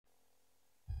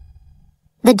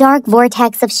The dark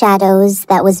vortex of shadows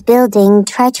that was building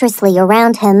treacherously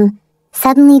around him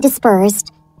suddenly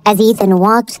dispersed as Ethan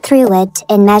walked through it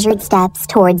in measured steps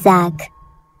towards Zach.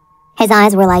 His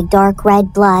eyes were like dark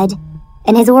red blood,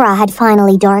 and his aura had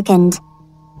finally darkened,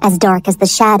 as dark as the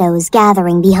shadows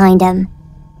gathering behind him.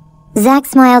 Zach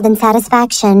smiled in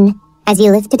satisfaction as he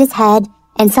lifted his head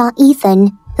and saw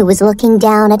Ethan, who was looking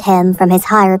down at him from his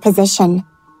higher position.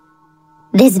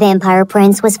 This vampire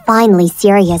prince was finally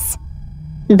serious,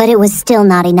 but it was still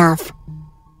not enough.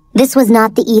 This was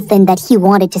not the Ethan that he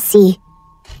wanted to see.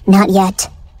 Not yet.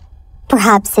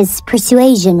 Perhaps his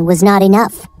persuasion was not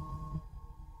enough.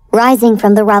 Rising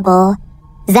from the rubble,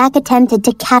 Zach attempted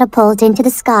to catapult into the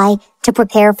sky to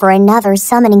prepare for another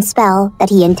summoning spell that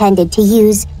he intended to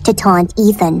use to taunt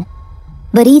Ethan.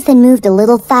 But Ethan moved a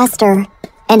little faster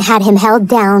and had him held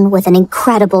down with an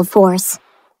incredible force.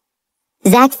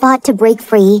 Zach fought to break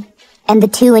free, and the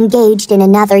two engaged in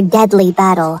another deadly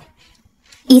battle.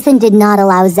 Ethan did not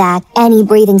allow Zach any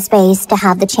breathing space to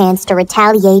have the chance to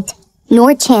retaliate,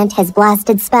 nor chant his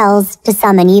blasted spells to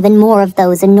summon even more of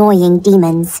those annoying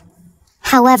demons.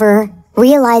 However,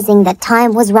 realizing that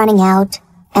time was running out,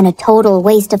 and a total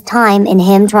waste of time in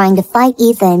him trying to fight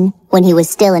Ethan when he was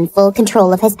still in full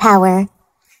control of his power,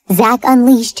 Zach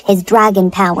unleashed his dragon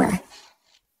power.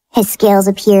 His scales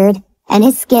appeared, and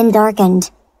his skin darkened.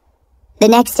 The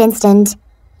next instant,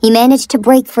 he managed to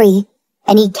break free,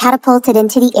 and he catapulted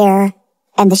into the air,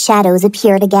 and the shadows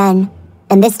appeared again,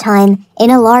 and this time in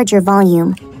a larger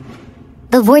volume.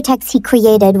 The vortex he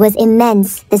created was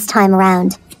immense this time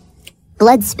around.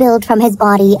 Blood spilled from his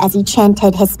body as he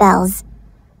chanted his spells.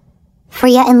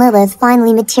 Freya and Lilith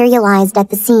finally materialized at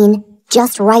the scene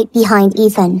just right behind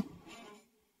Ethan.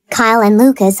 Kyle and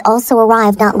Lucas also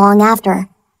arrived not long after,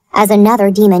 as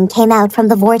another demon came out from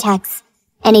the vortex,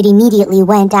 and it immediately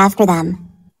went after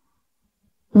them.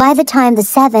 By the time the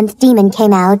seventh demon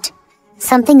came out,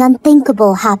 something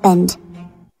unthinkable happened.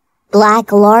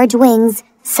 Black, large wings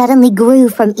suddenly grew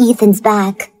from Ethan's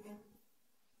back.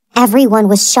 Everyone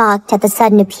was shocked at the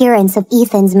sudden appearance of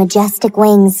Ethan's majestic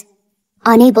wings,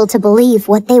 unable to believe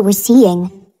what they were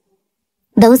seeing.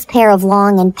 Those pair of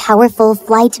long and powerful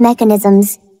flight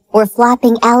mechanisms were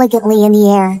flapping elegantly in the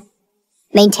air,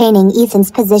 maintaining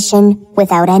Ethan's position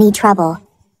without any trouble.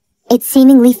 It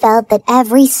seemingly felt that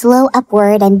every slow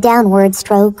upward and downward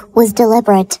stroke was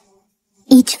deliberate.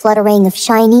 Each fluttering of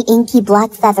shiny, inky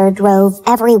black feather drove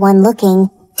everyone looking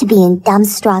to being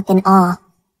dumbstruck in awe.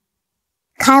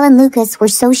 Kyle and Lucas were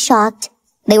so shocked,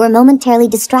 they were momentarily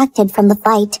distracted from the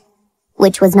fight,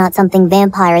 which was not something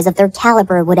vampires of their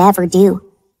caliber would ever do.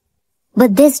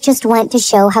 But this just went to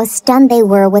show how stunned they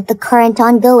were with the current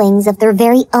ongoings of their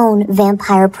very own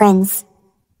vampire prince.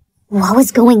 What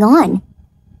was going on?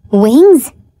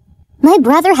 Wings? My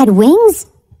brother had wings?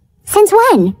 Since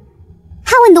when?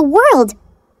 How in the world?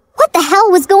 What the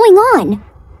hell was going on?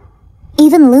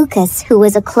 Even Lucas, who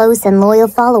was a close and loyal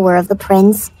follower of the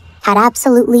prince, had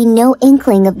absolutely no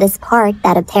inkling of this part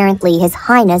that apparently His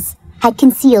Highness had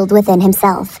concealed within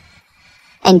himself.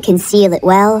 And conceal it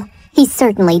well, he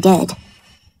certainly did.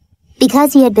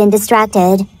 Because he had been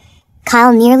distracted,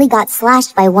 Kyle nearly got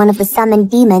slashed by one of the summoned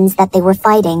demons that they were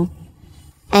fighting.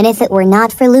 And if it were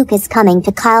not for Lucas coming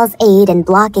to Kyle's aid and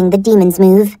blocking the demon's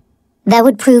move, that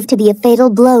would prove to be a fatal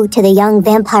blow to the young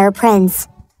vampire prince.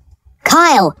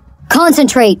 "Kyle,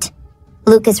 concentrate!"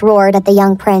 Lucas roared at the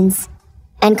young prince,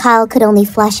 and Kyle could only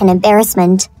flush in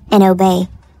embarrassment and obey.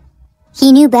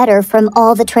 He knew better from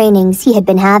all the trainings he had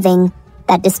been having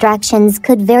that distractions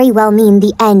could very well mean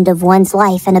the end of one's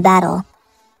life in a battle.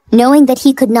 Knowing that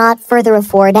he could not further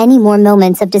afford any more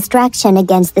moments of distraction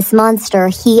against this monster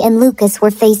he and Lucas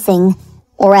were facing,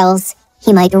 or else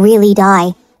he might really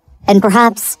die, and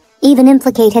perhaps even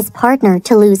implicate his partner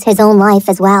to lose his own life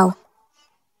as well.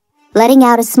 Letting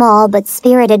out a small but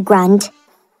spirited grunt,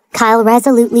 Kyle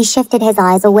resolutely shifted his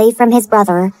eyes away from his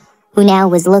brother, who now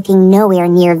was looking nowhere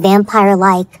near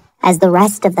vampire-like as the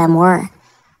rest of them were.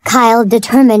 Kyle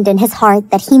determined in his heart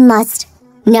that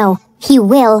he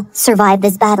will survive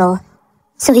this battle,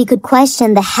 so he could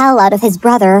question the hell out of his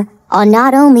brother on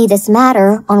not only this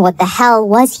matter on what the hell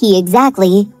was he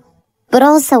exactly, but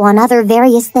also on other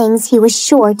various things he was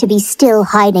sure to be still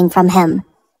hiding from him.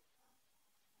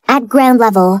 At ground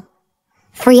level,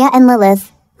 Freya and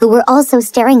Lilith, who were also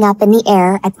staring up in the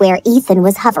air at where Ethan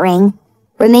was hovering,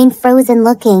 remained frozen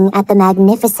looking at the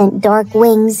magnificent dark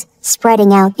wings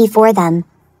spreading out before them.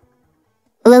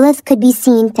 Lilith could be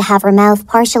seen to have her mouth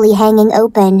partially hanging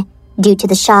open due to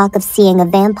the shock of seeing a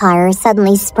vampire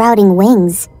suddenly sprouting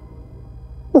wings.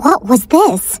 What was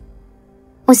this?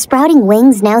 Was sprouting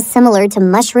wings now similar to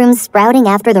mushrooms sprouting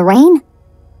after the rain?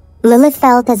 Lilith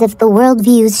felt as if the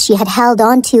worldviews she had held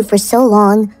onto for so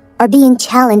long are being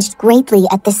challenged greatly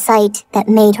at the sight that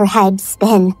made her head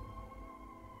spin.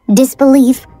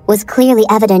 Disbelief was clearly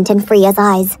evident in Freya's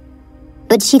eyes,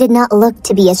 but she did not look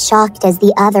to be as shocked as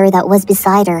the other that was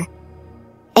beside her.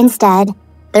 Instead,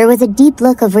 there was a deep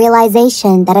look of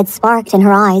realization that had sparked in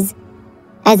her eyes,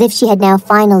 as if she had now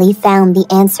finally found the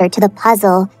answer to the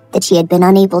puzzle that she had been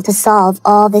unable to solve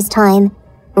all this time,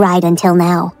 right until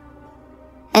now.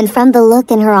 And from the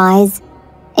look in her eyes,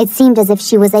 it seemed as if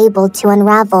she was able to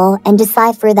unravel and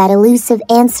decipher that elusive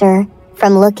answer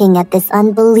from looking at this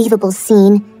unbelievable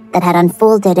scene that had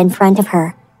unfolded in front of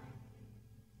her.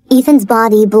 Ethan's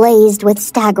body blazed with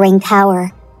staggering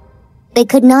power. They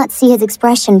could not see his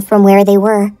expression from where they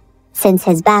were, since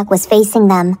his back was facing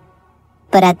them.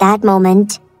 But at that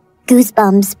moment,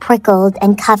 goosebumps prickled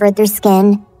and covered their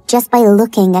skin just by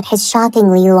looking at his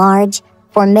shockingly large,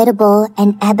 formidable,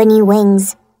 and ebony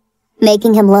wings,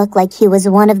 making him look like he was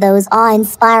one of those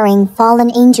awe-inspiring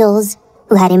fallen angels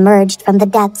who had emerged from the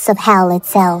depths of hell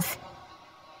itself.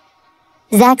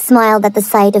 Zack smiled at the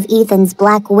sight of Ethan's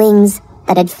black wings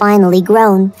that had finally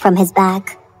grown from his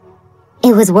back.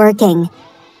 It was working.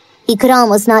 He could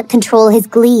almost not control his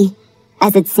glee,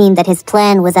 as it seemed that his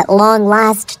plan was at long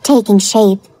last taking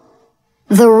shape.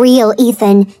 The real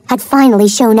Ethan had finally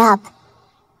shown up.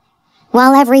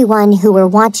 While everyone who were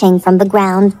watching from the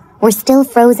ground were still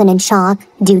frozen in shock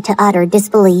due to utter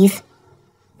disbelief,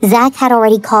 Zack had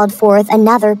already called forth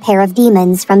another pair of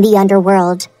demons from the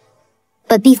underworld.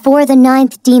 But before the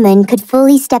 9th demon could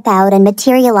fully step out and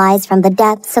materialize from the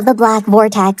depths of the black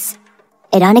vortex,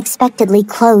 it unexpectedly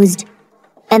closed,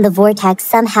 and the vortex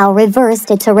somehow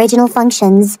reversed its original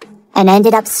functions and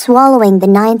ended up swallowing the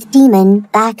 9th demon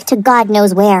back to God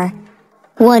knows where.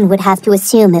 One would have to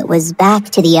assume it was back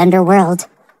to the underworld.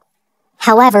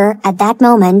 However, at that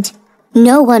moment,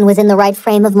 no one was in the right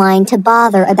frame of mind to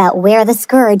bother about where the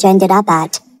scourge ended up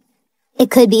at. It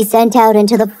could be sent out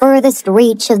into the furthest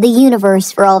reach of the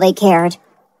universe for all they cared.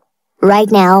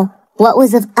 Right now, what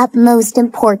was of utmost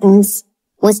importance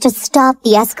was to stop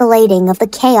the escalating of the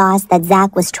chaos that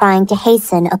Zack was trying to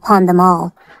hasten upon them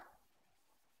all.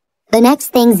 The next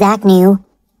thing Zack knew,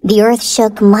 the earth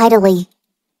shook mightily,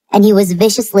 and he was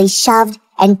viciously shoved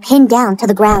and pinned down to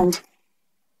the ground.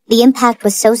 The impact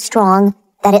was so strong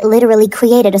that it literally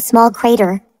created a small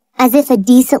crater, as if a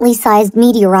decently sized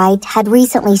meteorite had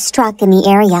recently struck in the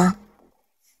area.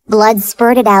 Blood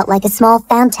spurted out like a small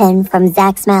fountain from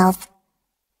Zack's mouth.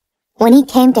 When he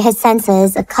came to his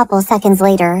senses a couple seconds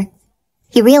later,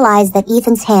 he realized that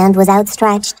Ethan's hand was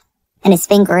outstretched, and his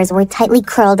fingers were tightly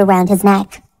curled around his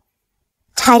neck.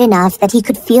 Tight enough that he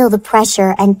could feel the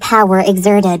pressure and power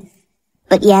exerted,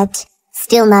 but yet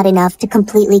still not enough to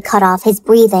completely cut off his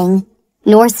breathing,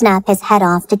 nor snap his head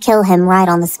off to kill him right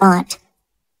on the spot.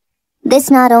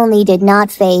 This not only did not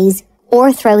faze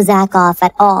or throw Zack off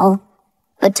at all,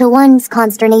 but to one's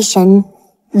consternation,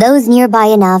 those nearby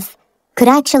enough could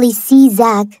actually see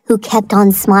Zack, who kept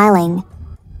on smiling.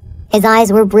 His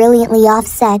eyes were brilliantly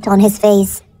offset on his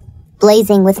face,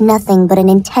 blazing with nothing but an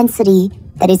intensity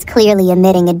that is clearly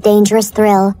emitting a dangerous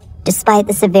thrill despite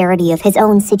the severity of his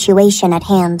own situation at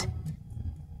hand.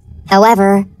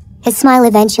 However, his smile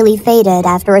eventually faded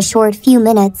after a short few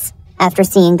minutes after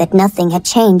seeing that nothing had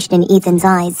changed in Ethan's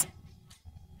eyes.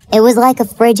 It was like a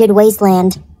frigid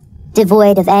wasteland,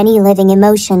 devoid of any living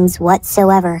emotions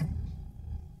whatsoever.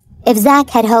 If Zack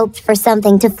had hoped for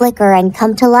something to flicker and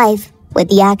come to life with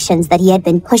the actions that he had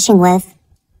been pushing with,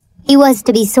 he was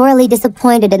to be sorely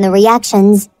disappointed in the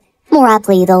reactions, more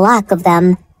aptly the lack of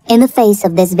them, in the face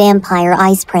of this vampire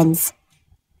ice prince.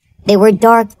 They were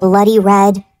dark, bloody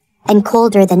red, and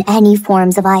colder than any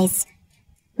forms of ice.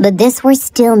 But this were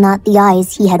still not the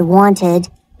eyes he had wanted,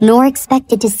 nor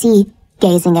expected to see,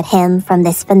 gazing at him from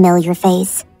this familiar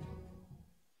face.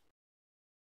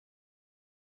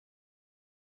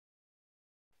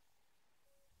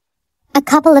 A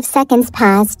couple of seconds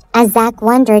passed as Zack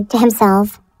wondered to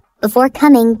himself, before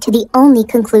coming to the only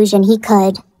conclusion he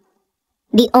could.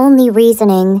 The only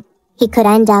reasoning he could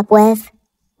end up with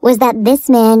was that this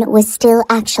man was still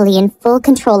actually in full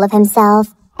control of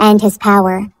himself and his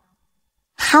power.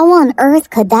 How on earth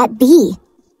could that be?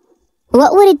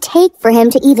 What would it take for him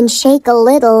to even shake a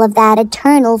little of that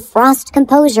eternal frost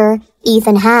composure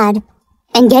Ethan had,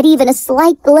 and get even a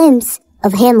slight glimpse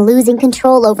of him losing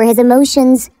control over his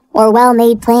emotions or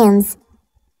well-made plans?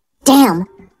 Damn!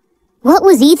 What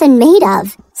was Ethan made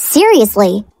of?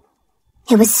 Seriously!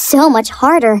 It was so much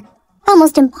harder,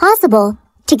 almost impossible,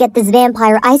 to get this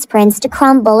vampire ice prince to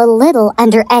crumble a little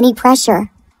under any pressure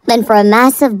than for a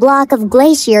massive block of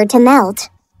glacier to melt.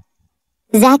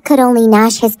 Zack could only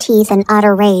gnash his teeth in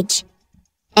utter rage,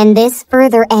 and this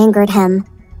further angered him.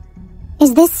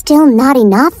 Is this still not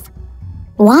enough?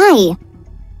 Why?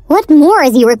 What more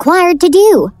is he required to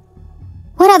do?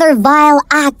 What other vile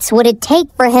acts would it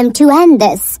take for him to end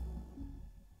this?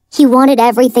 He wanted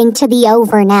everything to be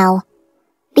over now,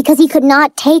 because he could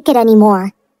not take it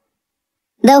anymore.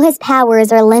 Though his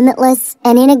powers are limitless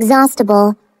and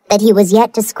inexhaustible, that he was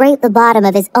yet to scrape the bottom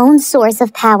of his own source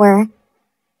of power,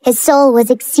 his soul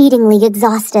was exceedingly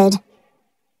exhausted.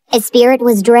 His spirit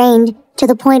was drained to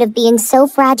the point of being so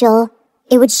fragile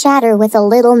it would shatter with a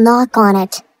little knock on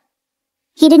it.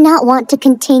 He did not want to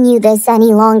continue this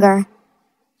any longer.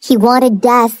 He wanted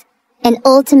death and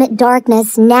ultimate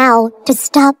darkness now to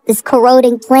stop this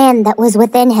corroding plan that was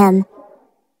within him.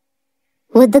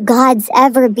 Would the gods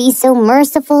ever be so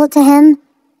merciful to him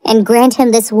and grant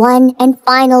him this one and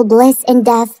final bliss in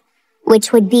death,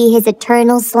 which would be his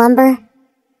eternal slumber?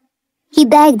 He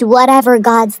begged whatever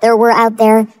gods there were out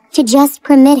there to just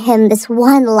permit him this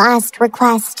one last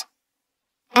request.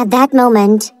 At that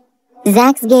moment,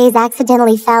 Zack's gaze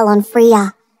accidentally fell on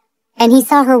Freya, and he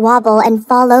saw her wobble and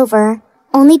fall over,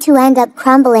 only to end up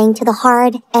crumbling to the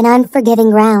hard and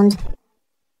unforgiving ground.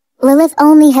 Lilith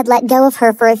only had let go of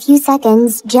her for a few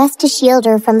seconds just to shield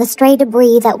her from the stray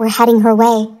debris that were heading her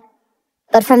way.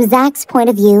 But from Zack's point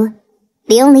of view,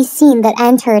 the only scene that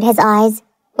entered his eyes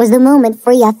was the moment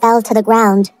Freya fell to the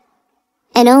ground,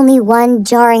 and only one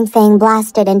jarring thing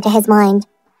blasted into his mind,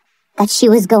 that she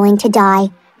was going to die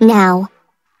now.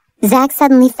 Zack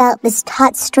suddenly felt this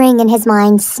taut string in his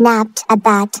mind snapped at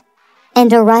that,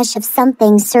 and a rush of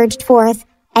something surged forth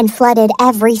and flooded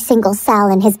every single cell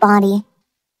in his body.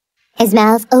 His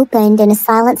mouth opened in a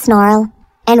silent snarl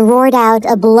and roared out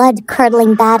a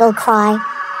blood-curdling battle cry,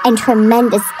 and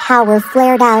tremendous power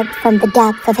flared out from the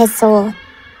depth of his soul.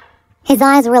 His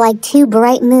eyes were like two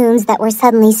bright moons that were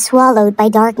suddenly swallowed by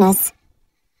darkness.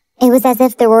 It was as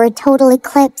if there were a total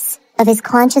eclipse of his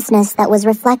consciousness that was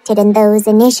reflected in those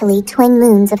initially twin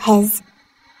moons of his.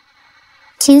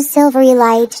 Two silvery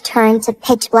light turned to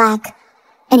pitch black,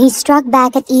 and he struck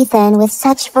back at Ethan with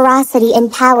such ferocity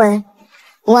and power,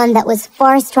 one that was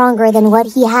far stronger than what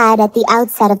he had at the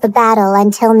outset of the battle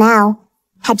until now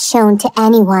had shown to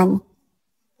anyone.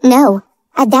 No,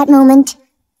 at that moment,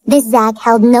 this Zack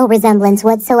held no resemblance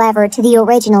whatsoever to the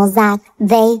original Zack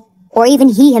they, or even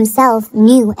he himself,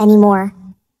 knew anymore.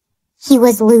 He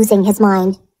was losing his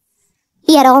mind.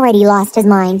 He had already lost his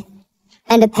mind,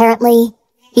 and apparently,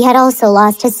 he had also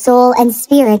lost his soul and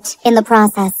spirit in the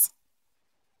process.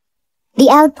 The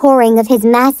outpouring of his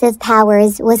massive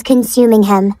powers was consuming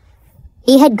him.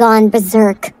 He had gone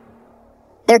berserk.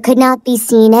 There could not be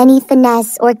seen any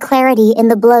finesse or clarity in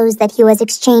the blows that he was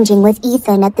exchanging with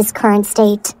Ethan at this current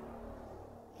state.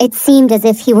 It seemed as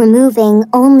if he were moving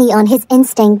only on his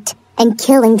instinct and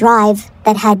killing drive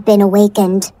that had been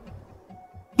awakened.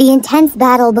 The intense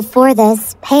battle before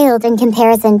this paled in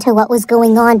comparison to what was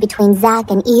going on between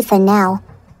Zack and Ethan now.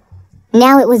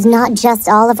 Now it was not just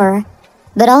Oliver,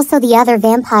 but also the other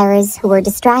vampires who were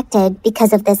distracted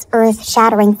because of this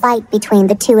earth-shattering fight between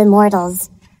the two immortals.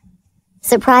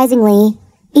 Surprisingly,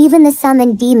 even the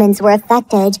summoned demons were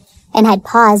affected and had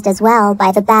paused as well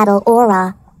by the battle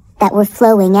aura that were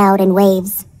flowing out in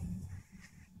waves.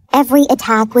 Every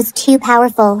attack was too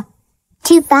powerful,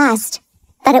 too fast,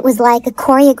 that it was like a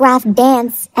choreographed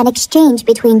dance and exchange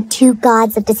between two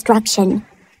gods of destruction.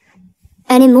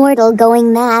 An immortal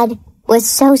going mad was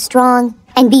so strong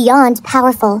and beyond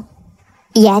powerful.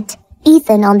 Yet,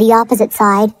 Ethan on the opposite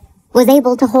side was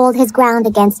able to hold his ground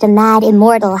against a mad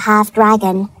immortal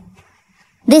half-dragon.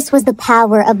 This was the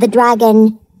power of the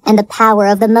dragon and the power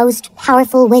of the most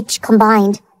powerful witch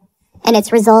combined, and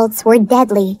its results were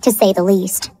deadly to say the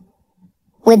least.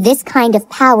 With this kind of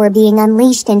power being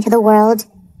unleashed into the world,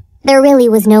 there really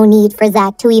was no need for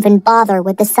Zack to even bother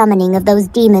with the summoning of those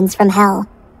demons from hell.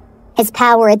 His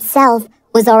power itself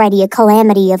was already a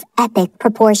calamity of epic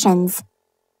proportions.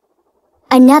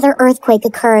 Another earthquake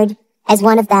occurred as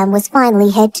one of them was finally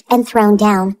hit and thrown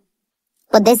down.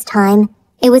 But this time,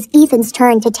 it was Ethan's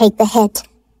turn to take the hit,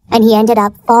 and he ended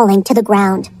up falling to the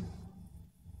ground.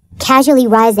 Casually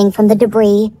rising from the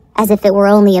debris, as if it were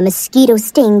only a mosquito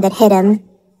sting that hit him,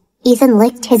 Ethan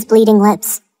licked his bleeding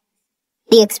lips.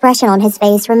 The expression on his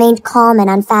face remained calm and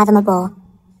unfathomable.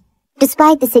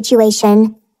 Despite the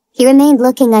situation, he remained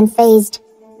looking unfazed,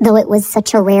 though it was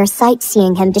such a rare sight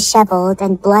seeing him disheveled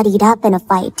and bloodied up in a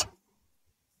fight.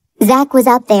 Zack was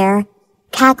up there,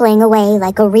 cackling away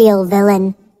like a real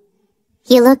villain.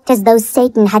 He looked as though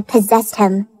Satan had possessed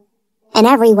him, and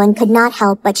everyone could not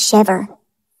help but shiver.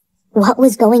 What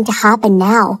was going to happen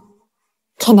now?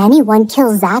 Can anyone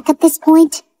kill Zack at this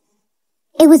point?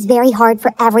 It was very hard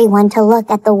for everyone to look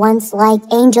at the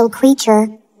once-like angel creature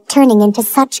turning into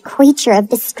such creature of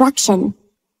destruction.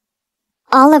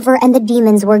 Oliver and the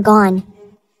demons were gone.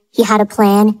 He had a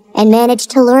plan and managed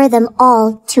to lure them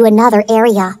all to another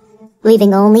area,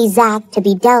 leaving only Zack to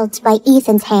be dealt by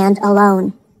Ethan's hand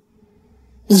alone.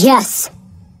 Yes!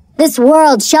 This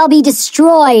world shall be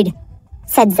destroyed,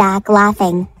 said Zack,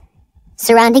 laughing,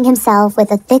 surrounding himself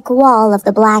with a thick wall of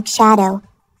the black shadow.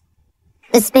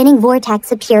 The spinning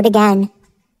vortex appeared again.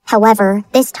 However,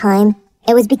 this time,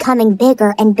 it was becoming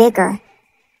bigger and bigger.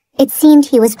 It seemed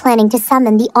he was planning to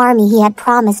summon the army he had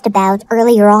promised about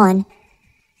earlier on.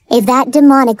 If that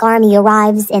demonic army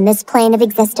arrives in this plane of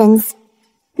existence,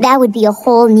 that would be a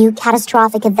whole new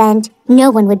catastrophic event no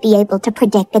one would be able to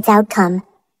predict its outcome.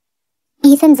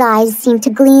 Ethan's eyes seemed to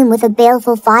gleam with a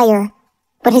baleful fire,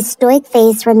 but his stoic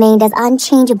face remained as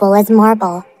unchangeable as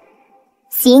marble.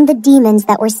 Seeing the demons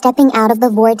that were stepping out of the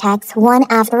vortex one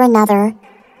after another,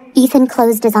 Ethan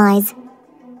closed his eyes.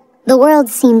 The world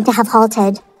seemed to have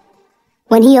halted.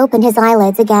 When he opened his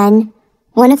eyelids again,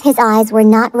 one of his eyes were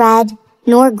not red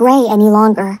nor gray any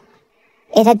longer.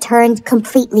 It had turned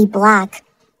completely black,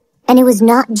 and it was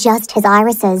not just his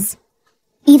irises.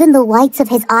 Even the whites of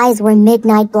his eyes were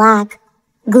midnight black,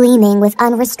 gleaming with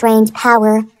unrestrained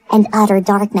power and utter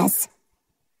darkness.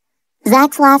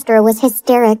 Zack's laughter was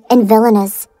hysteric and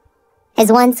villainous.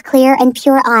 His once clear and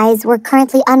pure eyes were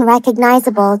currently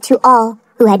unrecognizable to all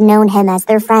who had known him as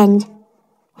their friend,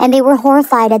 and they were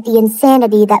horrified at the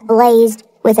insanity that blazed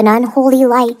with an unholy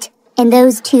light in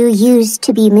those two used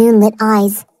to be moonlit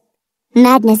eyes.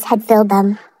 Madness had filled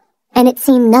them, and it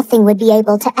seemed nothing would be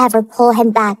able to ever pull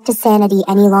him back to sanity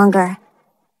any longer.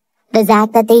 The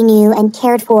Zack that they knew and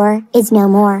cared for is no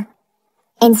more.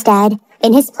 Instead,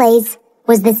 in his place,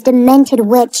 was this demented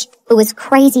witch who was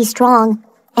crazy strong,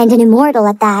 and an immortal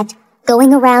at that,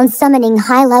 going around summoning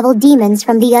high-level demons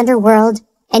from the underworld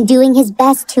and doing his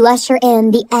best to usher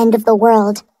in the end of the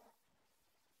world.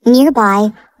 Nearby,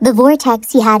 the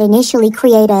vortex he had initially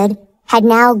created had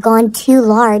now gone too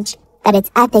large that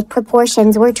its epic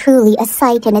proportions were truly a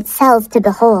sight in itself to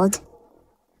behold.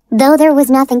 Though there was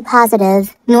nothing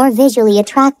positive nor visually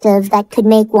attractive that could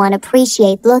make one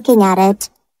appreciate looking at it,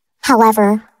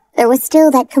 however, there was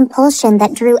still that compulsion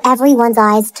that drew everyone's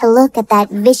eyes to look at that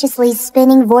viciously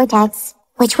spinning vortex,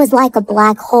 which was like a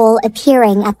black hole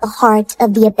appearing at the heart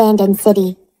of the abandoned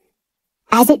city.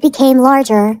 As it became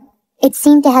larger, it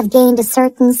seemed to have gained a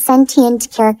certain sentient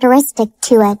characteristic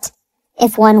to it,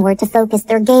 if one were to focus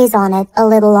their gaze on it a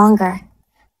little longer.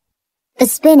 The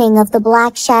spinning of the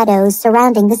black shadows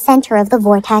surrounding the center of the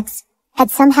vortex had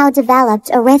somehow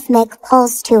developed a rhythmic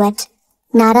pulse to it,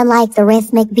 not unlike the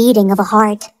rhythmic beating of a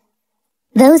heart.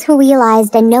 Those who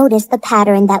realized and noticed the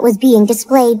pattern that was being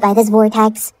displayed by this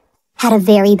vortex had a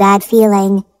very bad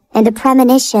feeling and a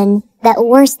premonition that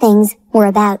worse things were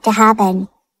about to happen.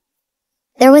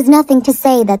 There was nothing to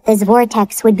say that this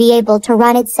vortex would be able to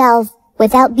run itself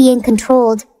without being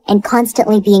controlled and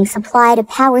constantly being supplied a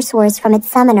power source from its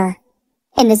summoner,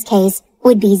 in this case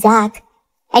would be Zack,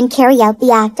 and carry out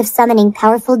the act of summoning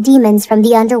powerful demons from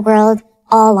the underworld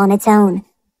all on its own.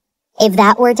 If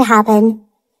that were to happen,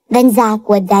 then Zack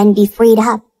would then be freed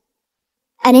up.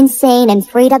 An insane and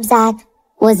freed up Zack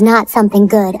was not something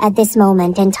good at this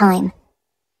moment in time.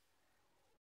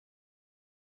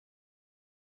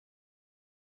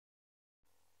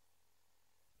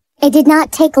 It did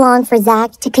not take long for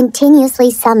Zack to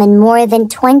continuously summon more than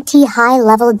 20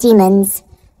 high-level demons,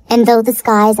 and though the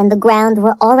skies and the ground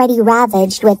were already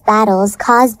ravaged with battles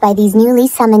caused by these newly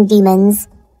summoned demons,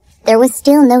 there was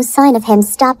still no sign of him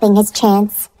stopping his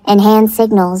chants and hand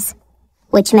signals,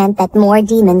 which meant that more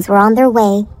demons were on their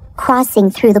way,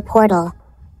 crossing through the portal.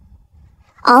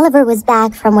 Oliver was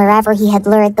back from wherever he had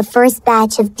lured the first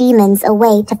batch of demons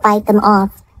away to fight them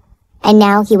off, and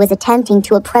now he was attempting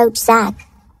to approach Zack.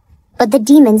 But the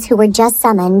demons who were just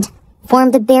summoned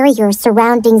formed a barrier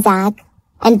surrounding Zack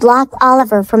and blocked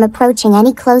Oliver from approaching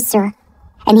any closer,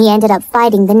 and he ended up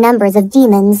fighting the numbers of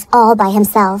demons all by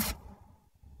himself.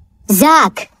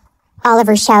 Zack!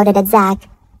 Oliver shouted at Zack,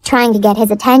 trying to get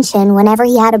his attention whenever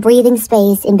he had a breathing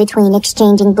space in between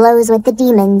exchanging blows with the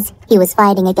demons he was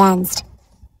fighting against.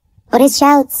 But his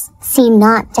shouts seemed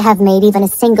not to have made even a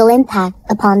single impact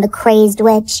upon the crazed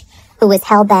witch, who was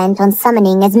hell-bent on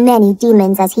summoning as many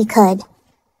demons as he could.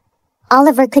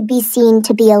 Oliver could be seen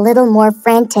to be a little more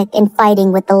frantic in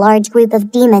fighting with the large group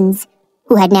of demons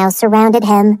who had now surrounded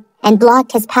him and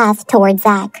blocked his path toward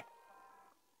Zack.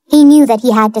 He knew that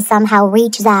he had to somehow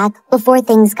reach Zack before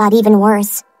things got even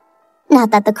worse.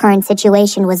 Not that the current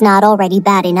situation was not already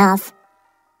bad enough.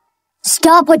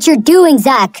 Stop what you're doing,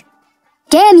 Zack!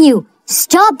 Damn you!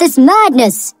 Stop this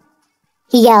madness!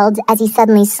 He yelled as he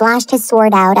suddenly slashed his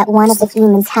sword out at one of the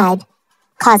demon's head,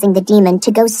 causing the demon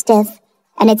to go stiff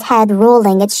and its head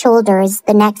rolling its shoulders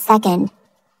the next second.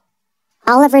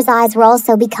 Oliver's eyes were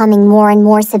also becoming more and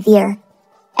more severe,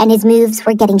 and his moves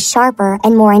were getting sharper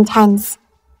and more intense,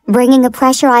 bringing a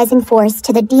pressurizing force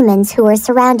to the demons who were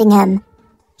surrounding him.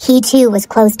 He too was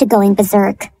close to going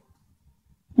berserk.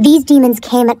 These demons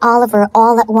came at Oliver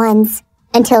all at once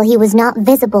until he was not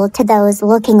visible to those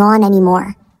looking on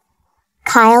anymore.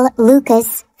 Kyle,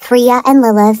 Lucas, Freya, and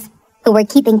Lilith, who were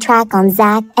keeping track on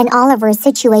Zack and Oliver's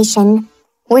situation,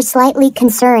 were slightly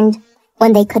concerned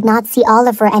when they could not see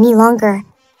Oliver any longer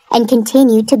and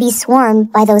continued to be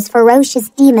swarmed by those ferocious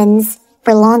demons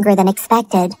for longer than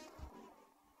expected.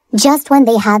 Just when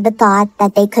they had the thought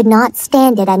that they could not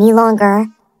stand it any longer,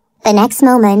 the next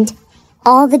moment,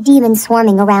 all the demons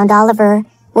swarming around Oliver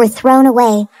were thrown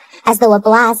away as though a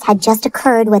blast had just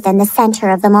occurred within the center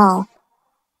of them all.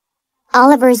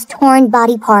 Oliver's torn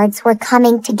body parts were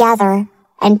coming together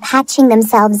and patching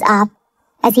themselves up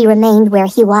as he remained where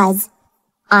he was,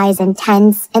 eyes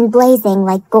intense and blazing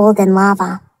like golden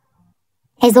lava.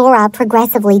 His aura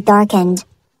progressively darkened,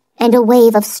 and a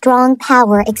wave of strong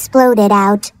power exploded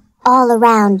out all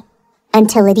around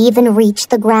until it even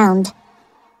reached the ground.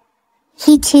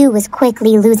 He too was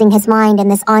quickly losing his mind in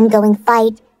this ongoing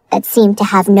fight that seemed to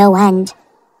have no end.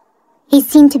 He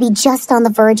seemed to be just on the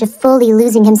verge of fully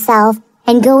losing himself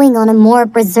and going on a more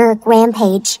berserk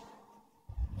rampage.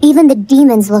 Even the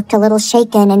demons looked a little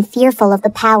shaken and fearful of the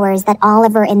powers that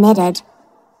Oliver emitted.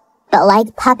 But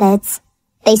like puppets,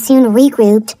 they soon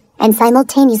regrouped and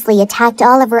simultaneously attacked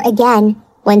Oliver again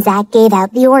when Zack gave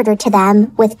out the order to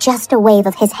them with just a wave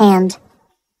of his hand.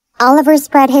 Oliver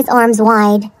spread his arms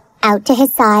wide, out to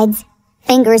his sides,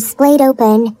 fingers splayed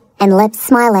open and lips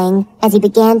smiling as he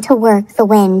began to work the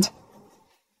wind.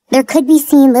 There could be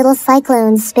seen little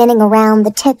cyclones spinning around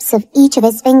the tips of each of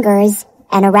his fingers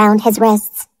and around his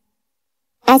wrists.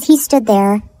 As he stood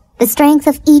there, the strength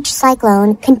of each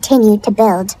cyclone continued to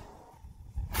build.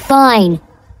 Fine.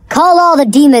 Call all the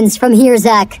demons from here,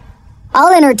 Zack.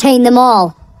 I'll entertain them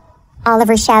all.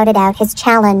 Oliver shouted out his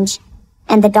challenge,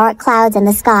 and the dark clouds in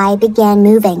the sky began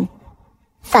moving.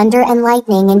 Thunder and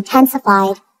lightning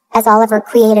intensified as Oliver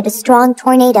created a strong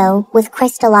tornado with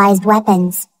crystallized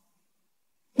weapons.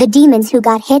 The demons who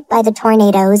got hit by the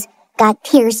tornadoes got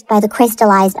pierced by the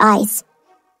crystallized ice.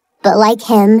 But like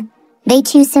him, they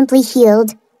too simply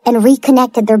healed and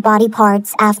reconnected their body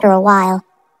parts after a while.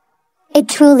 It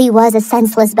truly was a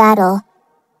senseless battle,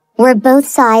 where both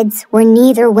sides were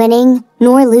neither winning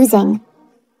nor losing.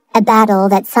 A battle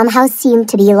that somehow seemed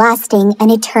to be lasting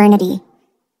an eternity.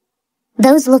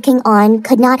 Those looking on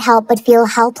could not help but feel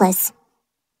helpless.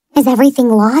 Is everything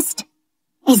lost?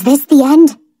 Is this the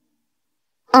end?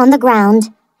 On the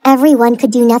ground, everyone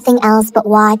could do nothing else but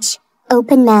watch,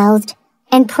 open-mouthed,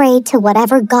 and pray to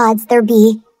whatever gods there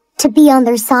be to be on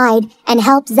their side and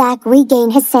help Zack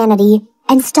regain his sanity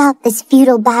and stop this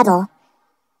futile battle.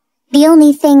 The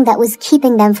only thing that was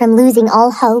keeping them from losing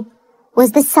all hope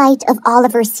was the sight of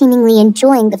Oliver seemingly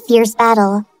enjoying the fierce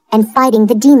battle and fighting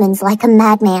the demons like a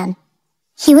madman.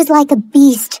 He was like a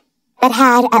beast that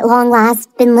had at long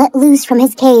last been let loose from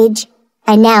his cage,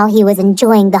 and now he was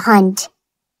enjoying the hunt.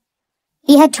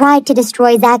 He had tried to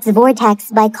destroy Zack's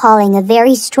vortex by calling a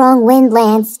very strong wind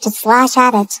lance to slash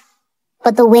at it,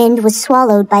 but the wind was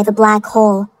swallowed by the black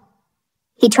hole.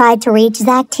 He tried to reach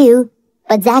Zack too,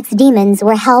 but Zack's demons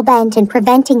were hell-bent in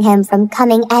preventing him from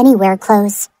coming anywhere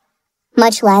close,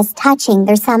 much less touching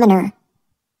their summoner.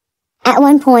 At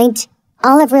one point,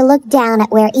 Oliver looked down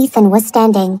at where Ethan was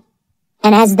standing,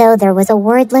 and as though there was a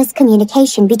wordless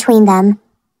communication between them,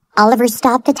 Oliver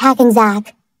stopped attacking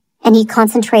Zack, and he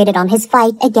concentrated on his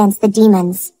fight against the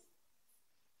demons.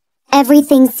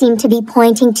 Everything seemed to be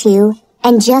pointing to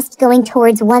and just going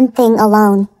towards one thing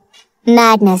alone: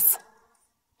 madness.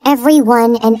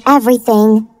 Everyone and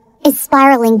everything is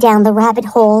spiraling down the rabbit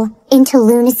hole into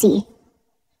lunacy.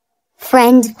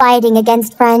 Friend fighting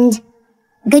against friend.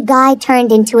 Good guy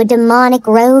turned into a demonic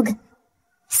rogue.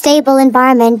 Stable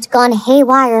environment gone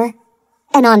haywire,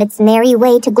 and on its merry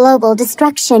way to global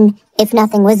destruction if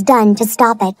nothing was done to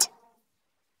stop it.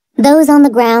 Those on the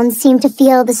ground seemed to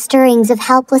feel the stirrings of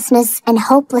helplessness and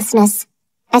hopelessness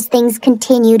as things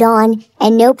continued on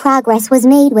and no progress was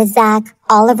made with Zack,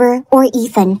 Oliver, or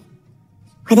Ethan.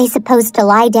 Were they supposed to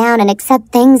lie down and accept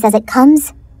things as it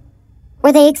comes?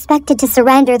 Were they expected to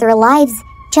surrender their lives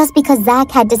just because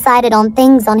Zack had decided on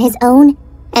things on his own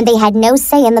and they had no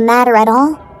say in the matter at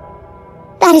all?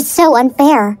 That is so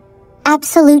unfair.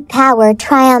 Absolute power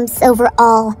triumphs over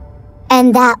all,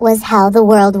 And that was how the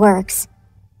world works.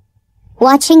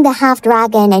 Watching the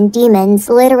half-dragon and demons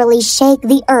literally shake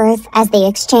the earth as they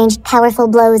exchanged powerful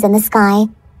blows in the sky,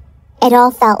 it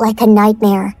all felt like a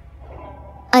nightmare.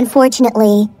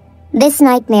 Unfortunately, this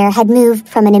nightmare had moved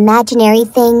from an imaginary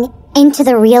thing into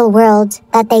the real world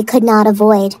that they could not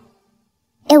avoid.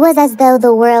 It was as though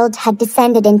the world had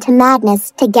descended into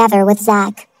madness together with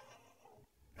Zack.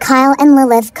 Kyle and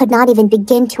Lilith could not even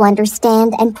begin to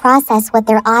understand and process what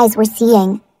their eyes were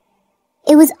seeing.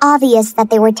 It was obvious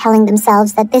that they were telling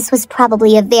themselves that this was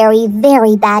probably a very,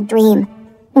 very bad dream,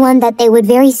 one that they would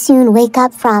very soon wake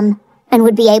up from and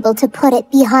would be able to put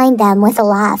it behind them with a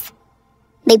laugh.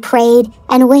 They prayed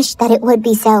and wished that it would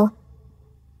be so.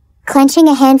 Clenching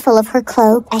a handful of her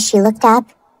cloak as she looked up,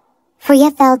 Freya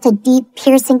felt a deep,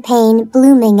 piercing pain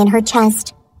blooming in her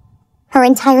chest. Her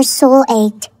entire soul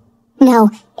ached. No,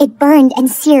 it burned and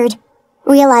seared,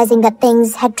 realizing that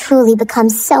things had truly become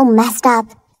so messed up.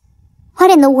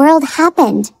 What in the world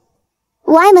happened?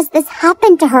 Why must this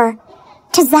happen to her?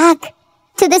 To Zack?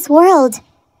 To this world?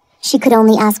 She could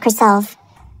only ask herself.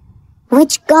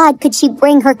 Which god could she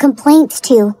bring her complaints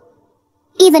to?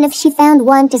 Even if she found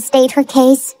one to state her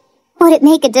case, would it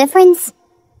make a difference?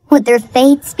 Would their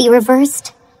fates be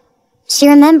reversed? She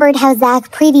remembered how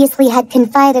Zack previously had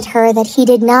confided her that he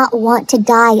did not want to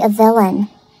die a villain.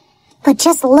 But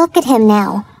just look at him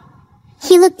now.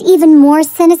 He looked even more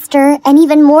sinister and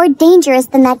even more dangerous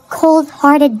than that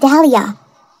cold-hearted Dahlia.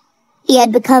 He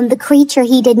had become the creature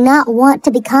he did not want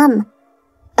to become.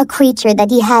 A creature that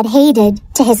he had hated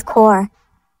to his core.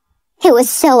 It was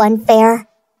so unfair.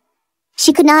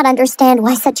 She could not understand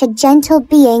why such a gentle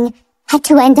being had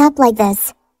to end up like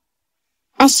this.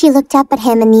 As she looked up at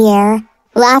him in the air,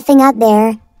 laughing up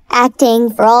there,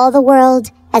 acting for all the world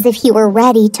as if he were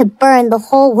ready to burn the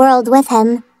whole world with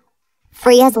him,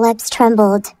 Freya's lips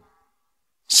trembled.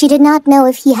 She did not know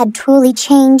if he had truly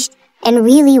changed and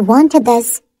really wanted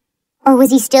this, or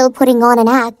was he still putting on an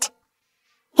act?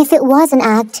 If it was an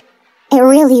act, it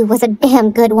really was a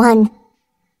damn good one.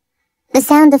 The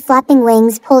sound of flapping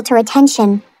wings pulled her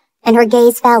attention, and her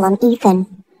gaze fell on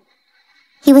Ethan.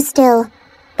 He was still,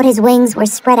 but his wings were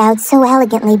spread out so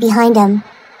elegantly behind him.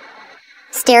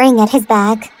 Staring at his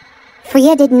back,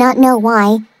 Freya did not know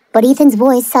why, but Ethan's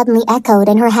voice suddenly echoed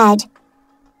in her head.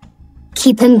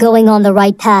 Keep him going on the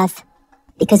right path,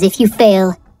 because if you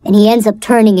fail, and he ends up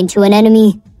turning into an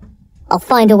enemy, I'll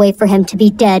find a way for him to be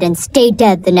dead and stay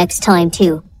dead the next time,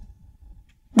 too.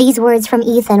 These words from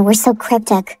Ethan were so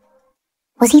cryptic.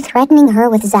 Was he threatening her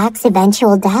with Zack's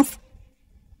eventual death?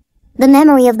 The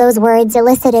memory of those words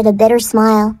elicited a bitter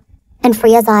smile, and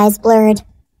Freya's eyes blurred.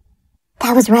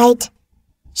 That was right.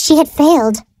 She had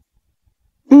failed.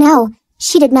 No,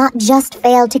 she did not just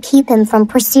fail to keep him from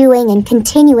pursuing and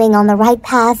continuing on the right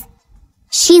path.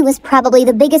 She was probably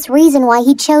the biggest reason why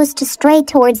he chose to stray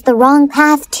towards the wrong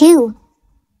path, too.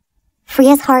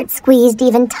 Freya's heart squeezed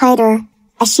even tighter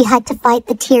as she had to fight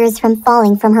the tears from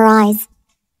falling from her eyes.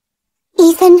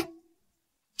 Ethan,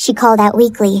 she called out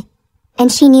weakly,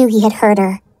 and she knew he had heard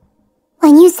her.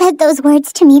 When you said those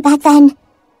words to me back then...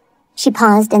 She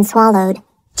paused and swallowed,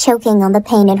 choking on the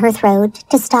pain in her throat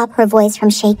to stop her voice from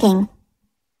shaking.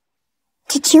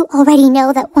 Did you already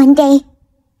know that one day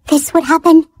this would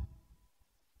happen?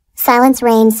 Silence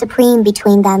reigned supreme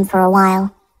between them for a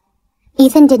while.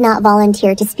 Ethan did not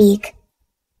volunteer to speak,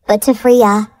 but to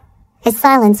Freya, his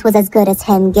silence was as good as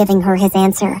him giving her his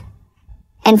answer.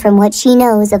 And from what she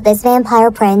knows of this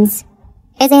vampire prince,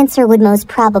 his answer would most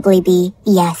probably be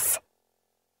yes.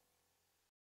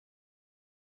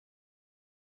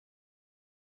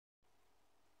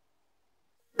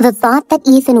 The thought that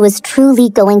Ethan was truly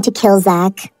going to kill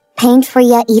Zack pained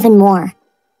Freya even more.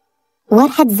 What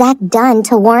had Zack done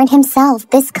to warrant himself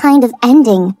this kind of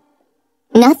ending?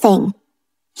 Nothing.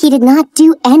 He did not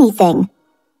do anything.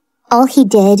 All he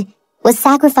did was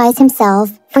sacrifice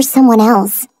himself for someone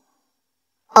else.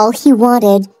 All he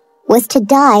wanted was to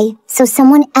die so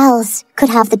someone else could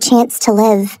have the chance to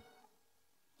live.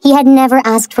 He had never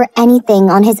asked for anything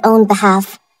on his own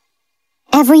behalf.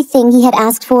 Everything he had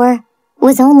asked for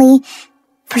was only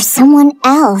for someone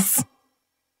else.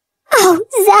 Oh,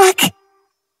 Zack!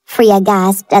 Freya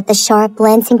gasped at the sharp,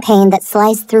 lancing pain that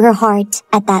sliced through her heart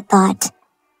at that thought.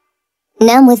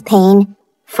 Numb with pain,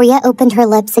 Freya opened her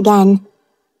lips again.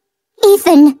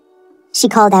 Ethan! She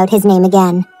called out his name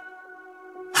again.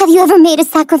 Have you ever made a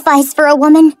sacrifice for a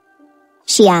woman?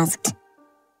 She asked.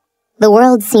 The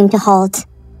world seemed to halt.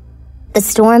 The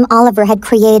storm Oliver had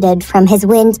created from his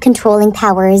wind-controlling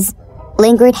powers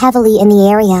lingered heavily in the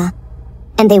area,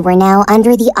 and they were now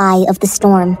under the eye of the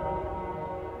storm.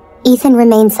 Ethan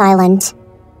remained silent.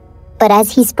 But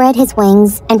as he spread his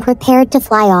wings and prepared to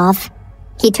fly off,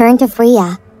 he turned to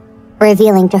Freya,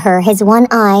 revealing to her his one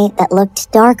eye that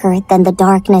looked darker than the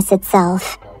darkness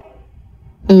itself.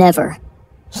 Never,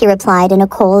 he replied in a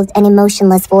cold and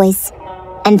emotionless voice,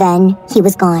 and then he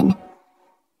was gone.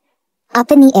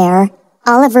 Up in the air,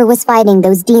 Oliver was fighting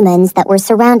those demons that were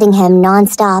surrounding him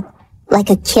non-stop,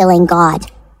 like a killing god.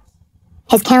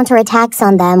 His counterattacks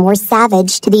on them were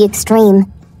savage to the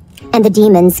extreme, and the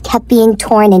demons kept being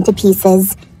torn into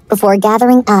pieces before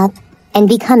gathering up and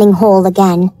becoming whole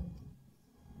again.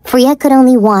 Freya could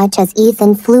only watch as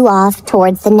Ethan flew off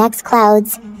towards the next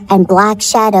clouds and black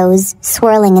shadows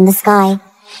swirling in the sky,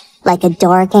 like a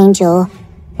dark angel,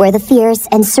 where the fierce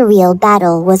and surreal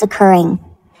battle was occurring.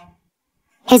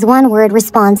 His one-word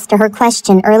response to her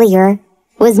question earlier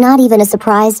was not even a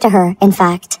surprise to her, in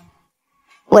fact.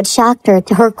 What shocked her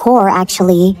to her core,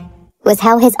 actually, was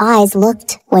how his eyes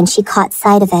looked when she caught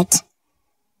sight of it.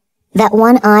 That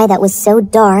one eye that was so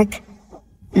dark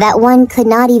that one could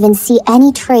not even see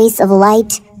any trace of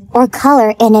light or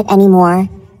color in it anymore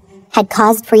had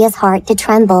caused Freya's heart to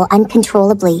tremble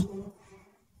uncontrollably.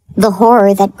 The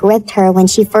horror that gripped her when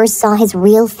she first saw his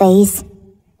real face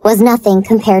was nothing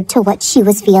compared to what she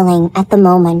was feeling at the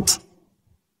moment.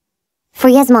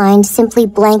 Freya's mind simply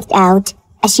blanked out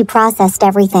as she processed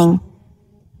everything.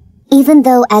 Even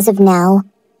though as of now,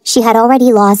 she had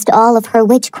already lost all of her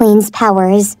Witch Queen's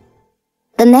powers,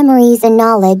 the memories and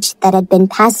knowledge that had been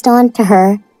passed on to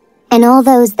her, and all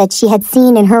those that she had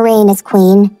seen in her reign as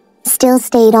queen, still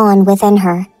stayed on within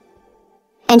her.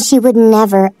 And she would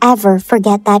never, ever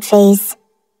forget that face,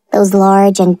 those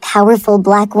large and powerful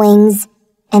black wings,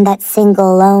 and that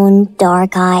single lone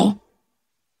dark eye.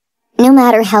 No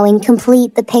matter how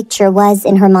incomplete the picture was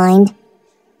in her mind,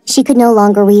 she could no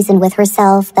longer reason with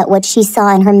herself that what she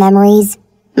saw in her memories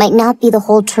might not be the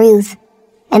whole truth,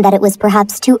 and that it was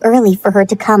perhaps too early for her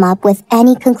to come up with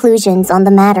any conclusions on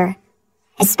the matter,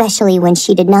 especially when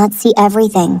she did not see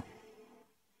everything.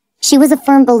 She was a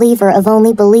firm believer of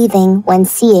only believing when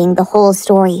seeing the whole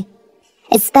story,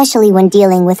 especially when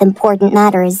dealing with important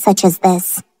matters such as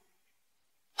this.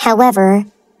 However,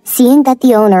 seeing that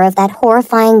the owner of that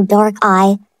horrifying dark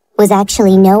eye was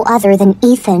actually no other than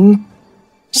Ethan,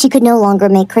 she could no longer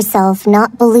make herself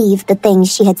not believe the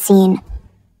things she had seen.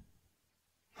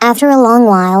 After a long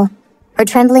while, her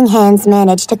trembling hands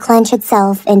managed to clench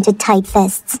itself into tight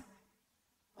fists.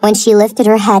 When she lifted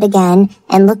her head again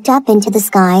and looked up into the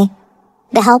sky,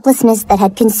 the helplessness that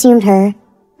had consumed her,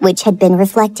 which had been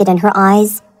reflected in her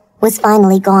eyes, was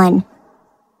finally gone.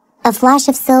 A flash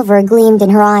of silver gleamed in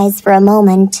her eyes for a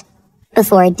moment,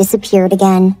 before it disappeared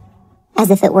again, as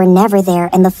if it were never there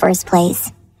in the first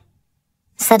place.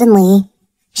 Suddenly,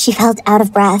 she felt out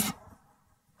of breath.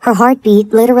 Her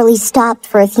heartbeat literally stopped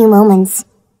for a few moments.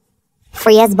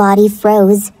 Freya's body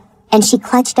froze, and she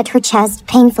clutched at her chest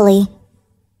painfully.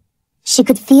 She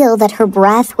could feel that her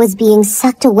breath was being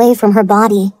sucked away from her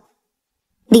body.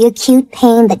 The acute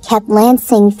pain that kept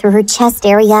lancing through her chest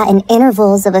area in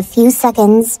intervals of a few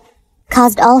seconds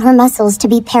caused all her muscles to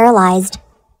be paralyzed.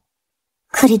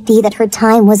 Could it be that her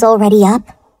time was already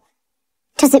up?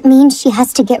 Does it mean she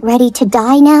has to get ready to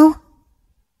die now?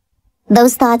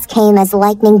 Those thoughts came as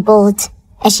lightning bolt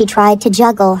as she tried to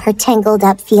juggle her tangled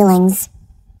up feelings.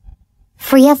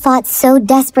 Freya fought so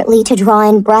desperately to draw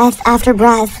in breath after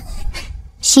breath.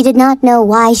 She did not know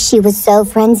why she was so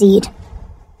frenzied.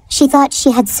 She thought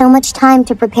she had so much time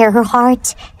to prepare her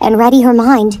heart and ready her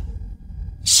mind.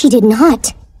 She did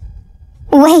not.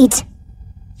 Wait!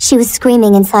 She was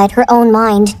screaming inside her own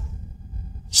mind.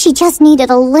 She just needed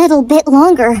a little bit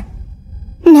longer.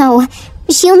 No,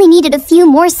 she only needed a few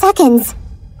more seconds.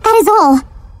 That is all.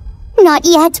 Not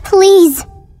yet, please.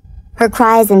 Her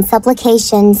cries and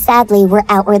supplications sadly were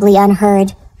outwardly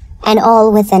unheard, and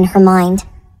all within her mind.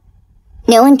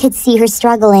 No one could see her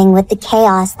struggling with the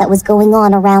chaos that was going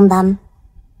on around them.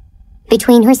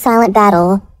 Between her silent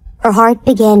battle, her heart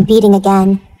began beating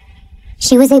again.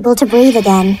 She was able to breathe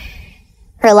again.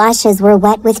 Her lashes were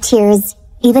wet with tears,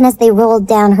 even as they rolled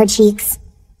down her cheeks,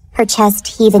 her chest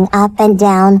heaving up and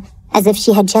down as if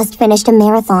she had just finished a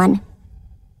marathon.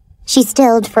 She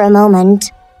stilled for a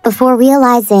moment before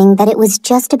realizing that it was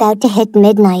just about to hit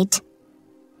midnight.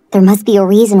 There must be a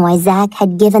reason why Zack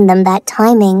had given them that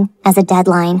timing as a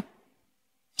deadline.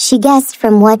 She guessed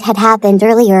from what had happened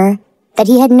earlier that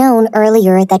he had known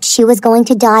earlier that she was going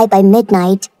to die by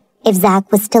midnight if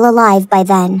Zack was still alive by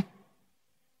then.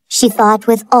 She fought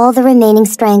with all the remaining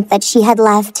strength that she had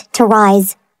left to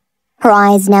rise, her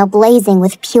eyes now blazing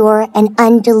with pure and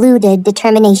undiluted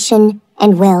determination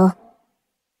and will.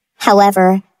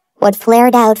 However, what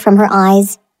flared out from her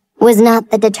eyes was not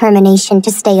the determination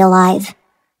to stay alive.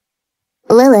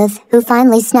 Lilith, who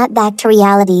finally snapped back to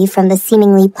reality from the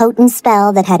seemingly potent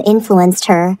spell that had influenced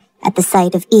her at the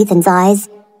sight of Ethan's eyes,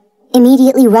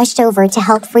 immediately rushed over to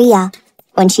help Freya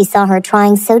when she saw her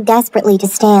trying so desperately to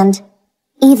stand,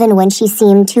 even when she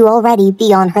seemed to already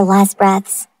be on her last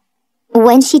breaths.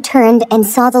 When she turned and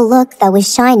saw the look that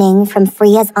was shining from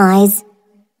Freya's eyes,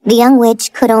 the young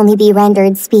witch could only be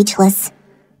rendered speechless.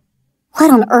 What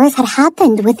on earth had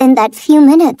happened within that few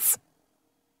minutes?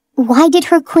 Why did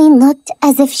her queen look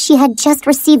as if she had just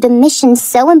received a mission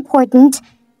so important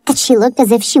that she looked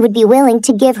as if she would be willing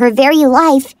to give her very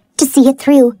life to see it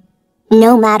through,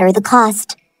 no matter the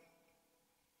cost?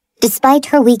 Despite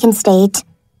her weakened state,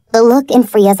 the look in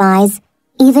Freya's eyes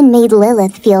even made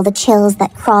Lilith feel the chills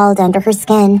that crawled under her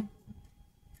skin.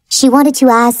 She wanted to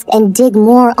ask and dig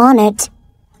more on it,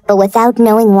 but without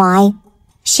knowing why,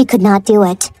 she could not do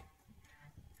it.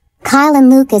 Kyle and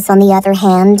Lucas, on the other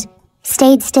hand,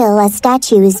 stayed still as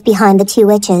statues behind the two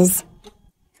witches.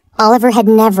 Oliver had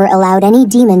never allowed any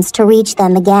demons to reach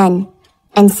them again,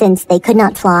 and since they could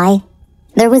not fly,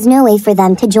 there was no way for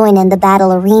them to join in the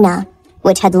battle arena,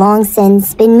 which had long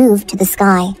since been moved to the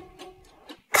sky.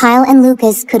 Kyle and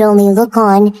Lucas could only look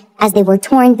on as they were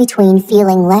torn between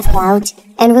feeling left out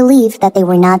and relieved that they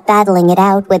were not battling it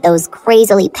out with those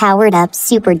crazily powered-up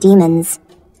super demons.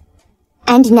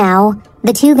 And now,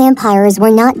 the two vampires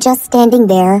were not just standing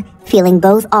there, feeling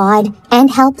both awed and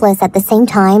helpless at the same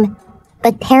time,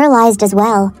 but paralyzed as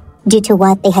well, due to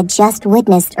what they had just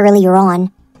witnessed earlier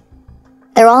on.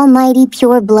 Their almighty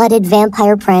pure-blooded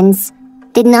vampire prince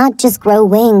did not just grow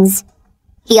wings.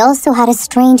 He also had a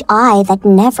strange eye that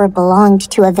never belonged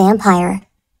to a vampire.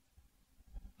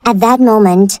 At that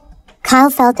moment, Kyle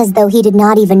felt as though he did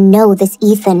not even know this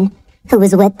Ethan, who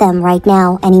was with them right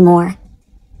now, anymore.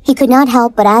 He could not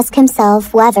help but ask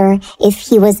himself whether if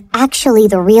he was actually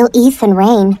the real Ethan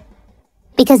Rain.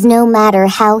 Because no matter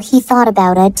how he thought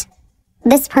about it,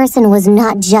 this person was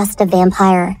not just a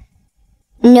vampire.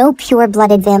 No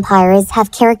pure-blooded vampires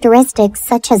have characteristics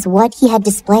such as what he had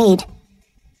displayed.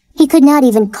 He could not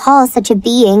even call such a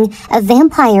being a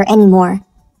vampire anymore,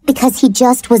 because he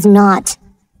just was not.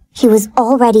 He was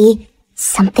already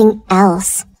something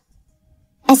else.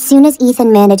 As soon as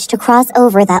Ethan managed to cross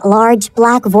over that large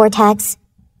black vortex,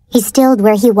 he stilled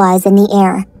where he was in the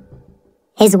air.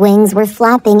 His wings were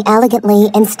flapping elegantly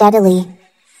and steadily,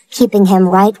 keeping him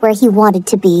right where he wanted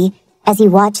to be as he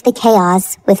watched the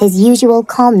chaos with his usual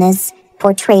calmness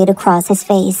portrayed across his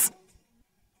face.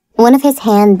 One of his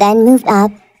hands then moved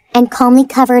up and calmly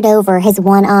covered over his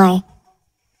one eye.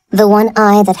 The one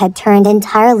eye that had turned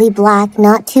entirely black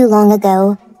not too long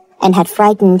ago and had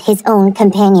frightened his own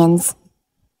companions.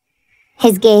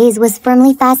 His gaze was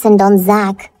firmly fastened on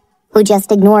Zack, who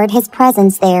just ignored his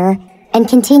presence there and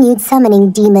continued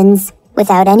summoning demons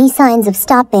without any signs of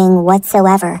stopping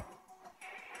whatsoever.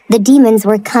 The demons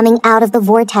were coming out of the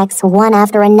vortex one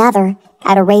after another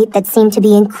at a rate that seemed to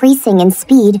be increasing in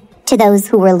speed to those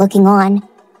who were looking on.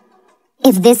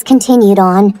 If this continued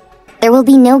on, there will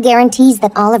be no guarantees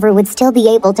that Oliver would still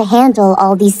be able to handle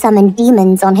all these summoned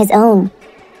demons on his own.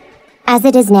 As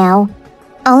it is now,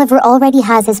 Oliver already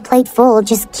has his plate full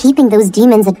just keeping those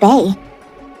demons at bay.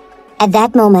 At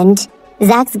that moment,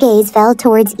 Zack's gaze fell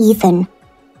towards Ethan,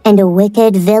 and a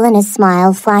wicked, villainous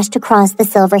smile flashed across the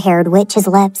silver-haired witch's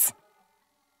lips.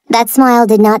 That smile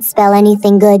did not spell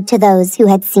anything good to those who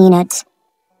had seen it.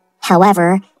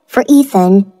 However, for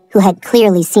Ethan, who had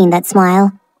clearly seen that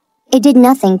smile, it did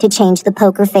nothing to change the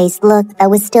poker-faced look that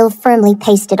was still firmly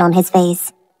pasted on his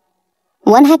face.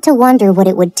 One had to wonder what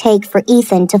it would take for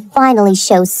Ethan to finally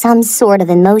show some sort of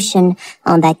emotion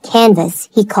on that canvas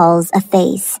he calls a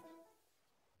face.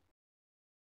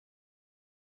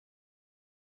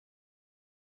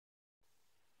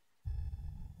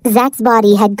 Zack's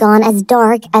body had gone as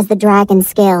dark as the dragon's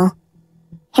scale.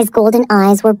 His golden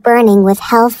eyes were burning with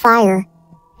hellfire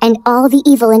and all the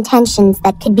evil intentions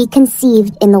that could be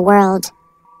conceived in the world.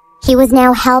 He was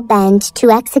now hell-bent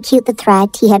to execute the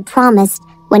threat he had promised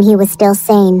when he was still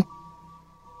sane.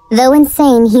 Though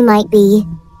insane he might be,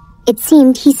 it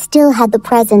seemed he still had the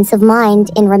presence of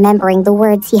mind in remembering the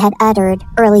words he had uttered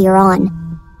earlier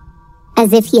on,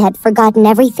 as if he had forgotten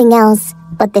everything else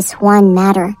but this one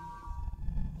matter.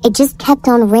 It just kept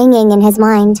on ringing in his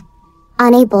mind,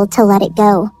 unable to let it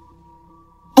go.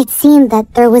 It seemed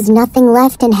that there was nothing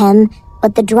left in him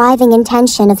but the driving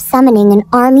intention of summoning an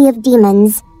army of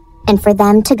demons and for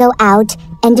them to go out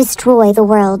and destroy the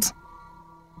world.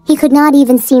 He could not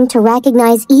even seem to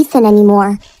recognize Ethan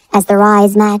anymore as their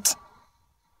eyes met.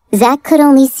 Zack could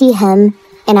only see him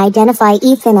and identify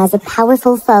Ethan as a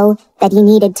powerful foe that he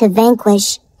needed to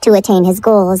vanquish to attain his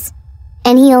goals,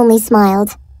 and he only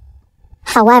smiled.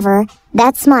 However,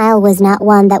 that smile was not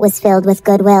one that was filled with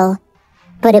goodwill,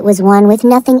 but it was one with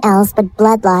nothing else but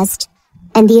bloodlust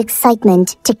and the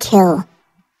excitement to kill.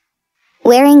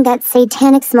 Wearing that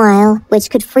satanic smile which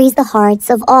could freeze the hearts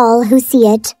of all who see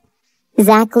it,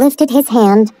 Zack lifted his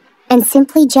hand and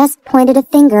simply just pointed a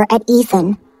finger at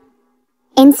Ethan.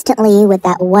 Instantly, with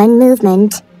that one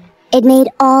movement, it made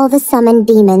all the summoned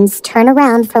demons turn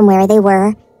around from where they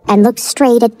were and look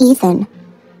straight at Ethan.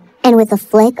 And with a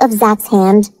flick of Zack's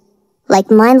hand, like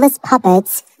mindless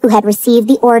puppets who had received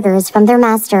the orders from their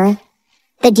master,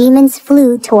 the demons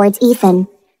flew towards Ethan,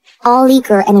 all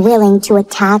eager and willing to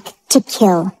attack, to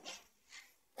kill.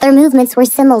 Their movements were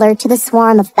similar to the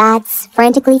swarm of bats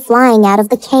frantically flying out of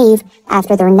the cave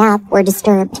after their nap were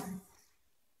disturbed.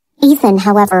 Ethan,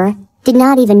 however, did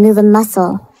not even move a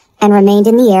muscle and remained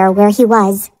in the air where he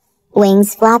was,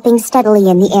 wings flapping steadily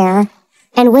in the air,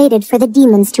 and waited for the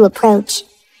demons to approach.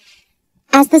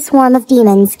 As the swarm of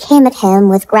demons came at him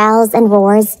with growls and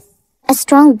roars, a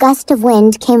strong gust of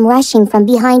wind came rushing from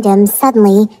behind him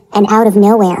suddenly and out of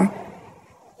nowhere.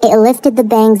 It lifted the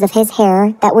bangs of his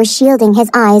hair that were shielding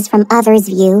his eyes from others'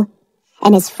 view,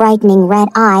 and his frightening red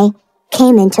eye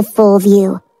came into full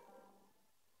view.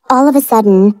 All of a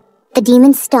sudden, the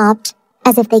demons stopped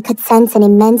as if they could sense an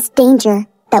immense danger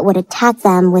that would attack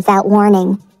them without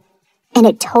warning, and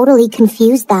it totally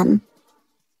confused them.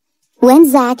 When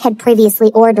Zack had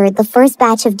previously ordered the first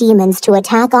batch of demons to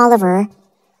attack Oliver,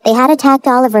 they had attacked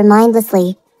Oliver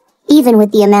mindlessly, even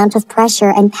with the amount of pressure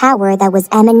and power that was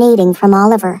emanating from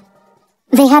Oliver.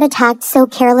 They had attacked so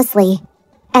carelessly,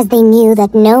 as they knew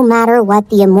that no matter what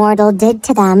the immortal did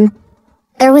to them,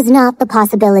 there was not the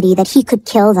possibility that he could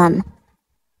kill them.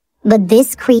 But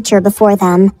this creature before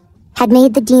them had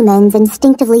made the demons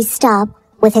instinctively stop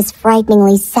with his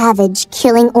frighteningly savage,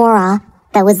 killing aura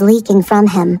that was leaking from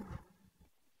him.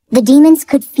 The demons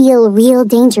could feel real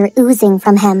danger oozing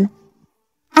from him,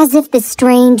 as if this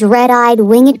strange, red-eyed,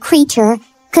 winged creature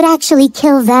could actually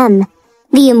kill them,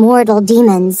 the immortal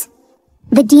demons.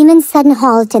 The demons' sudden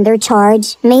halt in their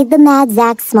charge made the mad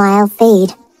Zack smile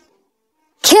fade.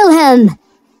 "Kill him!"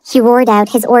 He roared out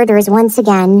his orders once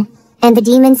again, and the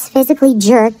demons physically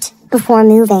jerked before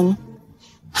moving.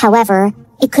 However,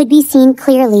 it could be seen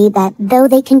clearly that though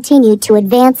they continued to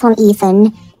advance on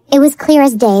Ethan, it was clear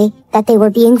as day that they were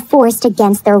being forced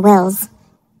against their wills.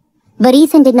 But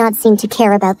Ethan did not seem to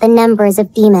care about the numbers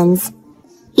of demons.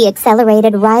 He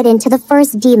accelerated right into the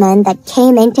first demon that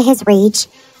came into his reach,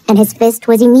 and his fist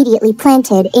was immediately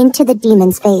planted into the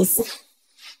demon's face.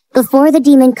 Before the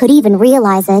demon could even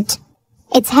realize it,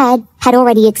 its head had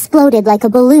already exploded like a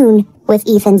balloon with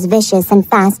Ethan's vicious and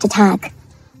fast attack.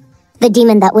 The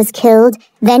demon that was killed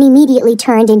then immediately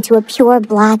turned into a pure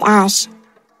black ash.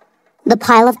 The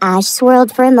pile of ash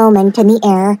swirled for a moment in the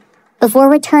air before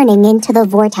returning into the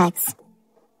vortex.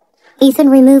 Ethan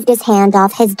removed his hand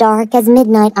off his dark as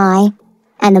midnight eye,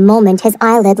 and the moment his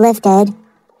eyelid lifted,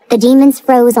 the demons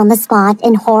froze on the spot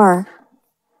in horror.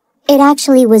 It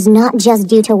actually was not just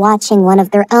due to watching one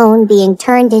of their own being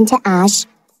turned into ash,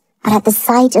 but at the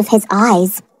sight of his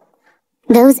eyes.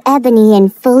 Those ebony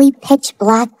and fully pitch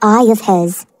black eye of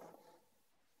his.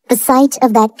 The sight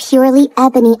of that purely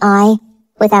ebony eye,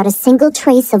 without a single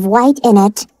trace of white in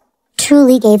it,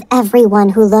 truly gave everyone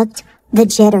who looked the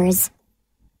jitters.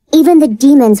 Even the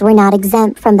demons were not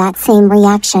exempt from that same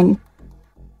reaction.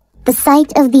 The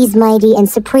sight of these mighty and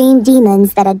supreme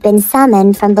demons that had been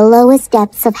summoned from the lowest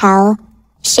depths of hell,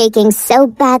 shaking so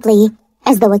badly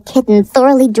as though a kitten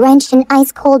thoroughly drenched in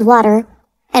ice-cold water,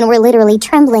 and were literally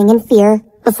trembling in fear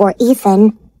before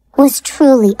Ethan, was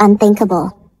truly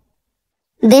unthinkable.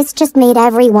 This just made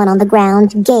everyone on the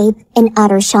ground gape in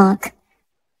utter shock.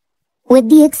 With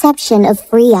the exception of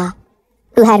Freya,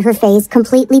 who had her face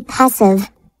completely passive,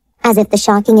 as if the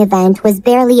shocking event was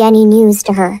barely any news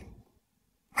to her.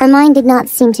 Her mind did not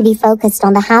seem to be focused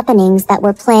on the happenings that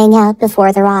were playing out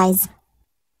before their eyes.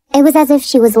 It was as if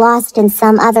she was lost in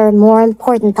some other, more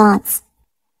important thoughts.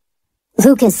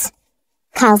 "Lucas,"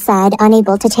 Kyle said,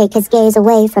 unable to take his gaze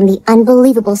away from the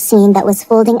unbelievable scene that was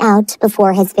folding out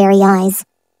before his very eyes.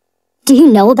 "Do you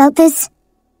know about this?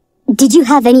 Did you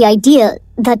have any idea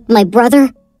that my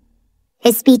brother—"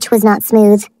 His speech was not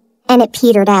smooth, and it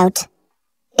petered out.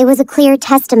 It was a clear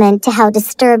testament to how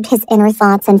disturbed his inner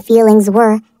thoughts and feelings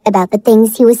were about the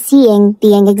things he was seeing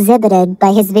being exhibited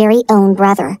by his very own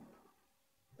brother.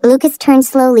 Lucas turned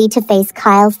slowly to face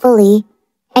Kyle fully,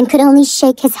 and could only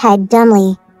shake his head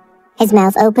dumbly, his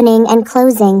mouth opening and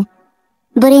closing,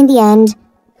 but in the end,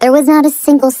 there was not a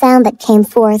single sound that came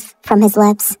forth from his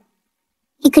lips.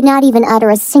 He could not even utter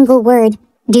a single word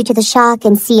due to the shock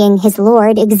in seeing his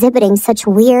lord exhibiting such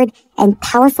weird and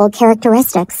powerful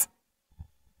characteristics.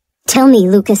 Tell me,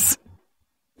 Lucas.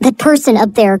 That person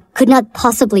up there could not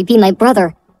possibly be my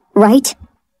brother, right?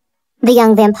 The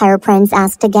young vampire prince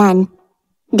asked again.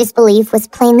 Disbelief was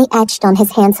plainly etched on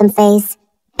his handsome face,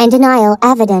 and denial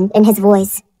evident in his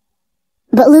voice.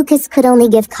 But Lucas could only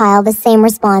give Kyle the same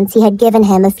response he had given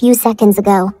him a few seconds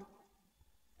ago.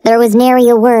 There was nary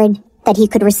a word that he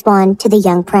could respond to the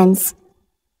young prince.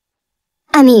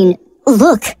 I mean,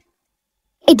 look!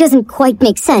 It doesn't quite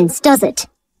make sense, does it?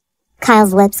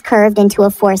 Kyle's lips curved into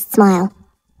a forced smile.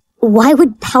 Why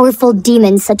would powerful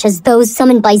demons such as those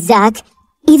summoned by Zack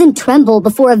even tremble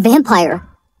before a vampire?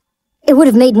 It would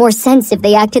have made more sense if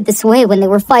they acted this way when they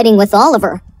were fighting with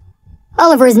Oliver.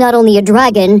 Oliver is not only a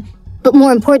dragon, but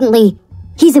more importantly,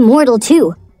 he's immortal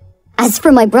too. As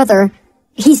for my brother,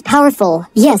 he's powerful,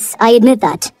 yes, I admit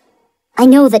that. I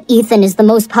know that Ethan is the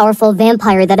most powerful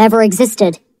vampire that ever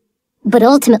existed. But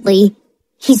ultimately,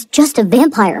 he's just a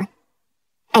vampire.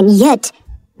 And yet,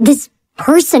 this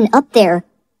person up there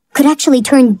could actually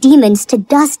turn demons to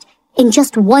dust in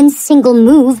just one single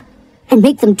move and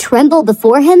make them tremble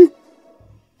before him?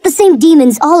 The same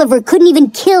demons Oliver couldn't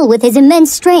even kill with his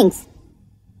immense strength.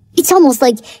 It's almost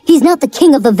like he's not the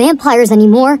king of the vampires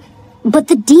anymore, but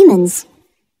the demons.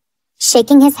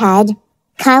 Shaking his head,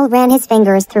 Kyle ran his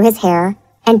fingers through his hair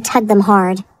and tugged them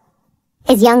hard.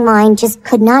 His young mind just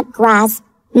could not grasp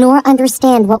nor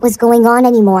understand what was going on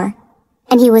anymore,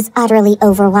 and he was utterly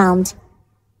overwhelmed.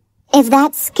 If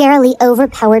that scarily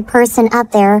overpowered person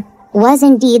up there was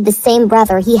indeed the same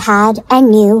brother he had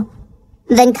and knew,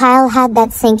 then Kyle had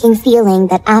that sinking feeling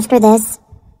that after this,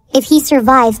 if he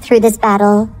survived through this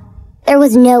battle, there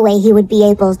was no way he would be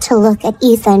able to look at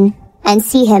Ethan and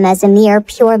see him as a mere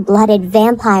pure-blooded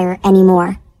vampire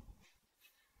anymore.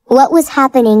 What was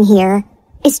happening here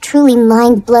is truly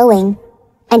mind-blowing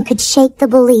and could shake the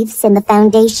beliefs in the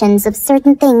foundations of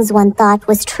certain things one thought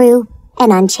was true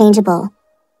and unchangeable.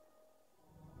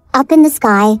 Up in the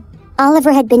sky,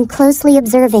 Oliver had been closely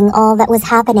observing all that was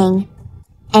happening,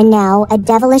 and now a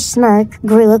devilish smirk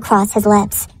grew across his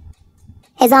lips.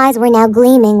 His eyes were now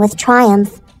gleaming with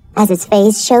triumph as his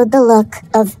face showed the look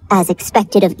of as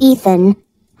expected of Ethan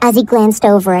as he glanced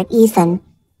over at Ethan.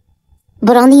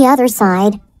 But on the other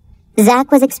side,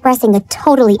 Zack was expressing a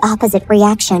totally opposite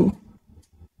reaction.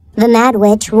 The Mad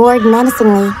Witch roared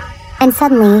menacingly, and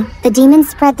suddenly the demons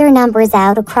spread their numbers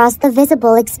out across the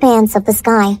visible expanse of the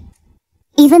sky.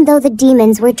 Even though the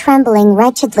demons were trembling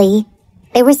wretchedly,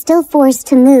 they were still forced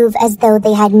to move as though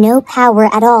they had no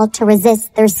power at all to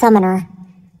resist their summoner.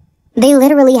 They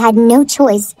literally had no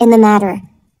choice in the matter.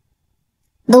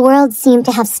 The world seemed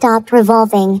to have stopped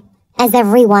revolving as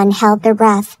everyone held their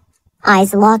breath,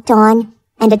 eyes locked on,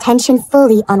 and attention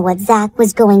fully on what Zack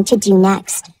was going to do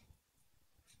next.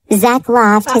 Zack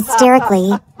laughed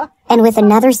hysterically, and with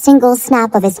another single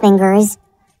snap of his fingers,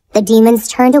 the demons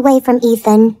turned away from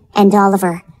Ethan and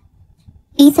Oliver.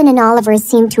 Ethan and Oliver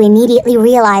seemed to immediately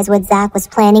realize what Zack was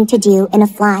planning to do in a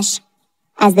flash,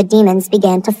 as the demons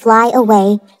began to fly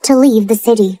away to leave the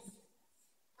city.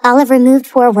 Oliver moved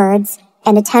forwards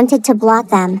and attempted to block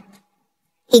them.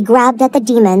 He grabbed at the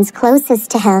demons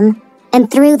closest to him and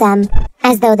threw them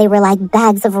as though they were like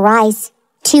bags of rice,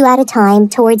 2 at a time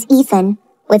towards Ethan,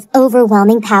 with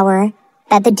overwhelming power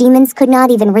that the demons could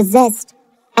not even resist,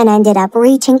 and ended up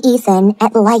reaching Ethan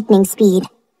at lightning speed.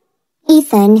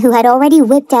 Ethan, who had already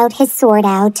whipped out his sword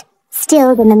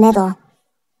stilled in the middle.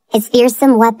 His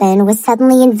fearsome weapon was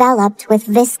suddenly enveloped with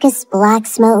viscous black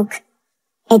smoke,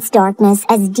 its darkness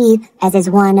as deep as his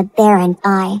one apparent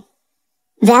eye.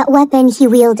 That weapon he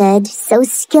wielded so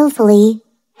skillfully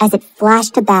as it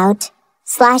flashed about,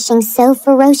 slashing so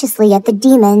ferociously at the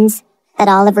demons that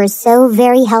Oliver so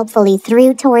very helpfully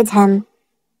threw towards him.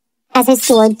 As his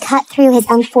sword cut through his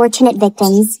unfortunate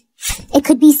victims, it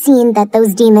could be seen that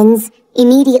those demons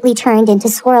immediately turned into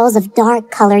swirls of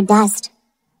dark-colored dust,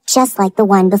 just like the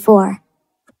one before.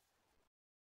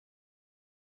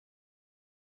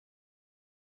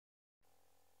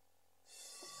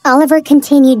 Oliver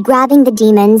continued grabbing the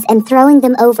demons and throwing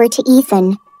them over to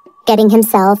Ethan, getting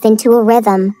himself into a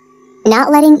rhythm,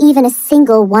 not letting even a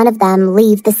single one of them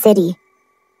leave the city.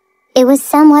 It was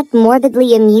somewhat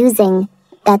morbidly amusing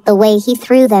that the way he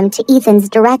threw them to Ethan's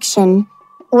direction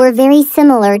were very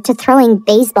similar to throwing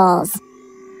baseballs.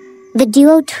 The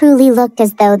duo truly looked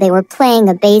as though they were playing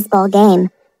a baseball game,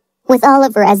 with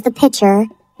Oliver as the pitcher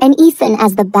and Ethan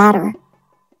as the batter.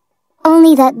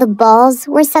 Only that the balls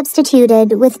were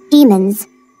substituted with demons,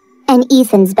 and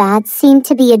Ethan's bat seemed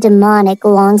to be a demonic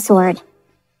longsword.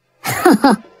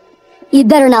 You'd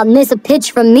better not miss a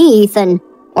pitch from me, Ethan,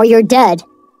 or you're dead.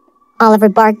 Oliver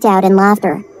barked out in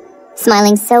laughter,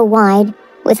 smiling so wide,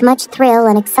 with much thrill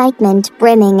and excitement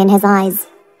brimming in his eyes.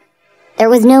 There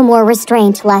was no more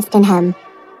restraint left in him.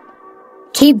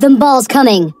 "Keep them balls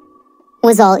coming,"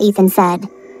 was all Ethan said.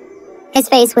 His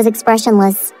face was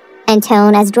expressionless, and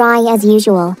tone as dry as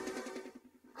usual.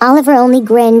 Oliver only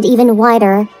grinned even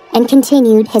wider and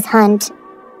continued his hunt,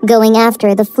 going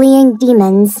after the fleeing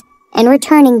demons and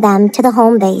returning them to the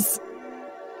home base.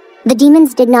 The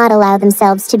demons did not allow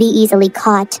themselves to be easily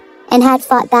caught and had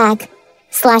fought back,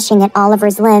 slashing at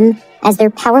Oliver's limb as their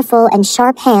powerful and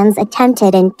sharp hands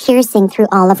attempted in piercing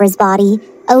through Oliver's body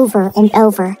over and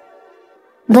over.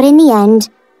 But in the end,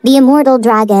 the immortal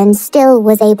dragon still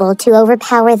was able to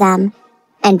overpower them,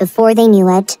 and before they knew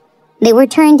it, they were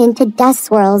turned into dust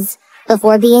swirls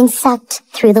before being sucked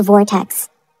through the vortex.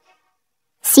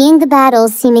 Seeing the battle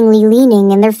seemingly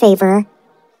leaning in their favor,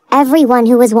 everyone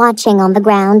who was watching on the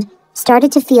ground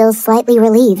started to feel slightly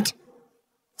relieved.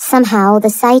 Somehow, the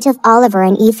sight of Oliver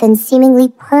and Ethan's seemingly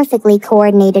perfectly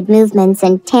coordinated movements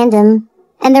in tandem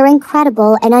and their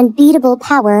incredible and unbeatable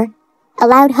power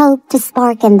allowed hope to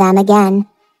spark in them again.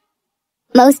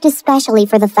 Most especially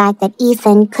for the fact that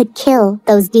Ethan could kill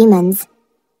those demons.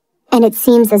 And it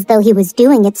seems as though he was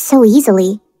doing it so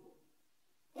easily.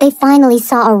 They finally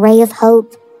saw a ray of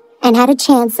hope and had a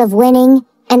chance of winning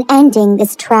and ending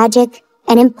this tragic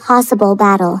and impossible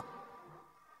battle.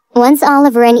 Once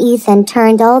Oliver and Ethan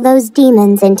turned all those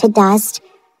demons into dust,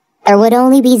 there would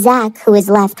only be Zack who was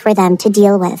left for them to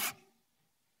deal with.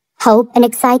 Hope and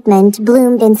excitement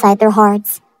bloomed inside their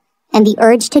hearts, and the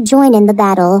urge to join in the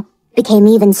battle became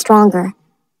even stronger.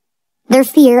 Their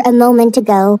fear a moment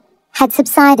ago had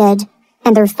subsided,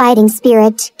 and their fighting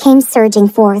spirit came surging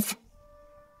forth.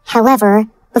 However,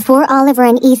 before Oliver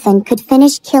and Ethan could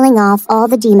finish killing off all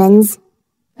the demons,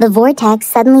 the vortex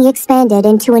suddenly expanded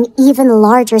into an even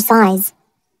larger size.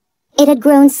 It had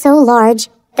grown so large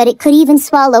that it could even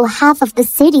swallow half of the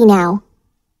city now.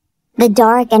 The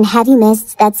dark and heavy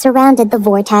mists that surrounded the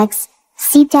vortex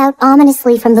seeped out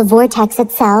ominously from the vortex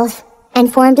itself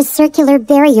and formed a circular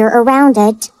barrier around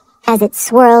it as it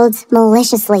swirled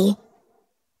maliciously.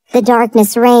 The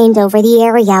darkness reigned over the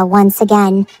area once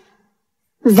again.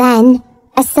 Then,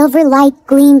 a silver light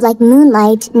gleamed like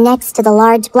moonlight next to the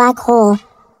large black hole,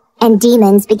 and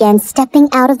demons began stepping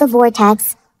out of the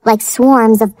vortex like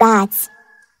swarms of bats.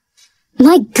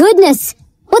 "My goodness!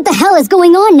 What the hell is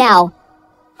going on now?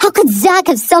 How could Zack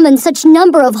have summoned such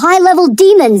number of high-level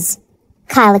demons?"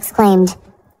 Kyle exclaimed.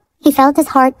 He felt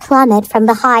his heart plummet from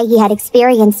the high he had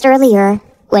experienced earlier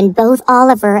when both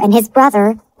Oliver and his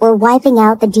brother were wiping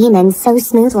out the demons so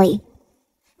smoothly.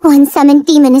 One summoned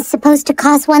demon is supposed to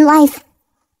cost one life,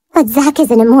 but Zack is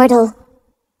an immortal.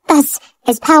 Thus,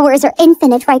 his powers are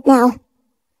infinite right now.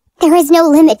 There is no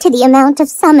limit to the amount of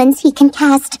summons he can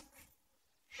cast.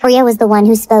 Rhea was the one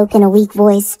who spoke in a weak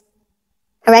voice.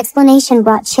 Her explanation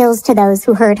brought chills to those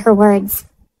who heard her words.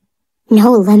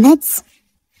 "No limits?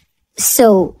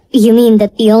 So, you mean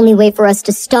that the only way for us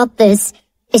to stop this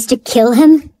is to kill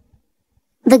him?"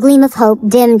 The gleam of hope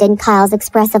dimmed in Kyle's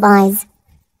expressive eyes.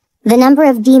 The number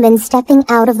of demons stepping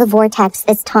out of the vortex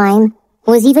this time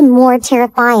was even more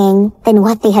terrifying than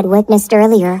what they had witnessed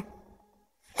earlier.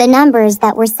 The numbers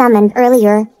that were summoned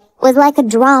earlier was like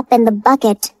a drop in the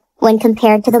bucket when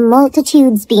compared to the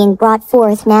multitudes being brought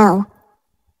forth now.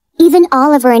 Even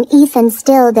Oliver and Ethan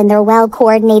stilled in their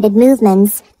well-coordinated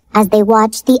movements as they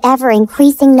watched the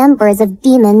ever-increasing numbers of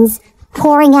demons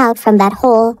pouring out from that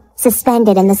hole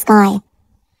suspended in the sky.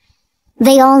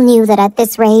 They all knew that at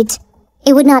this rate,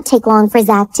 it would not take long for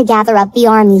Zack to gather up the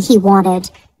army he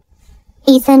wanted.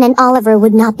 Ethan and Oliver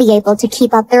would not be able to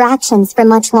keep up their actions for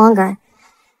much longer.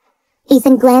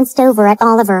 Ethan glanced over at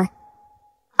Oliver.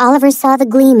 Oliver saw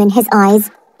the gleam in his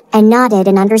eyes and nodded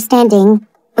in understanding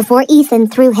before Ethan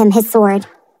threw him his sword.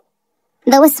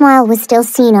 Though a smile was still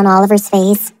seen on Oliver's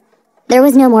face, there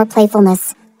was no more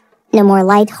playfulness, no more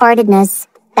light-heartedness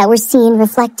that were seen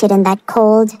reflected in that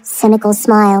cold, cynical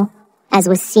smile, as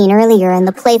was seen earlier in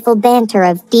the playful banter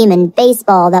of demon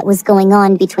baseball that was going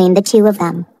on between the two of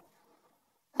them.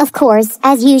 Of course,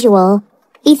 as usual,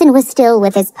 Ethan was still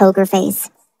with his poker face.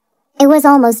 It was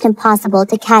almost impossible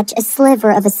to catch a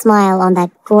sliver of a smile on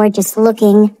that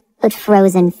gorgeous-looking but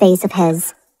frozen face of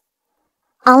his.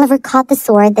 Oliver caught the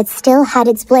sword that still had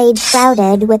its blade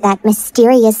shrouded with that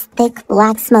mysterious thick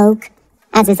black smoke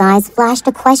as his eyes flashed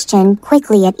a question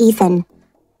quickly at Ethan.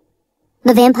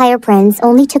 The vampire prince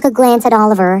only took a glance at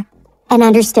Oliver and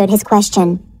understood his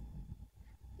question.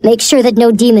 "Make sure that no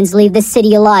demons leave this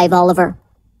city alive, Oliver,"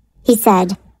 he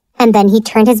said, and then he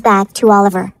turned his back to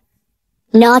Oliver.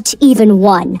 "Not even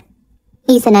one,"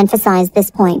 Ethan emphasized this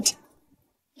point.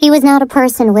 He was not a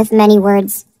person with many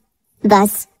words.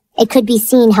 Thus, it could be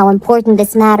seen how important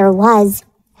this matter was,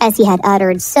 as he had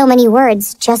uttered so many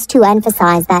words just to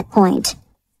emphasize that point.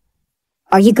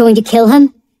 "Are you going to kill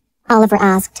him?" Oliver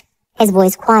asked, his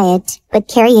voice quiet, but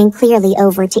carrying clearly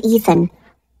over to Ethan.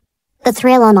 The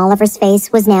thrill on Oliver's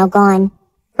face was now gone,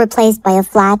 replaced by a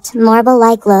flat,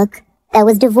 marble-like look that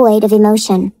was devoid of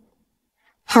emotion.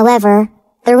 However,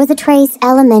 there was a trace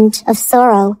element of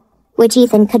sorrow, which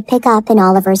Ethan could pick up in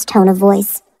Oliver's tone of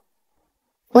voice.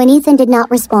 When Ethan did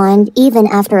not respond, even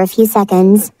after a few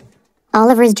seconds,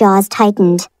 Oliver's jaws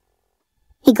tightened.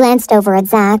 He glanced over at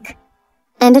Zach,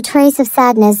 and a trace of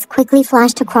sadness quickly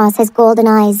flashed across his golden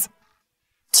eyes,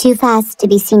 too fast to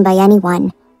be seen by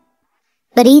anyone.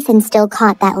 But Ethan still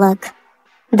caught that look,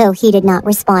 though he did not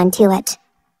respond to it.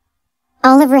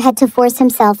 Oliver had to force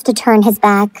himself to turn his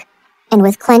back, and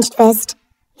with clenched fist,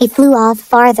 he flew off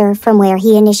farther from where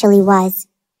he initially was.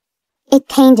 It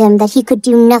pained him that he could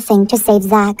do nothing to save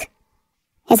Zach.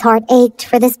 His heart ached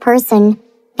for this person,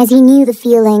 as he knew the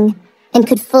feeling and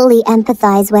could fully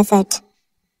empathize with it.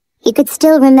 He could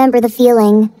still remember the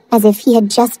feeling as if he had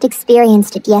just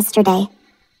experienced it yesterday.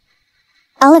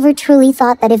 Oliver truly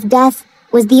thought that if death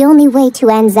was the only way to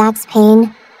end Zach's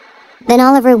pain, then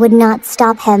Oliver would not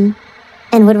stop him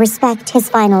and would respect his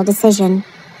final decision.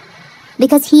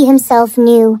 Because he himself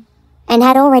knew, and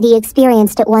had already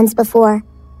experienced it once before,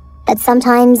 that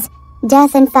sometimes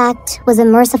death in fact was a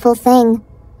merciful thing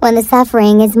when the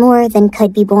suffering is more than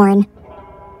could be borne.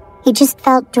 He just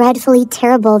felt dreadfully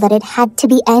terrible that it had to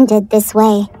be ended this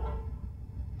way.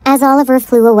 As Oliver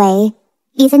flew away,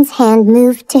 Ethan's hand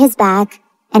moved to his back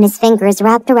and his fingers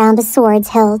wrapped around the sword's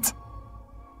hilt.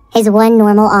 His one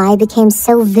normal eye became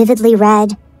so vividly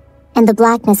red, and the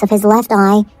blackness of his left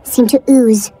eye seemed to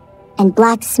ooze, and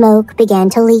black smoke began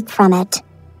to leak from it.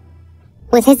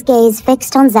 With his gaze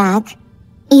fixed on Zach,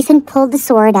 Ethan pulled the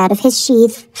sword out of his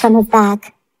sheath from his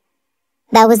back.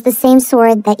 That was the same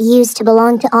sword that used to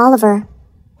belong to Oliver,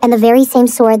 and the very same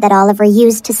sword that Oliver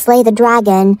used to slay the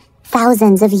dragon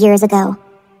thousands of years ago.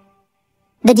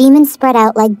 The demons spread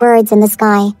out like birds in the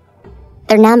sky,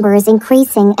 their numbers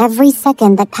increasing every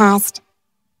second that passed.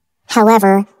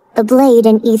 However, the blade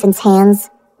in Ethan's hands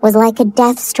was like a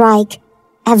death strike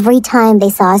every time they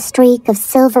saw a streak of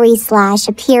silvery slash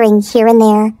appearing here and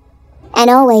there, and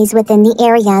always within the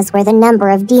areas where the number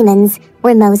of demons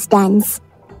were most dense.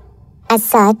 As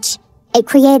such, it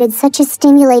created such a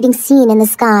stimulating scene in the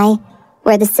sky,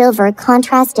 where the silver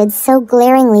contrasted so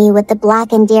glaringly with the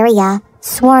blackened area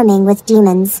swarming with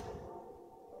demons.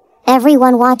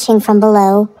 Everyone watching from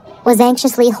below was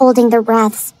anxiously holding their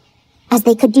breaths, as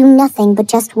they could do nothing but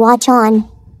just watch on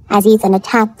as Ethan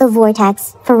attacked the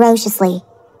vortex ferociously.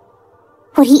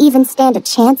 Would he even stand a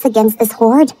chance against this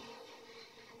horde?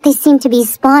 They seemed to be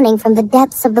spawning from the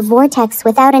depths of the vortex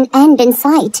without an end in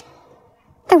sight.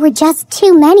 There were just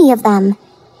too many of them.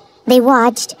 They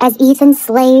watched as Ethan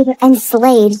slayed and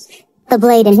slayed. The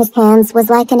blade in his hands was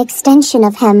like an extension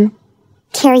of him,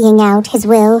 carrying out his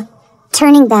will,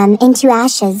 turning them into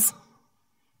ashes.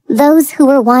 Those who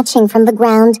were watching from the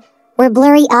ground were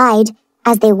blurry-eyed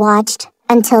as they watched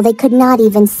until they could not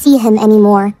even see him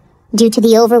anymore due to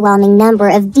the overwhelming number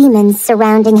of demons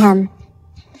surrounding him.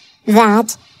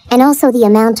 That, and also the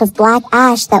amount of black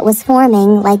ash that was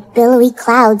forming like billowy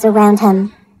clouds around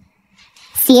him.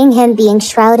 Seeing him being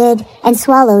shrouded and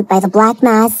swallowed by the black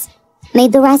mass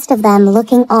made the rest of them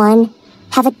looking on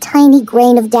have a tiny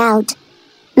grain of doubt,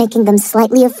 making them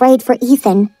slightly afraid for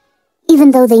Ethan,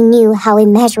 even though they knew how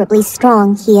immeasurably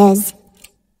strong he is.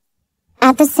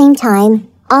 At the same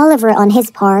time, Oliver, on his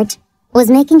part, was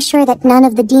making sure that none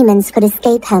of the demons could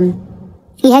escape him.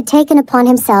 He had taken upon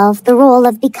himself the role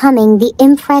of becoming the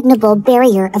impregnable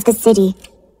barrier of the city.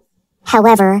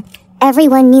 However,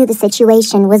 everyone knew the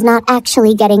situation was not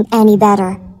actually getting any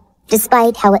better,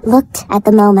 despite how it looked at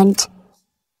the moment.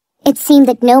 It seemed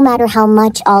that no matter how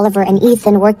much Oliver and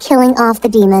Ethan were killing off the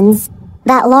demons,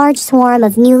 that large swarm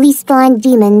of newly spawned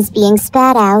demons being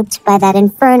spat out by that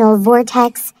infernal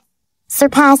vortex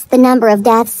surpassed the number of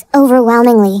deaths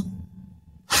overwhelmingly.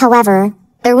 However,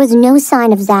 there was no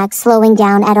sign of Zach slowing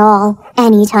down at all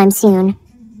anytime soon.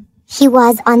 He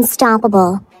was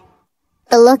unstoppable.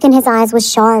 The look in his eyes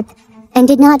was sharp and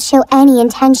did not show any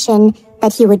intention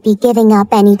that he would be giving up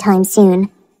anytime soon.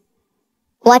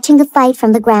 Watching the fight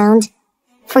from the ground,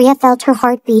 Freya felt her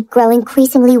heartbeat grow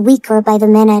increasingly weaker by the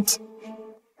minute.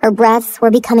 Her breaths were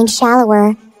becoming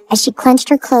shallower as she clenched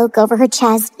her cloak over her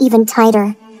chest even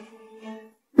tighter.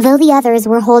 Though the others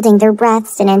were holding their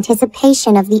breaths in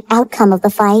anticipation of the outcome of the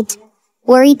fight,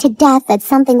 worried to death that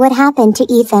something would happen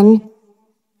to Ethan,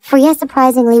 Freya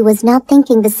surprisingly was not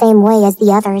thinking the same way as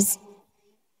the others.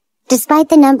 Despite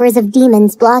the numbers of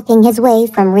demons blocking his way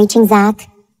from reaching Zack,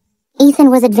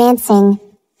 Ethan was advancing,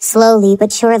 slowly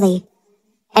but surely,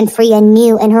 and Freya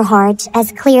knew in her heart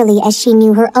as clearly as she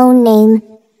knew her own name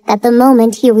that the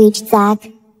moment he reached Zack,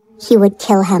 he would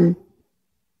kill him.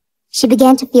 She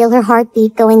began to feel her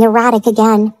heartbeat going erratic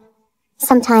again,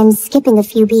 sometimes skipping a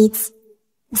few beats,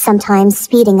 sometimes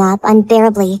speeding up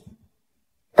unbearably.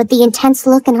 But the intense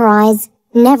look in her eyes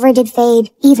never did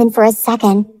fade even for a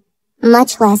second,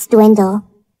 much less dwindle.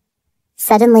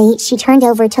 Suddenly, she turned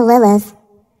over to Lilith,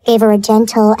 gave her a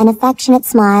gentle and affectionate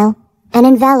smile, and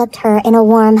enveloped her in a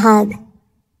warm hug.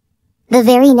 The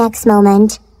very next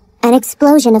moment, an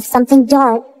explosion of something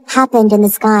dark happened in the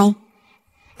sky.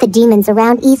 The demons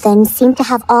around Ethan seemed to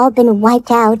have all been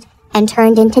wiped out and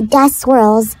turned into dust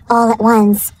swirls all at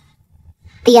once.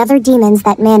 The other demons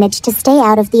that managed to stay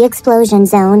out of the explosion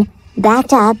zone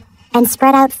backed up and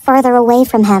spread out further away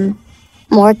from him,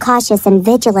 more cautious and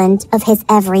vigilant of his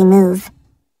every move.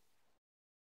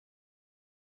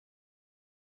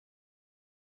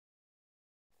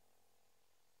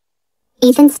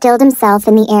 Ethan stilled himself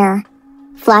in the air,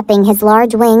 flapping his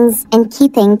large wings and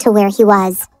keeping to where he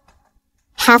was.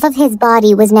 Half of his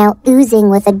body was now oozing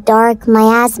with a dark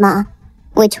miasma,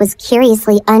 which was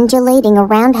curiously undulating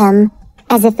around him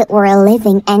as if it were a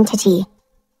living entity.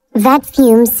 That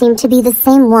fume seemed to be the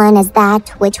same one as that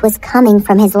which was coming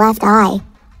from his left eye.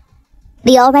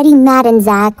 The already maddened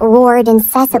Zack roared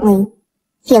incessantly,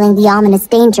 feeling the ominous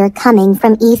danger coming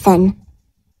from Ethan.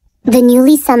 The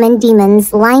newly summoned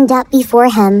demons lined up before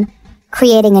him,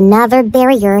 creating another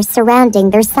barrier surrounding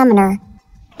their summoner.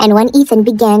 And when Ethan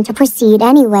began to proceed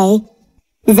anyway,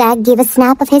 Zack gave a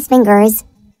snap of his fingers,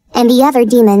 and the other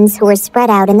demons who were spread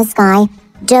out in the sky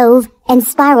dove and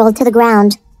spiraled to the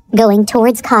ground, going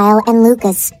towards Kyle and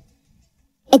Lucas.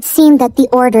 It seemed that the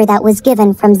order that was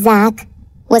given from Zack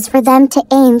was for them to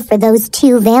aim for those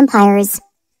two vampires.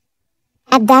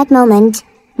 At that moment,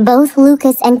 both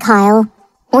Lucas and Kyle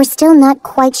were still not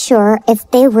quite sure if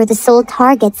they were the sole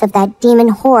targets of that demon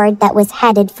horde that was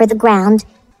headed for the ground,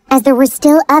 as there were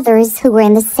still others who were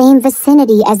in the same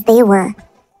vicinity as they were.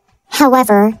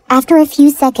 However, after a few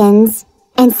seconds,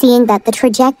 and seeing that the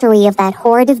trajectory of that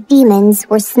horde of demons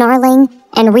were snarling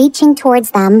and reaching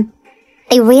towards them,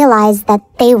 they realized that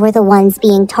they were the ones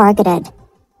being targeted.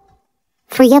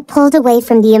 Freya pulled away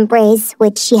from the embrace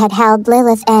which she had held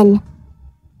Lilith in.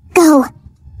 "Go!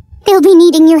 They'll be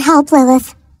needing your help,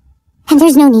 Lilith. And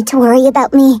there's no need to worry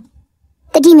about me.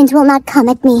 The demons will not come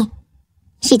at me,"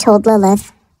 she told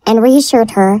Lilith, and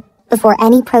reassured her before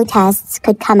any protests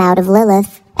could come out of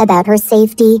Lilith about her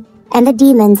safety and the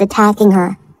demons attacking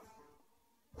her.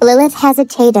 Lilith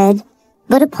hesitated,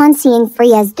 but upon seeing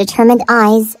Freya's determined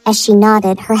eyes as she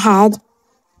nodded her head,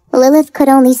 Lilith could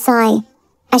only sigh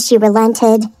as she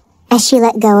relented, as she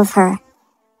let go of her.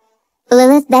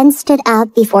 Lilith then stood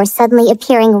up before suddenly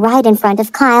appearing right in front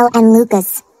of Kyle and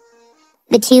Lucas.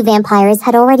 The two vampires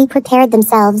had already prepared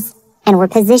themselves and were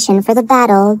positioned for the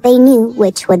battle they knew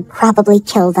which would probably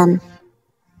kill them.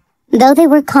 Though they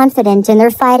were confident in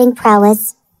their fighting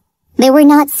prowess, they were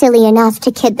not silly enough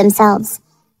to kid themselves.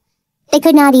 They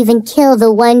could not even kill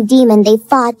the one demon they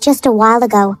fought just a while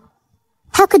ago.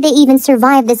 How could they even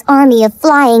survive this army of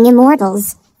flying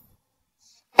immortals?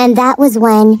 And that was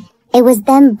when it was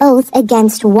them both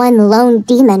against one lone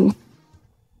demon.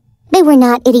 They were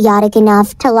not idiotic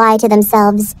enough to lie to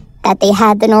themselves that they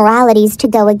had the neuralities to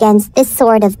go against this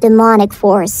sort of demonic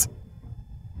force.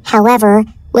 However,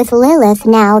 with Lilith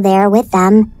now there with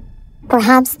them,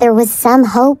 perhaps there was some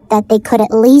hope that they could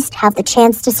at least have the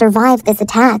chance to survive this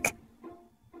attack.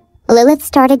 Lilith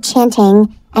started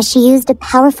chanting as she used a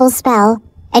powerful spell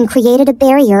and created a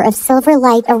barrier of silver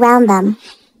light around them,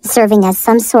 serving as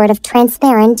some sort of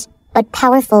transparent but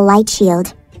powerful light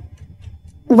shield.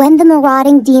 When the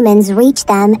marauding demons reached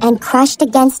them and crushed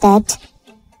against it,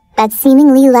 that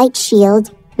seemingly light shield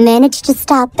managed to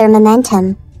stop their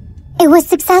momentum. It was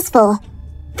successful.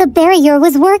 The barrier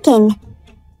was working.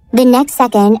 The next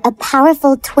second, a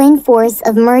powerful twin force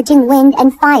of merging wind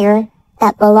and fire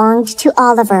that belonged to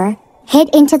Oliver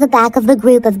hit into the back of the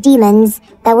group of demons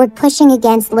that were pushing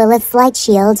against Lilith's light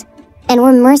shield and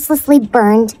were mercilessly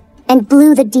burned and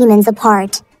blew the demons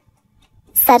apart.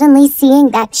 Suddenly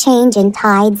seeing that change in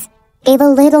tides gave a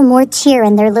little more cheer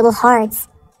in their little hearts,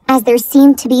 as there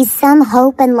seemed to be some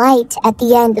hope and light at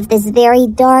the end of this very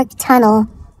dark tunnel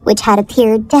which had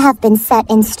appeared to have been set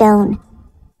in stone.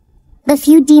 The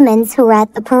few demons who were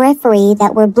at the periphery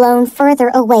that were blown further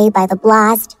away by the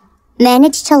blast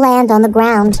managed to land on the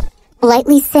ground,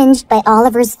 lightly singed by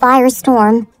Oliver's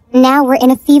firestorm now were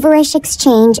in a feverish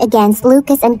exchange against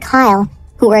Lucas and Kyle,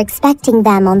 who were expecting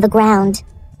them on the ground.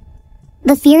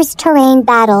 The fierce terrain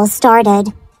battle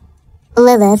started.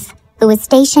 Lilith, who was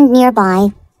stationed nearby,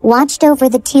 watched over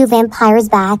the two vampires'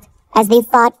 back as they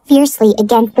fought fiercely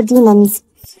against the demons,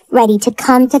 ready to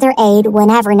come to their aid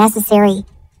whenever necessary.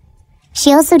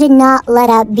 She also did not let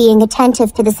up being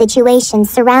attentive to the situation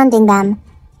surrounding them,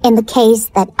 in the case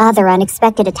that other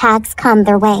unexpected attacks come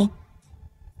their way.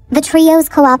 The trio's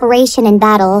cooperation in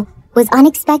battle was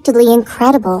unexpectedly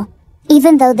incredible,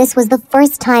 even though this was the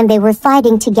first time they were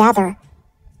fighting together.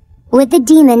 With the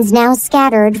demons now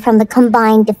scattered from the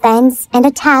combined defense and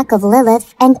attack of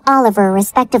Lilith and Oliver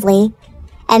respectively,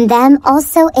 and them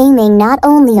also aiming not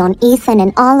only on Ethan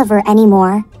and Oliver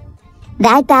anymore,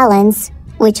 that balance,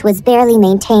 which was barely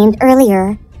maintained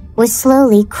earlier, was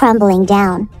slowly crumbling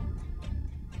down.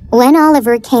 When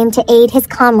Oliver came to aid his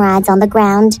comrades on the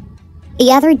ground,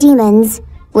 the other demons,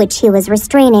 which he was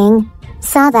restraining,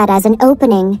 saw that as an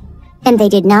opening, and they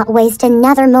did not waste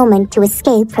another moment to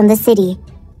escape from the city.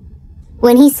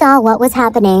 When he saw what was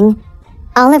happening,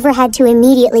 Oliver had to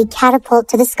immediately catapult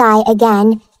to the sky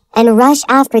again and rush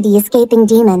after the escaping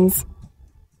demons.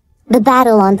 The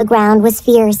battle on the ground was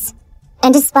fierce,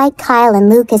 and despite Kyle and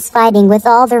Lucas fighting with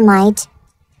all their might,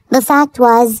 the fact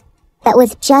was that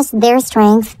with just their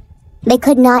strength, they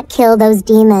could not kill those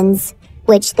demons,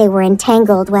 which they were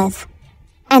entangled with.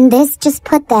 And this just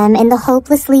put them in the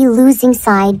hopelessly losing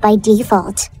side by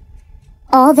default.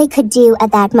 All they could do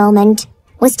at that moment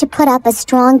was to put up a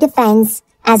strong defense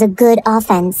as a good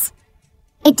offense.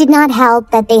 It did not help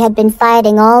that they had been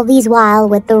fighting all these while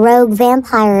with the rogue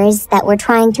vampires that were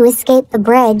trying to escape the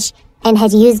bridge and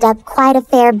had used up quite a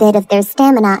fair bit of their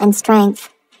stamina and strength.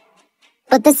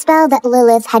 But the spell that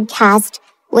Lilith had cast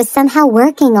was somehow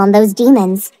working on those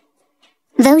demons.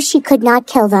 Though she could not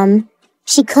kill them,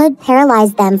 she could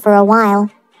paralyze them for a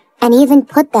while, and even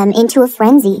put them into a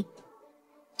frenzy.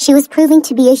 She was proving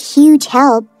to be a huge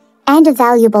help and a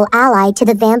valuable ally to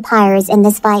the vampires in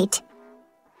this fight.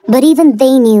 But even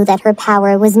they knew that her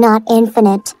power was not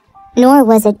infinite, nor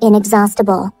was it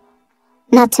inexhaustible.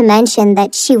 Not to mention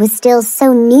that she was still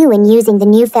so new in using the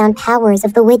newfound powers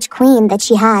of the Witch Queen that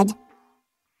she had.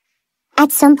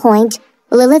 At some point,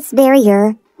 Lilith's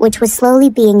barrier, which was slowly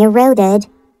being eroded,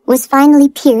 was finally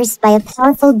pierced by a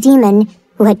powerful demon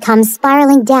who had come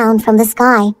spiraling down from the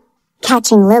sky,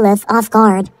 catching Lilith off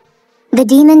guard. The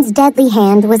demon's deadly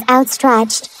hand was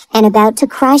outstretched and about to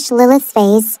crush Lilith's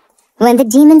face when the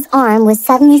demon's arm was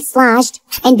suddenly slashed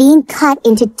and being cut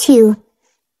into two.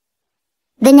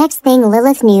 The next thing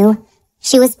Lilith knew,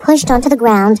 she was pushed onto the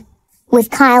ground, with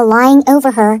Kyle lying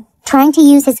over her, trying to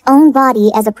use his own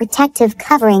body as a protective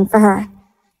covering for her.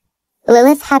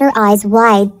 Lilith had her eyes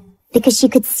wide because she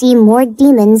could see more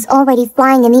demons already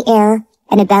flying in the air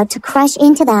and about to crush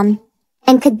into them,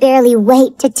 and could barely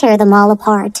wait to tear them all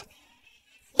apart.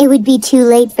 It would be too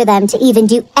late for them to even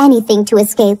do anything to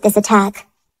escape this attack.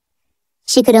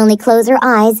 She could only close her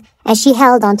eyes as she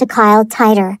held onto Kyle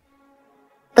tighter.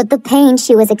 But the pain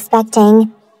she was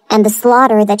expecting, and the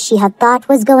slaughter that she had thought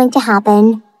was going to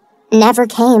happen, never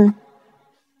came.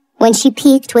 When she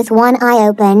peeked with one eye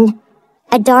open,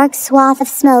 a dark swath of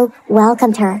smoke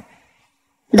welcomed her.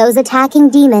 Those attacking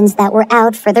demons that were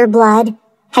out for their blood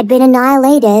had been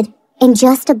annihilated in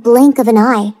just a blink of an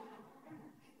eye.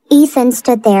 Ethan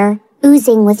stood there,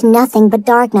 oozing with nothing but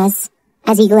darkness,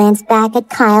 as he glanced back at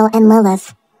Kyle and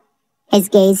Lilith. His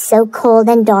gaze so cold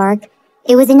and dark,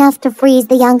 it was enough to freeze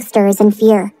the youngsters in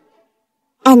fear.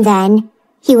 And then,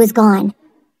 he was gone.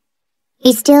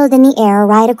 He stilled in the air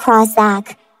right across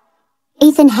Zach.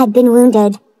 Ethan had been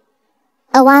wounded.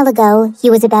 A while ago, he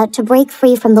was about to break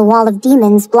free from the wall of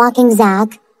demons blocking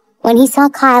Zach, when he saw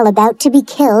Kyle about to be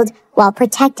killed while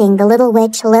protecting the little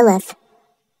witch Lilith.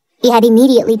 He had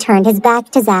immediately turned his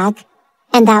back to Zach,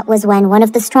 and that was when one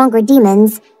of the stronger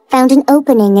demons found an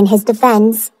opening in his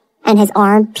defense, and his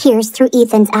arm pierced through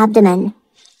Ethan's abdomen.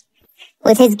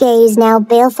 With his gaze now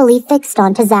balefully fixed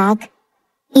onto Zach,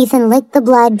 Ethan licked the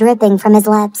blood dripping from his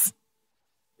lips.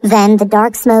 Then the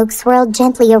dark smoke swirled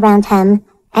gently around him,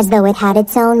 as though it had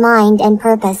its own mind and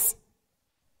purpose.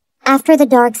 After the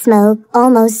dark smoke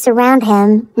almost surrounded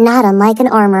him, not unlike an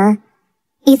armor,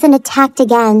 Ethan attacked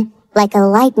again, like a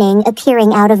lightning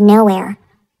appearing out of nowhere.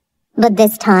 But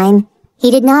this time,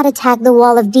 he did not attack the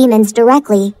wall of demons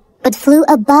directly, but flew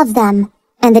above them,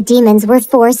 and the demons were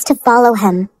forced to follow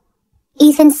him.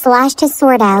 Ethan slashed his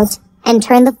sword out and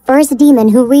turned the first demon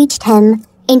who reached him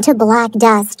into black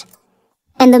dust.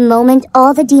 And the moment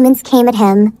all the demons came at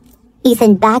him,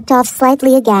 Ethan backed off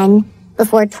slightly again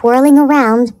before twirling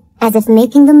around as if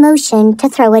making the motion to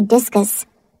throw a discus.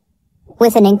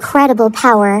 With an incredible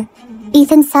power,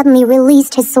 Ethan suddenly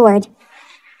released his sword.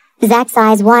 Zack's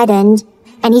eyes widened,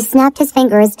 and he snapped his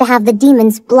fingers to have the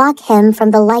demons block him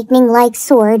from the lightning-like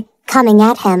sword coming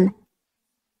at him.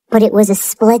 But it was a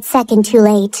split second too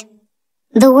late.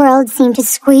 The world seemed to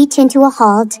screech into a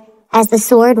halt as the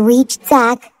sword reached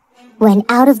Zack, when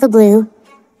out of the blue,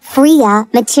 Freya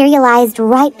materialized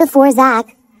right before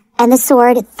Zack, and the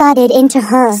sword thudded into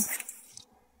her.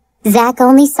 Zack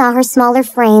only saw her smaller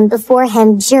frame before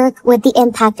him jerk with the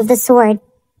impact of the sword,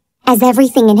 as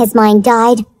everything in his mind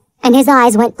died, and his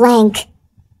eyes went blank.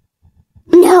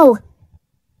 No!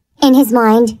 In his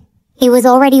mind, he was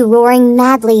already roaring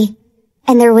madly,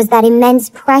 and there was that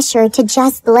immense pressure to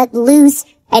just let loose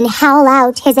and howl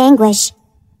out his anguish.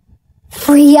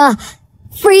 Freya!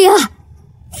 Freya!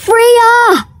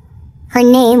 Freya! Her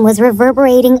name was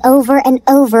reverberating over and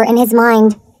over in his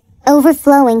mind,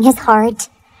 overflowing his heart,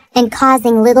 and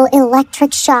causing little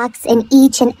electric shocks in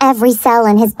each and every cell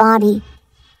in his body.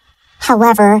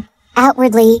 However,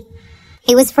 outwardly,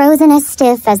 he was frozen as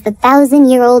stiff as the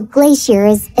 1,000-year-old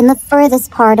glaciers in the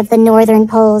furthest part of the northern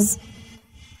poles.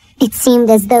 It seemed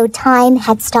as though time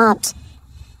had stopped.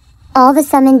 All the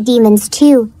summoned demons,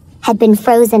 too, had been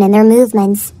frozen in their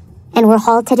movements and were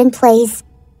halted in place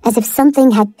as if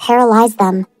something had paralyzed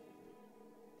them.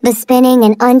 The spinning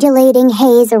and undulating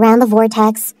haze around the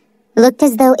vortex looked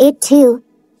as though it, too,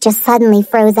 just suddenly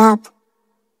froze up.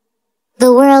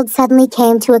 The world suddenly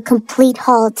came to a complete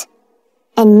halt,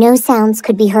 and no sounds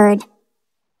could be heard.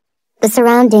 The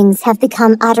surroundings have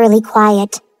become utterly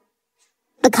quiet.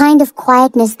 The kind of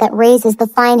quietness that raises the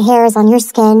fine hairs on your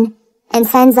skin and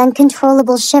sends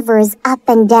uncontrollable shivers up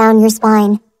and down your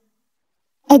spine.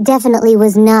 It definitely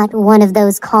was not one of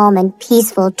those calm and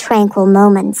peaceful, tranquil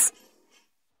moments.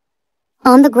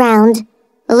 On the ground,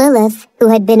 Lilith, who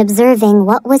had been observing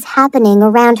what was happening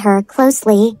around her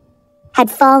closely,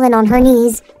 had fallen on her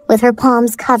knees with her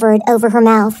palms covered over her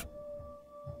mouth.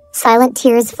 Silent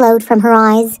tears flowed from her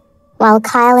eyes, while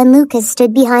Kyle and Lucas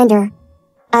stood behind her,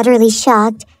 utterly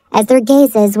shocked as their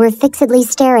gazes were fixedly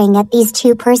staring at these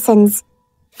two persons,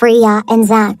 Freya and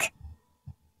Zack.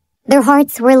 Their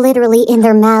hearts were literally in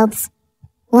their mouths,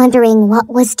 wondering what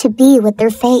was to be with their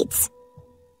fates.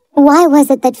 Why was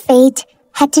it that fate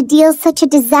had to deal such a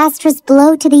disastrous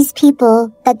blow to these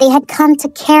people that they had come to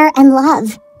care and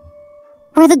love?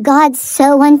 Were the gods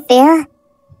so unfair?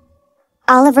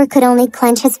 Oliver could only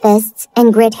clench his fists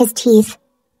and grit his teeth.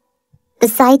 The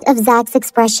sight of Zack's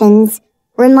expressions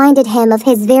reminded him of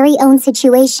his very own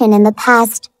situation in the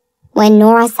past, when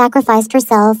Nora sacrificed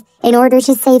herself in order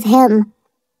to save him,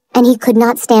 and he could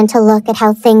not stand to look at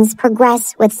how things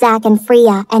progress with Zack and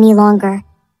Freya any longer.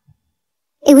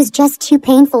 It was just too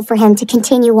painful for him to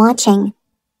continue watching.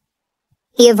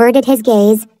 He averted his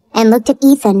gaze and looked at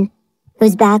Ethan,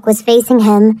 whose back was facing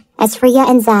him as Freya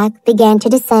and Zack began to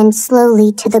descend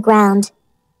slowly to the ground.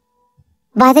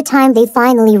 By the time they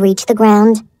finally reached the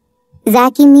ground,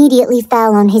 Zack immediately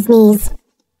fell on his knees,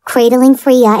 cradling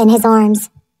Freya in his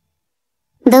arms.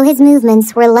 Though his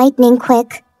movements were lightning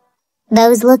quick,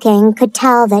 those looking could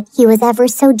tell that he was ever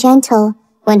so gentle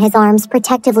when his arms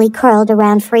protectively curled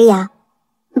around Freya.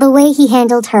 The way he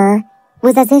handled her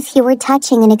was as if he were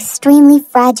touching an extremely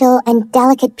fragile and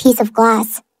delicate piece of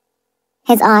glass.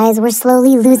 His eyes were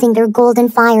slowly losing their golden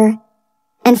fire,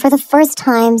 and for the first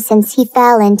time since he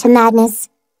fell into madness,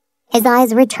 his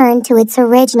eyes returned to its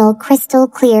original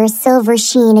crystal-clear silver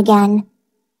sheen again.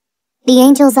 The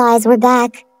angel's eyes were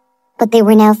back, but they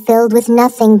were now filled with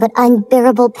nothing but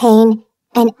unbearable pain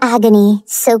and agony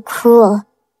so cruel.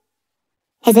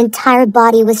 His entire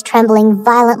body was trembling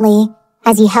violently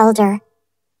as he held her.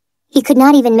 He could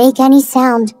not even make any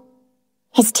sound.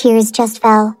 His tears just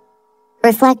fell,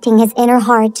 reflecting his inner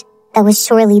heart that was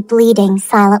surely bleeding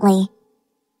silently.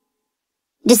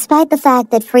 Despite the fact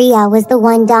that Freya was the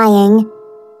one dying,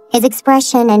 his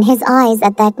expression and his eyes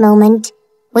at that moment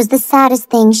was the saddest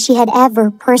thing she had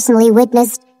ever personally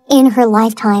witnessed in her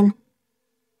lifetime.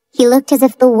 He looked as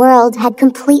if the world had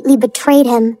completely betrayed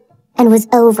him and was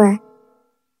over.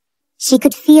 She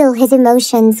could feel his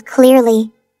emotions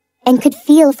clearly and could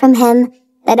feel from him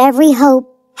that every hope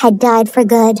had died for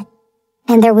good,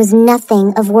 and there was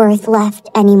nothing of worth left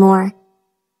anymore.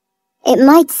 It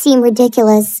might seem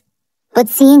ridiculous, but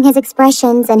seeing his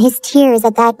expressions and his tears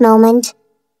at that moment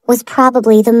was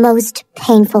probably the most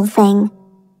painful thing.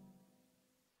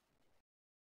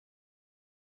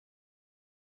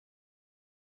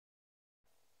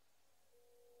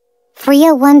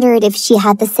 Freya wondered if she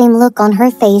had the same look on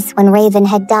her face when Raven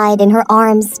had died in her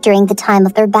arms during the time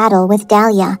of their battle with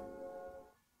Dahlia.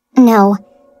 No,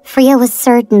 Freya was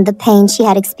certain the pain she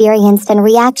had experienced and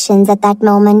reactions at that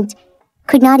moment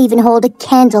could not even hold a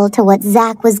candle to what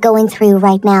Zack was going through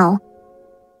right now.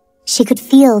 She could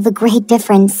feel the great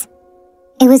difference.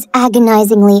 It was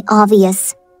agonizingly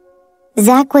obvious.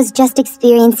 Zack was just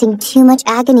experiencing too much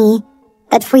agony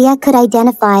that Freya could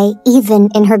identify even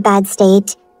in her bad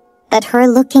state, that her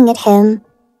looking at him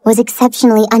was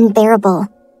exceptionally unbearable.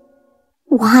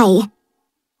 Why?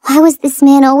 Why was this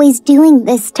man always doing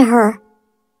this to her?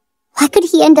 Why could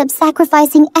he end up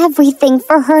sacrificing everything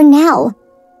for her now?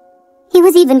 He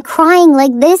was even crying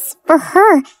like this for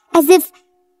her, as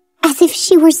if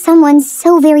she were someone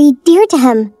so very dear to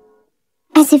him.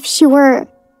 As if she were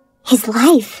his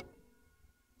life.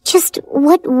 Just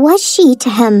what was she to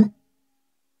him?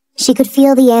 She could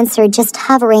feel the answer just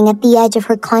hovering at the edge of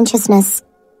her consciousness.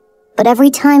 But every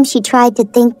time she tried to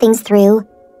think things through,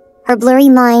 her blurry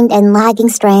mind and lagging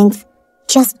strength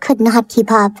just could not keep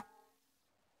up.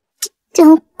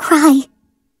 Don't cry,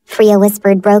 Freya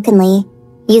whispered brokenly,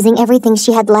 using everything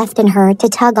she had left in her to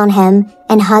tug on him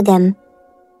and hug him.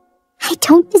 I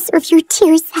don't deserve your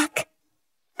tears, Zack.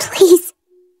 Please.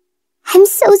 I'm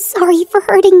so sorry for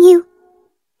hurting you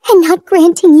and not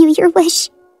granting you your wish.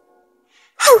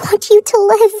 I want you to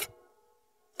live.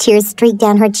 Tears streaked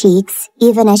down her cheeks,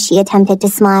 even as she attempted to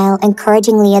smile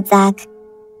encouragingly at Zack,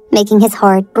 making his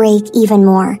heart break even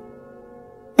more.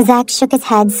 Zack shook his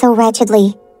head so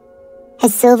wretchedly.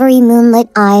 His silvery moonlit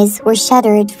eyes were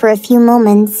shuttered for a few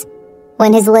moments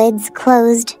when his lids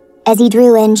closed as he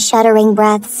drew in shuddering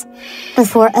breaths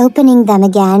before opening them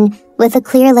again with a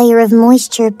clear layer of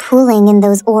moisture pooling in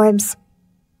those orbs.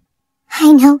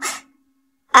 I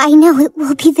know it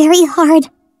will be very hard,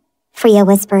 Freya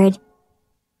whispered.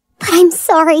 But I'm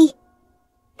sorry,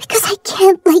 because I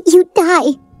can't let you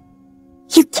die.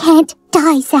 You can't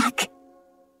die, Zack.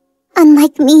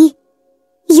 Unlike me,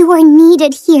 you are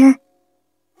needed here.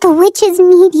 The witches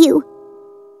need you.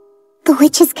 The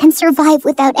witches can survive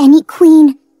without any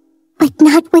queen, but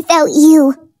not without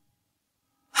you.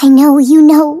 I know you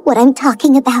know what I'm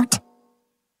talking about.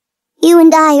 You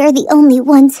and I are the only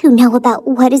ones who know about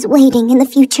what is waiting in the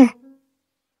future.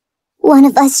 One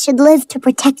of us should live to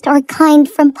protect our kind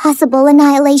from possible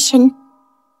annihilation.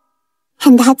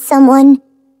 And that someone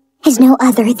is no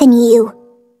other than you.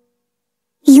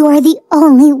 You are the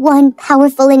only one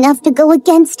powerful enough to go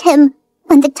against him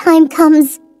when the time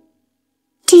comes.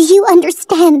 Do you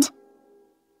understand?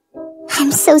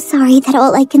 I'm so sorry that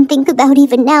all I can think about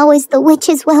even now is the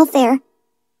witch's welfare.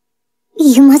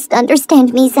 You must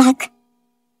understand me, Zack.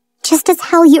 Just as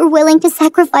how you're willing to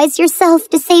sacrifice yourself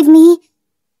to save me,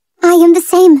 I am the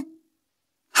same.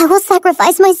 I will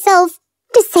sacrifice myself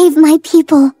to save my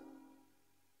people.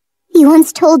 You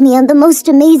once told me I'm the most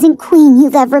amazing queen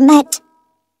you've ever met.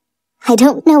 I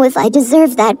don't know if I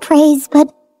deserve that praise,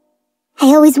 but I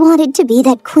always wanted to be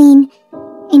that queen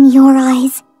in your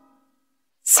eyes.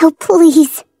 So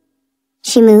please,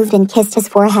 she moved and kissed his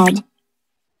forehead.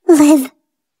 Live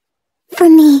for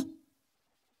me.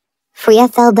 Freya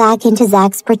fell back into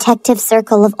Zack's protective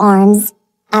circle of arms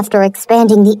after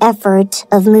expanding the effort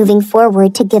of moving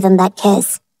forward to give him that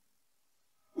kiss.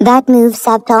 That move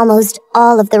sapped almost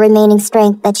all of the remaining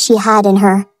strength that she had in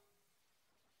her.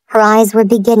 Her eyes were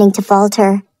beginning to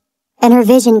falter, and her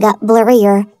vision got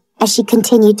blurrier as she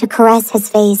continued to caress his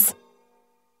face.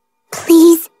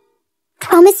 Please,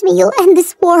 promise me you'll end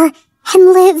this war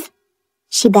and live,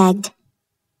 she begged.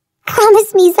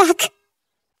 Promise me, Zack.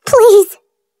 Please.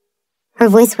 Her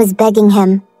voice was begging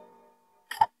him.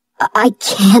 I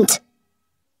can't.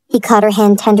 He caught her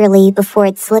hand tenderly before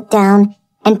it slipped down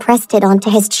and pressed it onto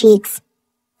his cheeks,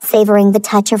 savoring the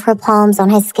touch of her palms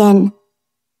on his skin.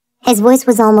 His voice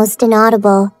was almost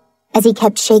inaudible as he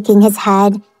kept shaking his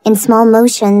head in small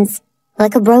motions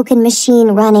like a broken machine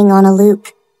running on a loop.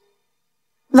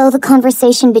 Though the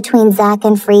conversation between Zack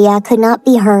and Freya could not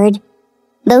be heard,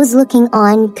 those looking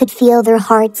on could feel their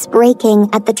hearts breaking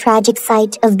at the tragic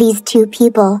sight of these two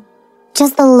people.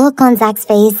 Just the look on Zack's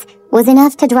face was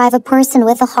enough to drive a person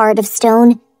with a heart of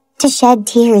stone to shed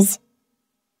tears.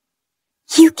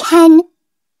 You can.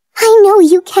 I know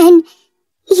you can.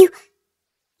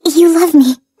 You love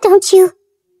me, don't you?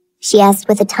 She asked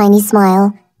with a tiny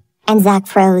smile, and Zack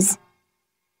froze.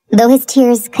 Though his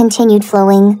tears continued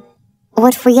flowing,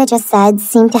 what Freya just said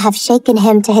seemed to have shaken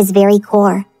him to his very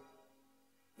core.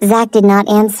 Zack did not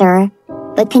answer,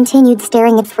 but continued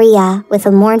staring at Freya with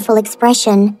a mournful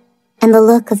expression and the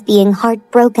look of being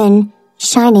heartbroken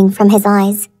shining from his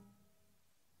eyes.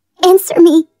 Answer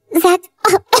me, Zack.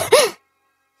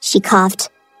 She coughed,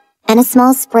 and a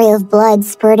small spray of blood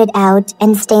spurted out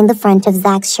and stained the front of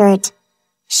Zack's shirt,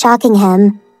 shocking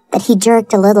him that he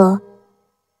jerked a little.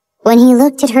 When he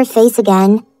looked at her face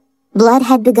again, Blood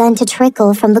had begun to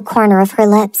trickle from the corner of her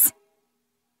lips.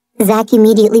 Zack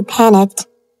immediately panicked,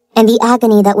 and the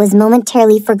agony that was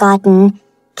momentarily forgotten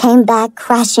came back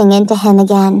crashing into him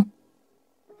again.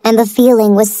 And the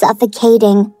feeling was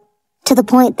suffocating, to the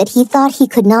point that he thought he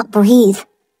could not breathe.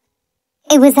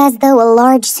 It was as though a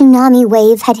large tsunami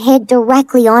wave had hit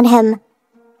directly on him,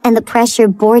 and the pressure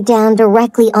bore down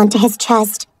directly onto his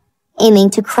chest, aiming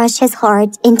to crush his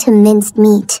heart into minced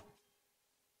meat.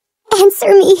 "Answer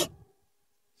me,"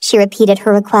 she repeated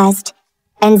her request,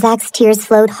 and Zack's tears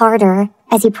flowed harder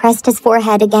as he pressed his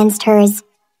forehead against hers,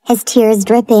 his tears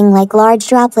dripping like large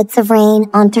droplets of rain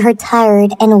onto her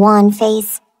tired and wan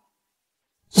face.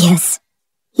 "Yes,"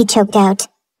 he choked out.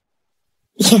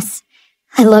 "Yes,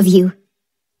 I love you."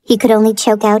 He could only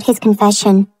choke out his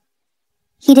confession.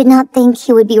 He did not think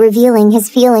he would be revealing his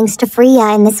feelings to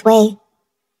Freya in this way.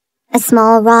 A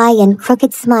small wry and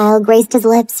crooked smile graced his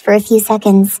lips for a few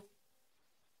seconds.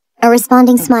 A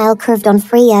responding smile curved on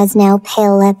Freya's now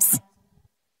pale lips.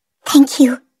 "Thank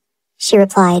you," she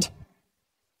replied.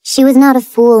 She was not a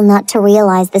fool not to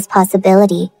realize this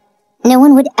possibility. No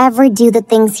one would ever do the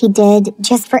things he did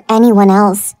just for anyone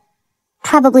else.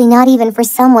 Probably not even for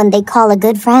someone they call a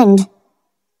good friend.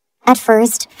 At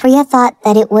first, Freya thought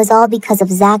that it was all because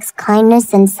of Zack's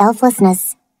kindness and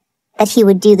selflessness, that he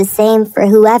would do the same for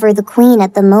whoever the queen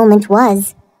at the moment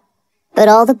was. But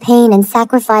all the pain and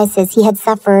sacrifices he had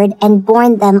suffered and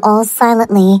borne them all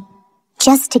silently,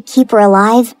 just to keep her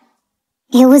alive,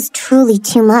 it was truly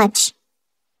too much.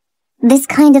 This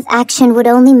kind of action would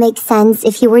only make sense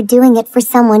if he were doing it for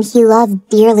someone he loved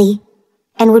dearly,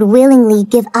 and would willingly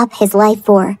give up his life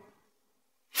for.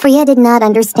 Freya did not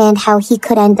understand how he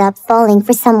could end up falling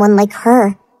for someone like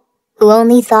her, who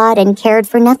only thought and cared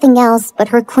for nothing else but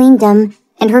her queendom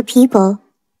and her people.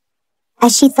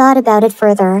 As she thought about it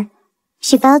further,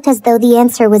 she felt as though the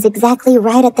answer was exactly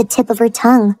right at the tip of her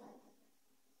tongue.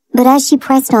 But as she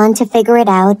pressed on to figure it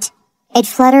out, it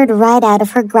fluttered right out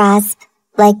of her grasp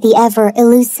like the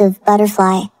ever-elusive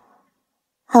butterfly.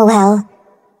 Oh well,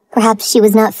 perhaps she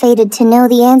was not fated to know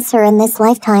the answer in this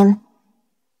lifetime.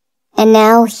 And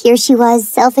now, here she was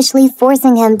selfishly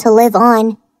forcing him to live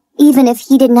on, even if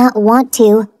he did not want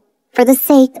to, for the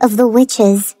sake of the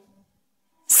witches.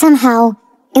 Somehow,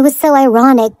 it was so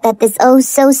ironic that this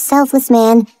oh-so-selfless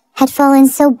man had fallen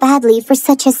so badly for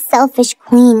such a selfish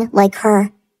queen like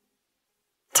her.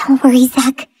 "Don't worry,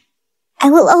 Zack. I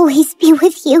will always be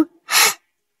with you."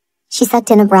 She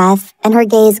sucked in a breath, and her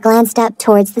gaze glanced up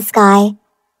towards the sky,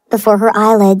 before her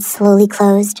eyelids slowly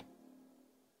closed.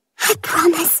 "I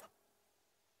promise."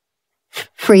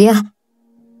 "Freya?"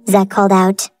 Zack called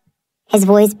out, his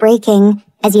voice breaking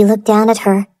as he looked down at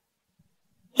her.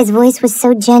 His voice was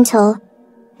so gentle,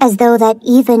 as though that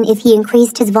even if he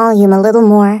increased his volume a little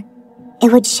more,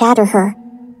 it would shatter her.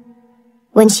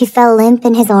 When she fell limp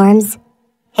in his arms,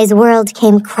 his world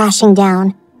came crashing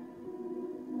down.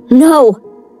 "No!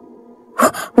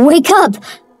 Wake up!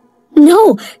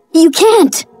 No, you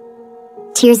can't!"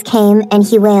 Tears came and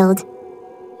he wailed.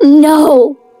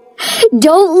 "No!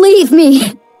 Don't leave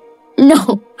me!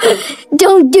 No!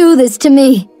 Don't do this to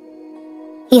me!"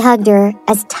 He hugged her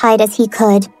as tight as he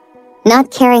could, not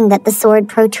caring that the sword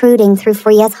protruding through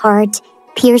Freya's heart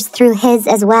pierced through his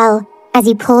as well, as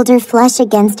he pulled her flesh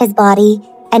against his body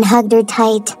and hugged her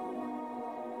tight.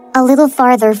 A little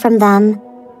farther from them,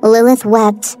 Lilith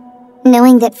wept,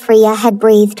 knowing that Freya had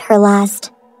breathed her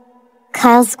last.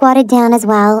 Kyle squatted down as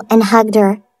well and hugged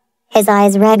her, his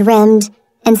eyes red-rimmed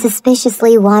and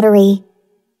suspiciously watery.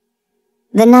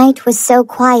 The night was so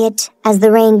quiet as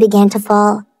the rain began to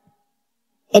fall.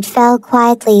 It fell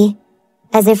quietly,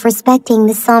 as if respecting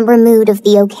the somber mood of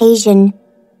the occasion,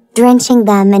 drenching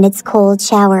them in its cold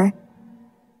shower.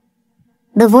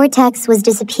 The vortex was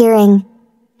disappearing,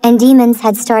 and demons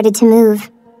had started to move,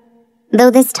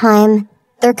 though this time,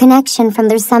 their connection from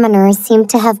their summoners seemed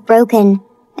to have broken,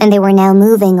 and they were now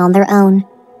moving on their own.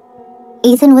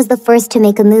 Ethan was the first to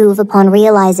make a move upon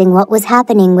realizing what was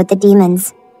happening with the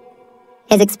demons.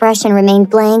 His expression remained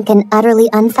blank and utterly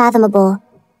unfathomable,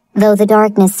 though the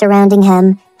darkness surrounding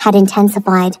him had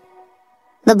intensified.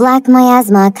 The black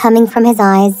miasma coming from his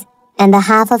eyes and the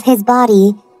half of his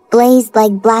body blazed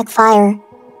like black fire,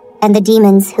 and the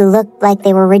demons who looked like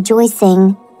they were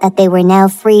rejoicing that they were now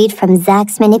freed from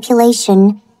Zack's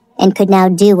manipulation and could now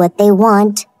do what they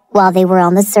want while they were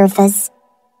on the surface,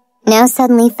 now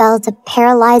suddenly felt a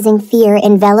paralyzing fear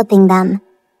enveloping them.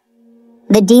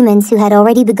 The demons who had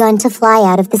already begun to fly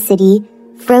out of the city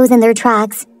froze in their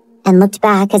tracks and looked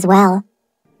back as well.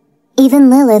 Even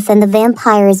Lilith and the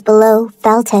vampires below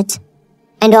felt it,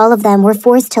 and all of them were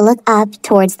forced to look up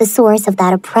towards the source of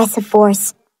that oppressive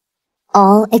force.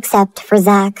 all except for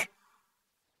Zach.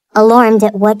 Alarmed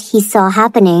at what he saw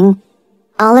happening,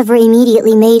 Oliver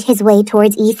immediately made his way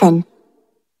towards Ethan.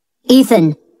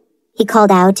 "Ethan!" he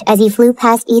called out as he flew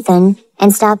past Ethan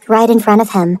and stopped right in front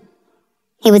of him.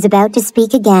 He was about to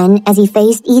speak again as he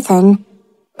faced Ethan,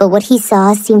 but what he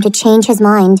saw seemed to change his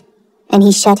mind, and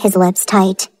he shut his lips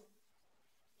tight.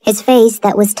 His face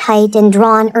that was tight and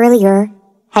drawn earlier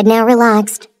had now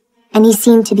relaxed, and he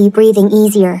seemed to be breathing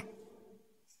easier.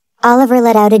 Oliver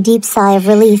let out a deep sigh of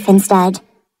relief instead.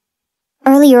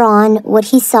 Earlier on, what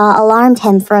he saw alarmed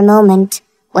him for a moment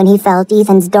when he felt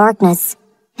Ethan's darkness,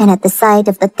 and at the sight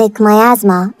of the thick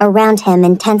miasma around him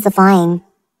intensifying.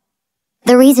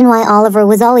 The reason why Oliver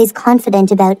was always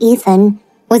confident about Ethan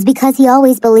was because he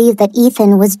always believed that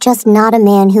Ethan was just not a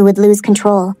man who would lose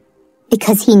control,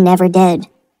 because he never did.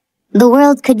 The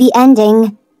world could be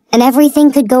ending, and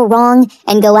everything could go wrong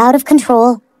and go out of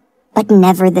control, but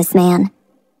never this man.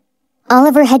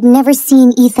 Oliver had never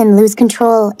seen Ethan lose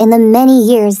control in the many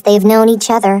years they've known each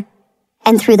other,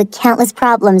 and through the countless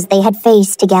problems they had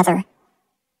faced together.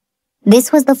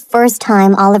 This was the first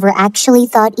time Oliver actually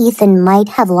thought Ethan might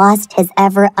have lost his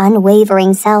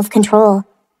ever-unwavering self-control,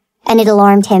 and it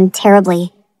alarmed him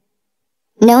terribly.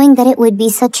 Knowing that it would be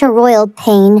such a royal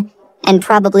pain, and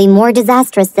probably more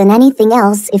disastrous than anything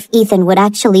else if Ethan would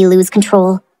actually lose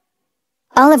control.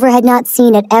 Oliver had not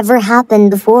seen it ever happen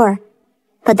before,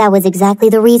 but that was exactly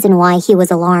the reason why he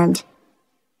was alarmed.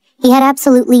 He had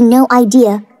absolutely no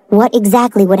idea what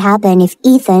exactly would happen if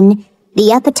Ethan,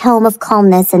 the epitome of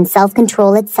calmness and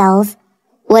self-control itself,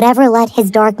 would ever let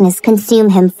his darkness consume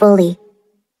him fully.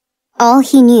 All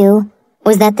he knew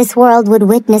was that this world would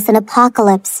witness an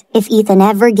apocalypse if Ethan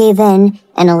ever gave in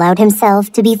and allowed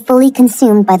himself to be fully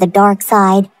consumed by the dark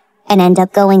side and end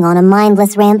up going on a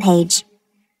mindless rampage.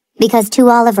 Because to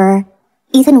Oliver,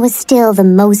 Ethan was still the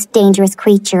most dangerous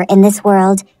creature in this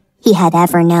world he had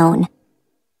ever known.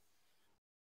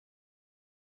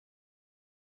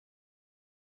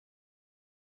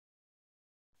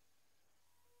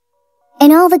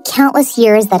 In all the countless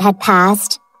years that had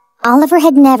passed, Oliver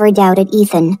had never doubted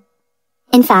Ethan.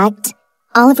 In fact,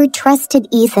 Oliver trusted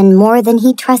Ethan more than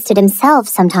he trusted himself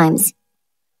sometimes,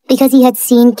 because he had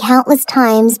seen countless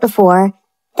times before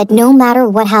that no matter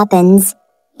what happens,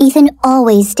 Ethan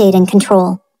always stayed in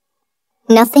control.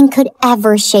 Nothing could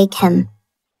ever shake him.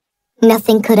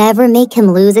 Nothing could ever make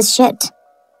him lose his shit.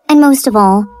 And most of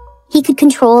all, he could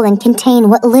control and contain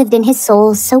what lived in his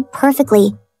soul so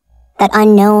perfectly, that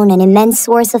unknown and immense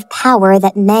source of power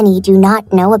that many do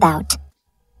not know about.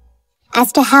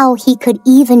 As to how he could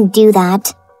even do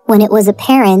that, when it was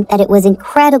apparent that it was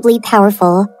incredibly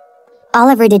powerful,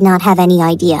 Oliver did not have any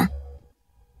idea.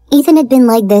 Ethan had been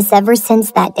like this ever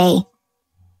since that day.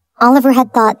 Oliver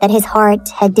had thought that his heart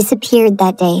had disappeared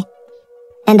that day,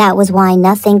 and that was why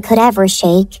nothing could ever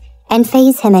shake and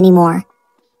faze him anymore.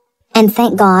 And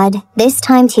thank God, this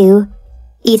time too,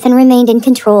 Ethan remained in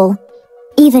control,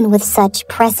 even with such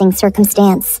pressing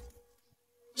circumstance.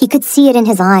 He could see it in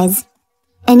his eyes.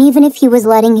 And even if he was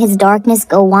letting his darkness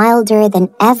go wilder than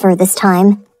ever this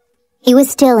time, he was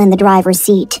still in the driver's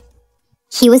seat.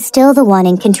 He was still the one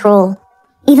in control,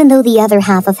 even though the other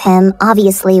half of him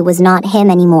obviously was not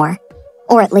him anymore,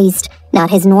 or at least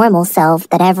not his normal self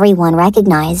that everyone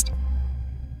recognized.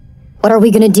 "What are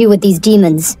we gonna do with these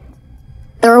demons?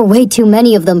 There are way too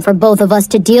many of them for both of us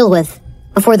to deal with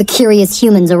before the curious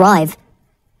humans arrive,"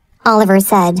 Oliver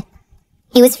said.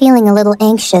 He was feeling a little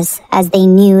anxious as they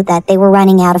knew that they were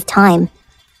running out of time.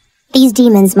 These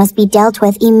demons must be dealt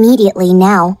with immediately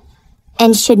now,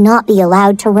 and should not be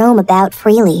allowed to roam about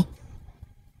freely.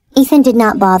 Ethan did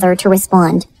not bother to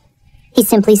respond. He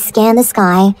simply scanned the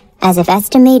sky as if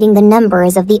estimating the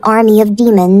numbers of the army of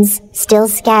demons still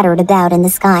scattered about in the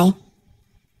sky.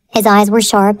 His eyes were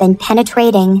sharp and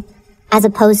penetrating, as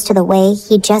opposed to the way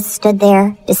he just stood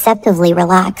there, deceptively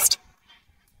relaxed.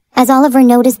 As Oliver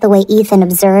noticed the way Ethan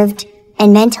observed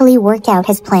and mentally worked out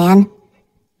his plan,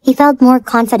 he felt more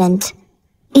confident,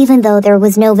 even though there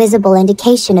was no visible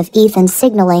indication of Ethan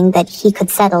signaling that he could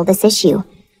settle this issue.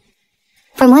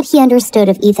 From what he understood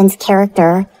of Ethan's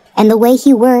character and the way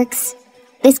he works,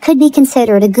 this could be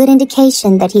considered a good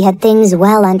indication that he had things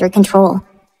well under control,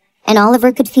 and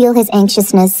Oliver could feel his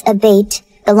anxiousness abate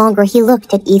the longer he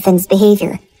looked at Ethan's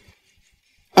behavior.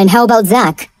 "And how about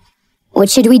Zach? What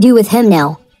should we do with him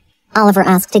now?" Oliver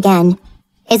asked again.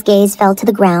 His gaze fell to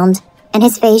the ground, and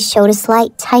his face showed a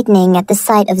slight tightening at the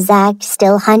sight of Zach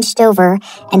still hunched over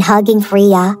and hugging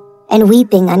Freya and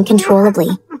weeping uncontrollably.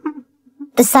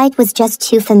 The sight was just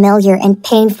too familiar and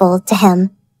painful to him.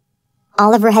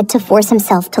 Oliver had to force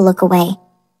himself to look away.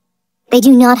 They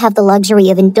do not have the luxury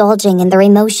of indulging in their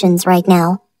emotions right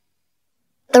now.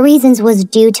 The reasons was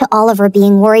due to Oliver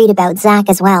being worried about Zack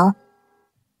as well.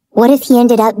 What if he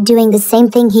ended up doing the same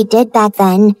thing he did back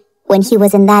then when he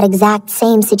was in that exact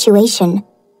same situation?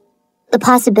 The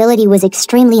possibility was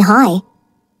extremely high.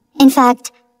 In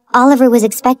fact, Oliver was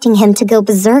expecting him to go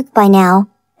berserk by now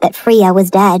that Freya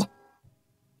was dead.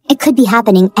 It could be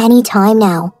happening any time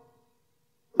now.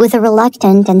 With a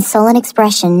reluctant and sullen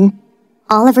expression,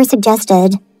 Oliver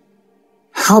suggested,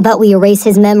 "How about we erase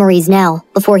his memories now,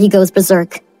 before he goes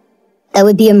berserk? That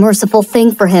would be a merciful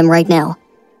thing for him right now."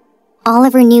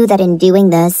 Oliver knew that in doing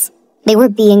this, they were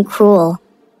being cruel,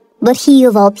 but he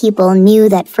of all people knew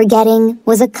that forgetting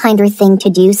was a kinder thing to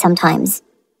do sometimes.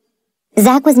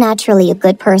 Zack was naturally a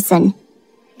good person.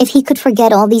 If he could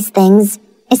forget all these things,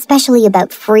 especially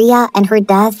about Freya and her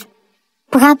death,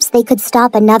 perhaps they could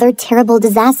stop another terrible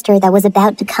disaster that was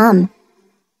about to come.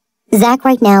 Zack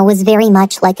right now was very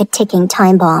much like a ticking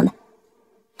time bomb.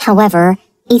 However,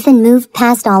 Ethan moved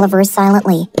past Oliver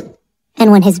silently,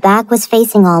 and when his back was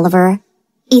facing Oliver,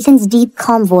 Ethan's deep,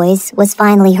 calm voice was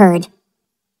finally heard.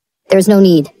 "There's no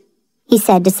need," he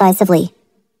said decisively.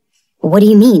 "What do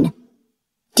you mean?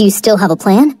 Do you still have a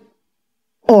plan?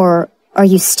 Or are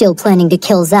you still planning to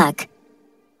kill Zack?"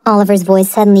 Oliver's voice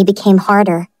suddenly became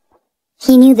harder.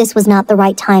 He knew this was not the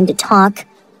right time to talk,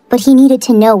 but he needed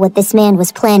to know what this man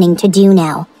was planning to do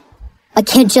now. "I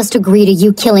can't just agree to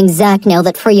you killing Zack now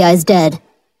that Freya is dead.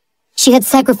 She had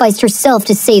sacrificed herself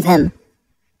to save him."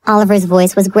 Oliver's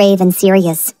voice was grave and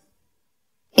serious.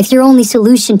 "If your only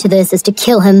solution to this is to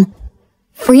kill him,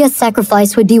 Freya's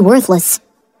sacrifice would be worthless.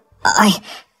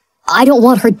 I don't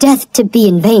want her death to be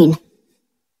in vain."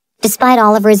 Despite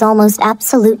Oliver's almost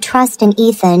absolute trust in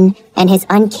Ethan and his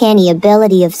uncanny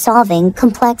ability of solving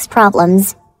complex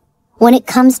problems, when it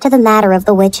comes to the matter of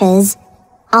the witches,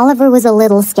 Oliver was a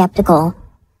little skeptical.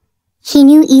 He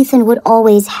knew Ethan would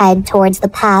always head towards the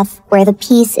path where the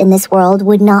peace in this world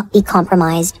would not be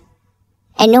compromised.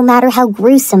 And no matter how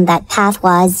gruesome that path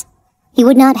was, he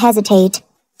would not hesitate,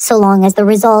 so long as the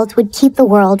result would keep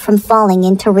the world from falling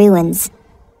into ruins.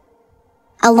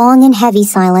 A long and heavy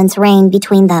silence reigned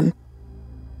between them.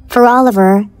 For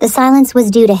Oliver, the silence was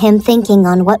due to him thinking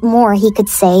on what more he could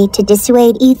say to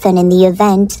dissuade Ethan in the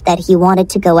event that he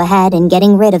wanted to go ahead and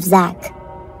getting rid of Zack.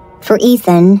 For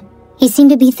Ethan, he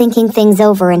seemed to be thinking things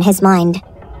over in his mind.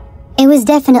 It was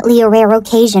definitely a rare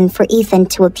occasion for Ethan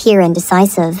to appear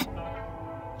indecisive.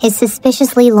 His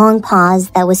suspiciously long pause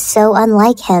that was so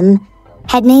unlike him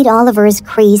had made Oliver's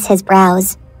crease his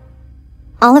brows.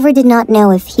 Oliver did not know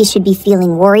if he should be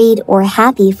feeling worried or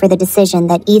happy for the decision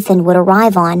that Ethan would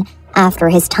arrive on after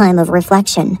his time of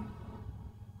reflection.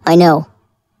 "I know,"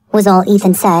 was all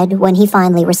Ethan said when he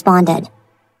finally responded.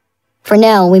 "For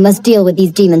now, we must deal with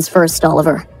these demons first,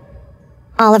 Oliver."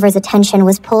 Oliver's attention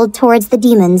was pulled towards the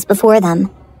demons before them.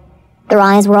 Their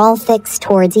eyes were all fixed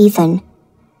towards Ethan.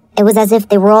 It was as if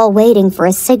they were all waiting for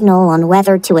a signal on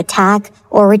whether to attack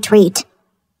or retreat.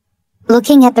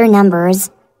 Looking at their numbers,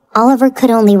 Oliver could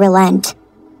only relent.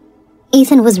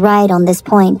 Ethan was right on this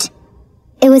point.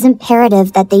 It was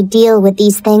imperative that they deal with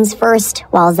these things first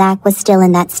while Zack was still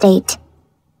in that state.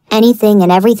 Anything and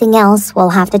everything else will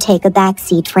have to take a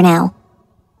backseat for now.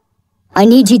 "I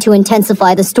need you to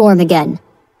intensify the storm again,"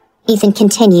 Ethan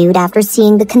continued after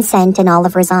seeing the consent in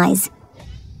Oliver's eyes.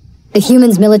 "The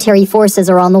humans' military forces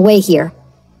are on the way here.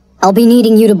 I'll be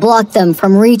needing you to block them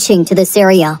from reaching to this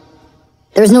area.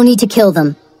 There's no need to kill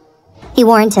them," he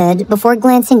warranted before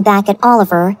glancing back at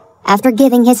Oliver after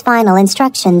giving his final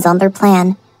instructions on their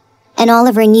plan. And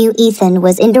Oliver knew Ethan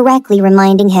was indirectly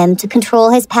reminding him to control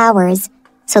his powers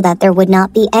so that there would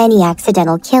not be any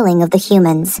accidental killing of the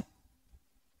humans.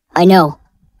 "I know.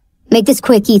 Make this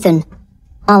quick, Ethan,"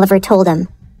 Oliver told him.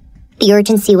 The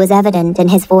urgency was evident in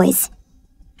his voice.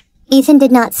 Ethan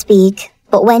did not speak,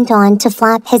 but went on to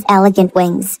flap his elegant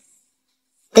wings.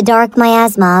 The dark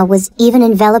miasma was even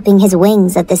enveloping his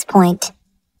wings at this point.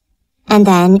 And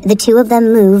then the two of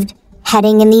them moved,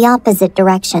 heading in the opposite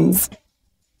directions.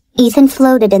 Ethan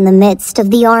floated in the midst of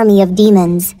the army of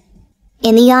demons.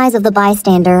 In the eyes of the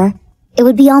bystander, it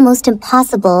would be almost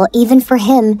impossible even for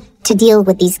him to deal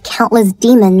with these countless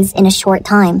demons in a short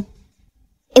time.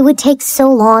 It would take so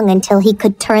long until he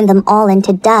could turn them all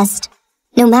into dust,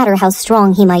 no matter how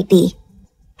strong he might be.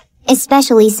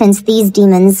 Especially since these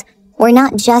demons were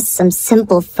not just some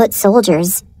simple foot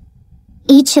soldiers.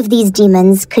 Each of these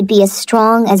demons could be as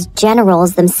strong as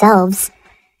generals themselves.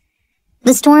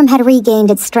 The storm had regained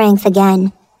its strength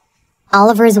again.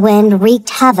 Oliver's wind wreaked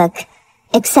havoc,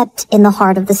 except in the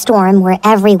heart of the storm where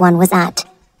everyone was at,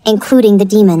 including the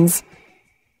demons.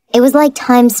 It was like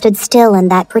time stood still in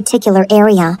that particular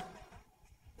area.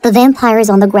 The vampires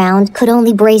on the ground could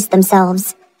only brace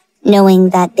themselves, knowing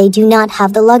that they do not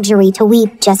have the luxury to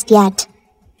weep just yet,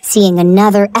 seeing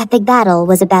another epic battle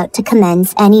was about to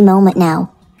commence any moment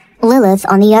now. Lilith,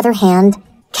 on the other hand,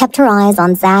 kept her eyes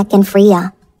on Zack and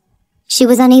Freya. She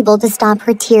was unable to stop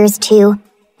her tears too,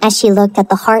 as she looked at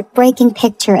the heartbreaking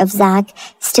picture of Zack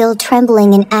still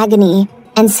trembling in agony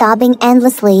and sobbing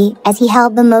endlessly as he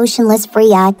held the motionless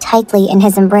Freya tightly in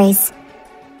his embrace.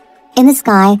 In the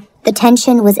sky, the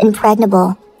tension was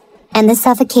impregnable, and the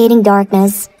suffocating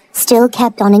darkness still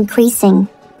kept on increasing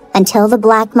until the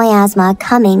black miasma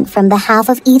coming from the half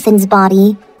of Ethan's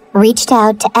body reached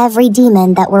out to every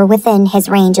demon that were within his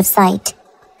range of sight.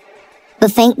 The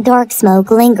faint dark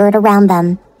smoke lingered around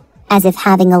them, as if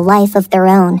having a life of their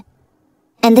own,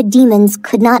 and the demons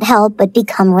could not help but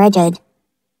become rigid.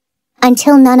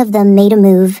 Until none of them made a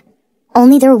move,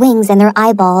 only their wings and their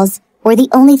eyeballs were the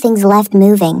only things left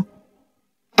moving,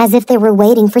 as if they were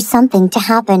waiting for something to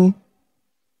happen.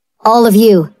 "All of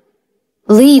you,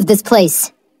 leave this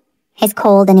place," his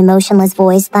cold and emotionless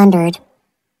voice thundered.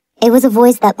 It was a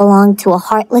voice that belonged to a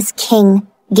heartless king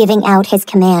giving out his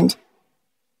command.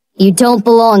 "You don't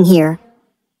belong here."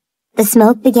 The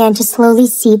smoke began to slowly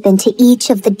seep into each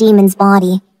of the demon's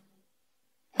body.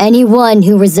 "Anyone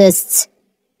who resists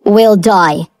will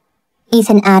die,"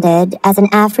 Ethan added as an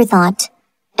afterthought,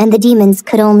 and the demons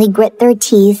could only grit their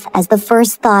teeth as the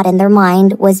first thought in their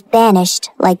mind was banished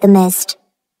like the mist.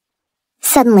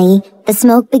 Suddenly, the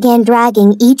smoke began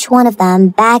dragging each one of them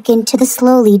back into the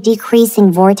slowly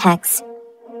decreasing vortex.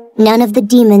 None of the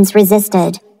demons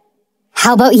resisted.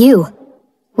 "How about you?"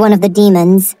 One of the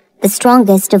demons, the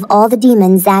strongest of all the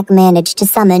demons Zack managed to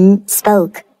summon,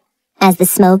 spoke, as the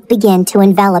smoke began to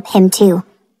envelop him too.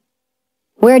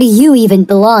 "Where do you even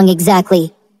belong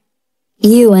exactly?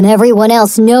 You and everyone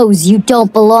else knows you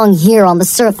don't belong here on the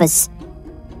surface.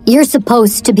 You're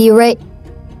supposed to be right—"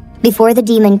 Before the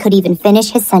demon could even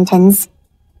finish his sentence,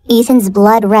 Ethan's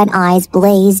blood-red eyes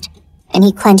blazed, and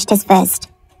he clenched his fist.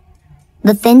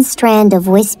 The thin strand of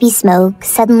wispy smoke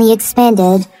suddenly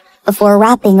expanded before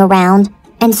wrapping around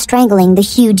and strangling the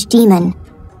huge demon.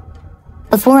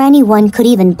 Before anyone could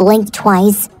even blink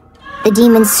twice, the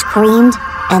demon screamed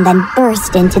and then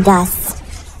burst into dust.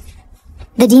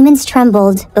 The demons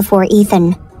trembled before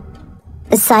Ethan.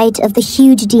 The sight of the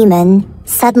huge demon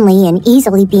suddenly and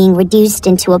easily being reduced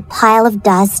into a pile of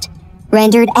dust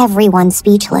rendered everyone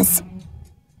speechless.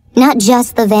 Not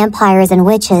just the vampires and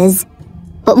witches,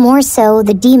 but more so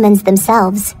the demons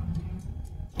themselves.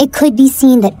 It could be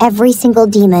seen that every single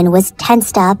demon was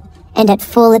tensed up and at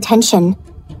full attention,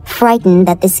 frightened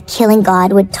that this killing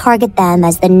god would target them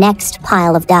as the next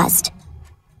pile of dust.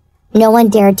 No one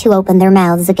dared to open their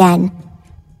mouths again.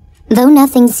 Though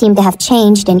nothing seemed to have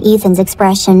changed in Ethan's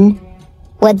expression,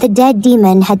 what the dead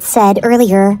demon had said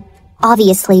earlier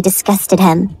obviously disgusted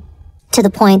him, to the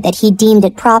point that he deemed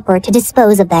it proper to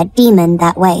dispose of that demon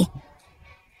that way.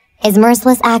 His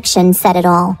merciless action said it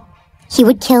all. He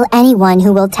would kill anyone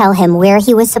who will tell him where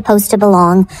he was supposed to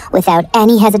belong without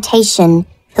any hesitation,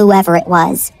 whoever it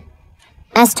was.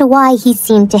 As to why he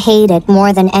seemed to hate it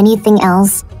more than anything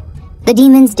else, the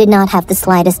demons did not have the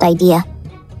slightest idea.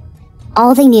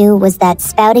 All they knew was that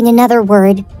spouting another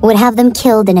word would have them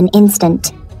killed in an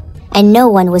instant, and no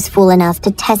one was fool enough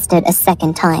to test it a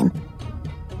second time.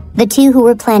 The two who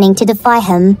were planning to defy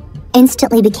him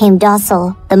instantly became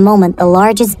docile the moment the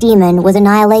largest demon was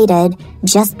annihilated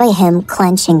just by him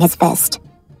clenching his fist.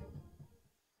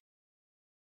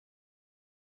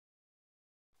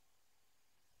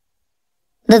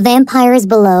 The vampires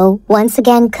below once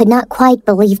again could not quite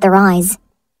believe their eyes.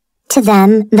 To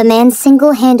them, the man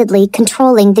single-handedly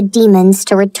controlling the demons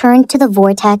to return to the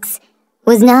vortex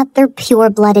was not their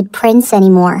pure-blooded prince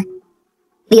anymore.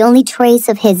 The only trace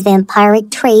of his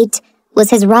vampiric trait was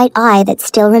his right eye that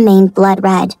still remained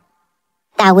blood-red.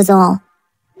 That was all.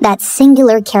 That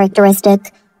singular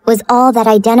characteristic was all that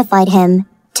identified him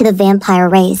to the vampire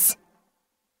race.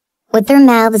 With their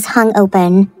mouths hung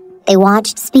open, they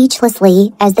watched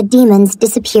speechlessly as the demons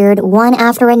disappeared one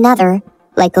after another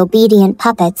like obedient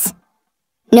puppets.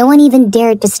 No one even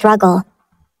dared to struggle,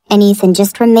 and Ethan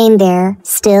just remained there,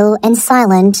 still and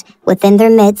silent, within their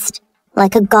midst,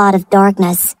 like a god of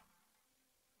darkness.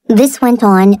 This went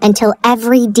on until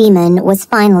every demon was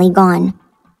finally gone.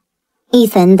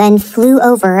 Ethan then flew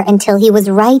over until he was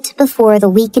right before the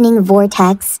weakening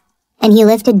vortex, and he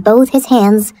lifted both his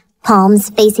hands, palms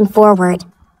facing forward.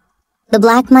 The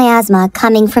black miasma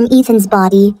coming from Ethan's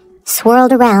body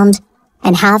swirled around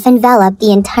and half enveloped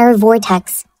the entire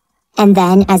vortex, and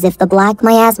then, as if the black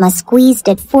miasma squeezed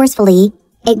it forcefully,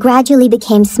 It gradually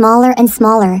became smaller and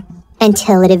smaller,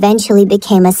 until it eventually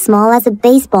became as small as a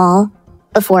baseball,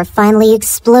 before finally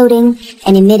exploding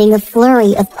and emitting a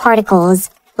flurry of particles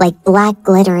like black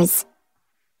glitters.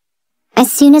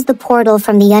 As soon as the portal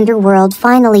from the underworld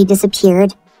finally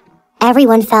disappeared,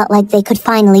 everyone felt like they could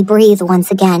finally breathe once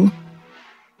again.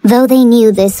 Though they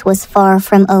knew this was far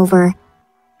from over,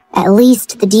 at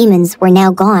least the demons were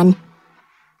now gone.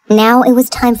 Now it was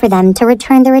time for them to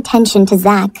return their attention to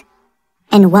Zack,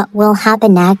 and what will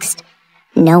happen next,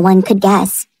 no one could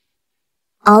guess.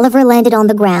 Oliver landed on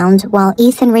the ground while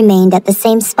Ethan remained at the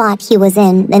same spot he was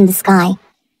in the sky.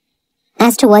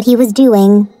 As to what he was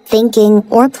doing, thinking,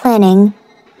 or planning,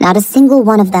 not a single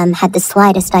one of them had the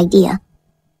slightest idea.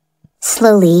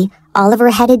 Slowly, Oliver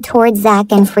headed towards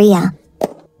Zack and Freya.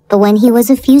 But when he was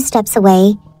a few steps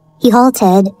away, he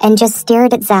halted and just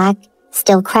stared at Zack,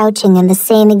 still crouching in the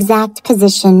same exact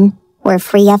position where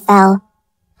Freya fell,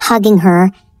 hugging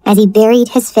her as he buried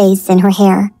his face in her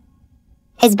hair.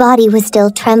 His body was still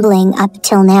trembling up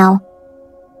till now.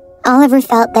 Oliver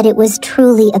felt that it was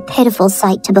truly a pitiful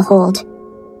sight to behold.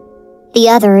 The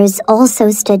others also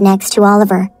stood next to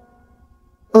Oliver.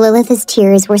 Lilith's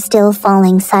tears were still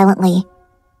falling silently.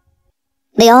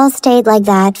 They all stayed like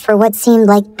that for what seemed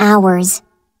like hours.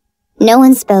 No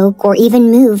one spoke or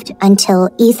even moved until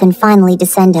Ethan finally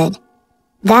descended.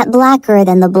 That blacker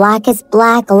than the blackest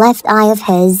black left eye of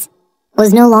his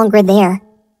was no longer there,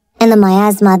 and the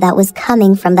miasma that was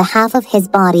coming from the half of his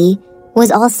body was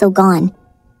also gone.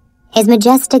 His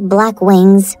majestic black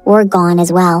wings were gone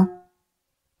as well.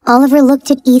 Oliver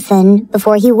looked at Ethan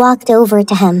before he walked over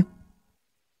to him.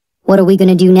 "What are we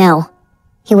gonna do now?"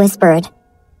 he whispered.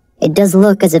 "It does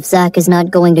look as if Zack is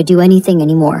not going to do anything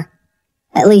anymore.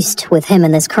 At least with him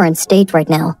in this current state right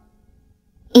now."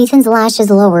 Ethan's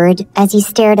lashes lowered as he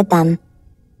stared at them.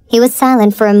 He was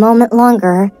silent for a moment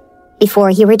longer before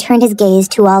he returned his gaze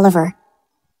to Oliver.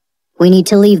 "We need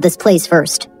to leave this place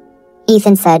first,"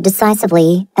 Ethan said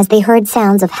decisively as they heard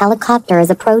sounds of helicopters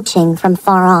approaching from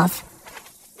far off.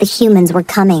 The humans were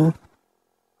coming.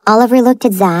 Oliver looked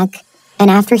at Zack, and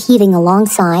after heaving a long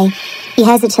sigh, he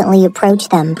hesitantly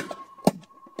approached them.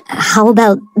 "How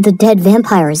about the dead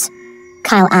vampires?"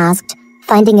 Kyle asked,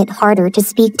 finding it harder to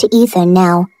speak to Ethan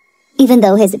now, even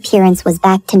though his appearance was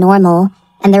back to normal,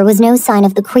 and there was no sign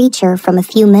of the creature from a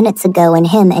few minutes ago in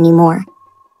him anymore.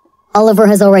 "Oliver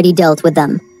has already dealt with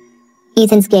them."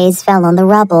 Ethan's gaze fell on the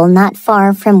rubble not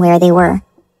far from where they were.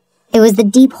 It was the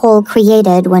deep hole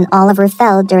created when Oliver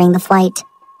fell during the flight.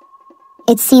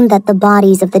 It seemed that the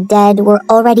bodies of the dead were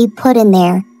already put in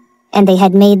there, and they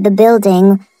had made the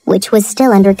building, which was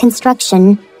still under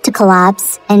construction, to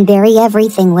collapse and bury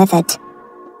everything with it.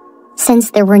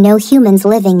 Since there were no humans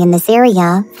living in this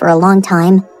area for a long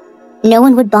time, no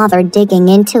one would bother digging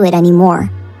into it anymore,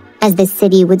 as this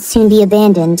city would soon be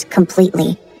abandoned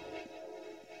completely.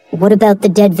 "What about the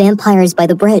dead vampires by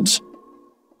the bridge?"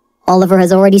 "Oliver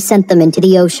has already sent them into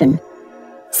the ocean,"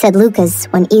 said Lucas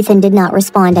when Ethan did not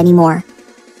respond anymore.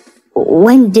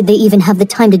 "When did they even have the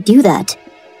time to do that?"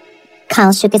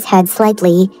 Kyle shook his head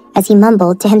slightly as he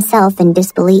mumbled to himself in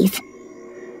disbelief.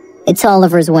 "It's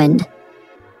Oliver's wind."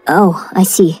 "Oh, I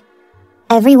see."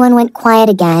 Everyone went quiet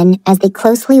again as they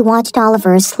closely watched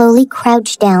Oliver slowly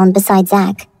crouch down beside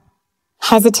Zack.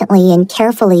 Hesitantly and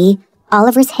carefully,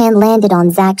 Oliver's hand landed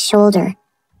on Zack's shoulder.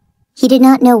 He did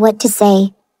not know what to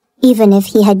say, even if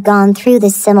he had gone through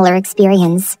this similar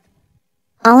experience.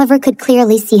 Oliver could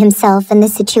clearly see himself in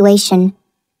this situation,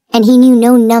 and he knew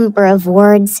no number of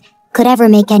words could ever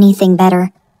make anything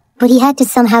better, but he had to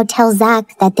somehow tell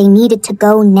Zack that they needed to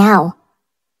go now.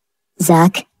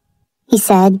 "Zack," he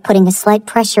said, putting a slight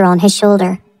pressure on his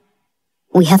shoulder.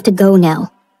 "We have to go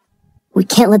now. We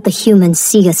can't let the humans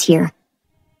see us here."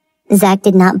 Zack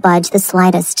did not budge the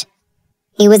slightest.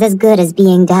 He was as good as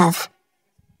being deaf.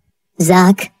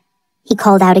 "Zack," he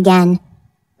called out again,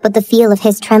 but the feel of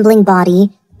his trembling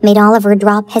body made Oliver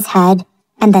drop his head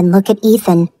and then look at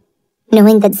Ethan,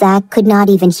 knowing that Zack could not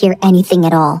even hear anything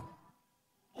at all.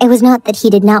 It was not that he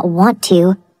did not want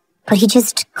to, but he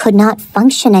just could not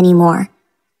function anymore.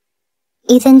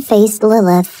 Ethan faced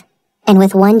Lilith, and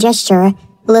with one gesture,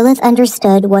 Lilith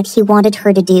understood what he wanted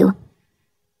her to do.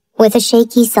 With a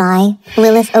shaky sigh,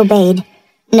 Lilith obeyed,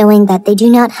 knowing that they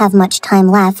do not have much time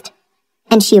left,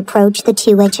 and she approached the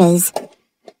two witches.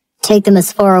 "Take them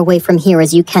as far away from here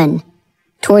as you can,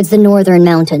 towards the northern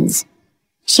mountains."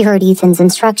 She heard Ethan's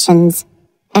instructions,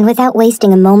 and without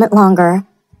wasting a moment longer,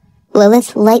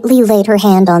 Lilith lightly laid her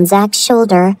hand on Zack's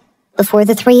shoulder before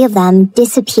the three of them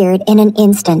disappeared in an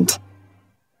instant.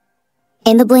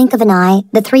 In the blink of an eye,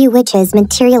 the three witches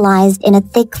materialized in a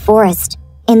thick forest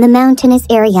in the mountainous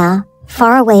area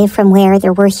far away from where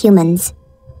there were humans.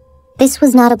 This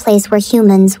was not a place where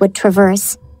humans would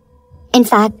traverse. In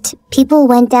fact, people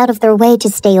went out of their way to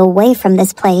stay away from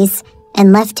this place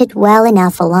and left it well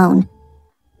enough alone.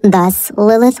 Thus,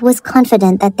 Lilith was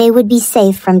confident that they would be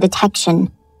safe from detection.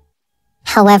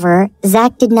 However,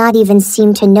 Zack did not even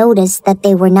seem to notice that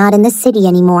they were not in the city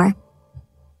anymore.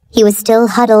 He was still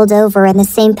huddled over in the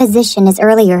same position as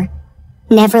earlier,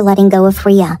 never letting go of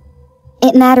Freya.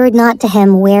 It mattered not to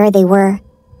him where they were.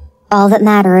 All that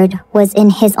mattered was in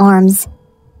his arms.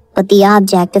 But the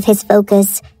object of his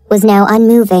focus was now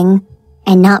unmoving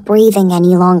and not breathing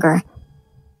any longer.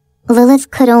 Lilith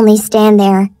could only stand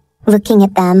there, looking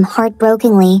at them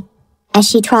heartbrokenly as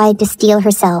she tried to steel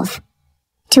herself,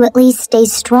 to at least stay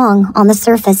strong on the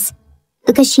surface,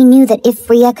 because she knew that if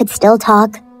Freya could still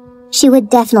talk, she would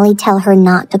definitely tell her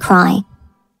not to cry.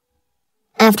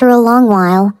 After a long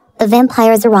while, the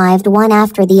vampires arrived one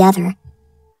after the other.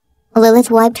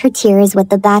 Lilith wiped her tears with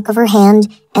the back of her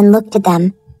hand and looked at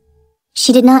them.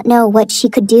 She did not know what she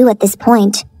could do at this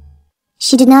point.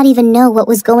 She did not even know what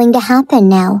was going to happen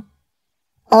now.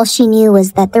 All she knew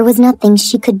was that there was nothing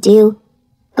she could do,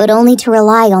 but only to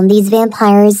rely on these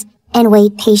vampires and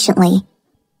wait patiently.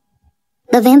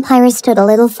 The vampires stood a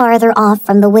little farther off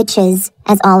from the witches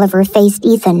as Oliver faced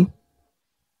Ethan.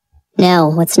 "Now,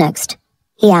 what's next?"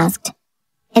 he asked.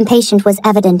 Impatience was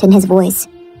evident in his voice.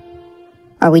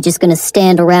 "Are we just gonna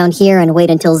stand around here and wait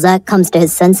until Zack comes to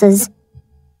his senses?"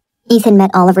 Ethan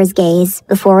met Oliver's gaze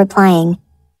before replying.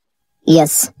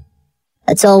 "Yes.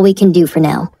 That's all we can do for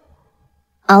now."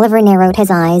 Oliver narrowed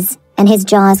his eyes, and his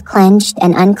jaws clenched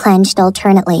and unclenched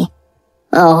alternately.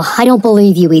 "Oh, I don't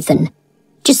believe you, Ethan.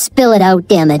 Just spill it out,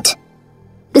 damn it.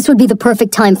 This would be the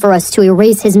perfect time for us to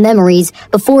erase his memories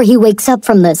before he wakes up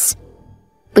from this.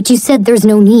 But you said there's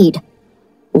no need.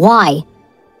 Why?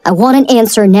 I want an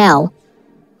answer now."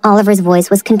 Oliver's voice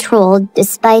was controlled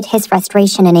despite his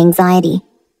frustration and anxiety.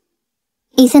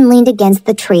 Ethan leaned against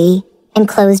the tree and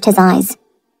closed his eyes.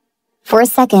 For a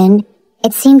second,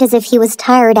 it seemed as if he was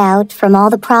tired out from all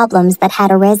the problems that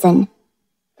had arisen.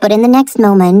 But in the next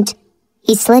moment,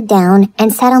 he slid down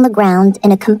and sat on the ground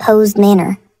in a composed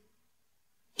manner.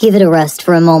 "Give it a rest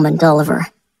for a moment, Oliver,"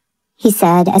 he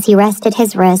said as he rested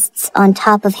his wrists on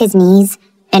top of his knees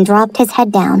and dropped his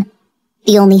head down,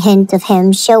 the only hint of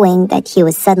him showing that he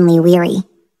was suddenly weary.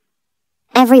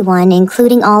 Everyone,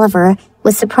 including Oliver,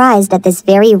 was surprised at this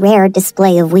very rare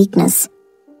display of weakness.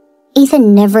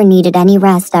 Ethan never needed any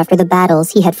rest after the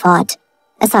battles he had fought,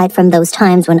 aside from those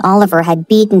times when Oliver had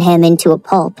beaten him into a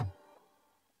pulp.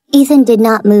 Ethan did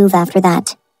not move after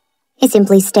that. He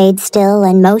simply stayed still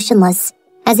and motionless,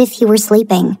 as if he were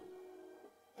sleeping.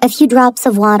 A few drops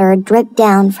of water dripped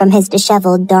down from his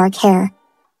disheveled dark hair.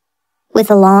 With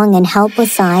a long and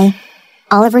helpless sigh,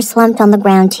 Oliver slumped on the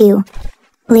ground too,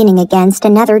 leaning against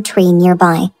another tree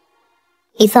nearby.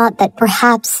 He thought that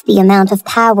perhaps the amount of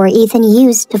power Ethan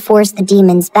used to force the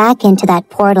demons back into that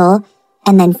portal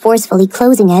and then forcefully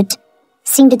closing it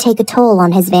seemed to take a toll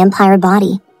on his vampire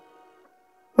body.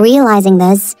 Realizing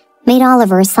this made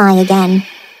Oliver sigh again,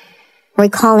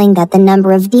 recalling that the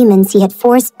number of demons he had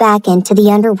forced back into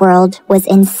the underworld was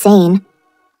insane.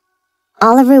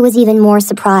 Oliver was even more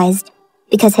surprised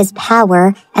because his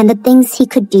power and the things he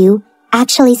could do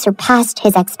actually surpassed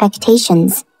his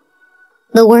expectations.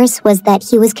 The worst was that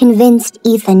he was convinced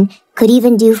Ethan could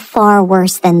even do far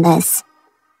worse than this.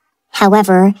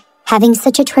 However, having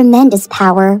such a tremendous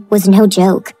power was no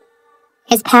joke.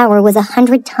 His power was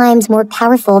 100 times more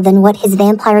powerful than what his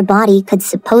vampire body could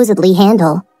supposedly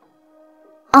handle.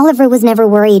 Oliver was never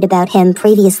worried about him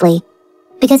previously,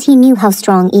 because he knew how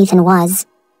strong Ethan was.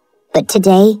 But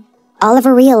today,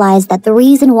 Oliver realized that the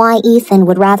reason why Ethan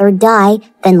would rather die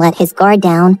than let his guard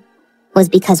down was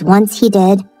because once he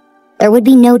did, there would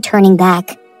be no turning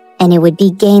back, and it would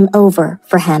be game over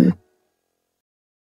for him.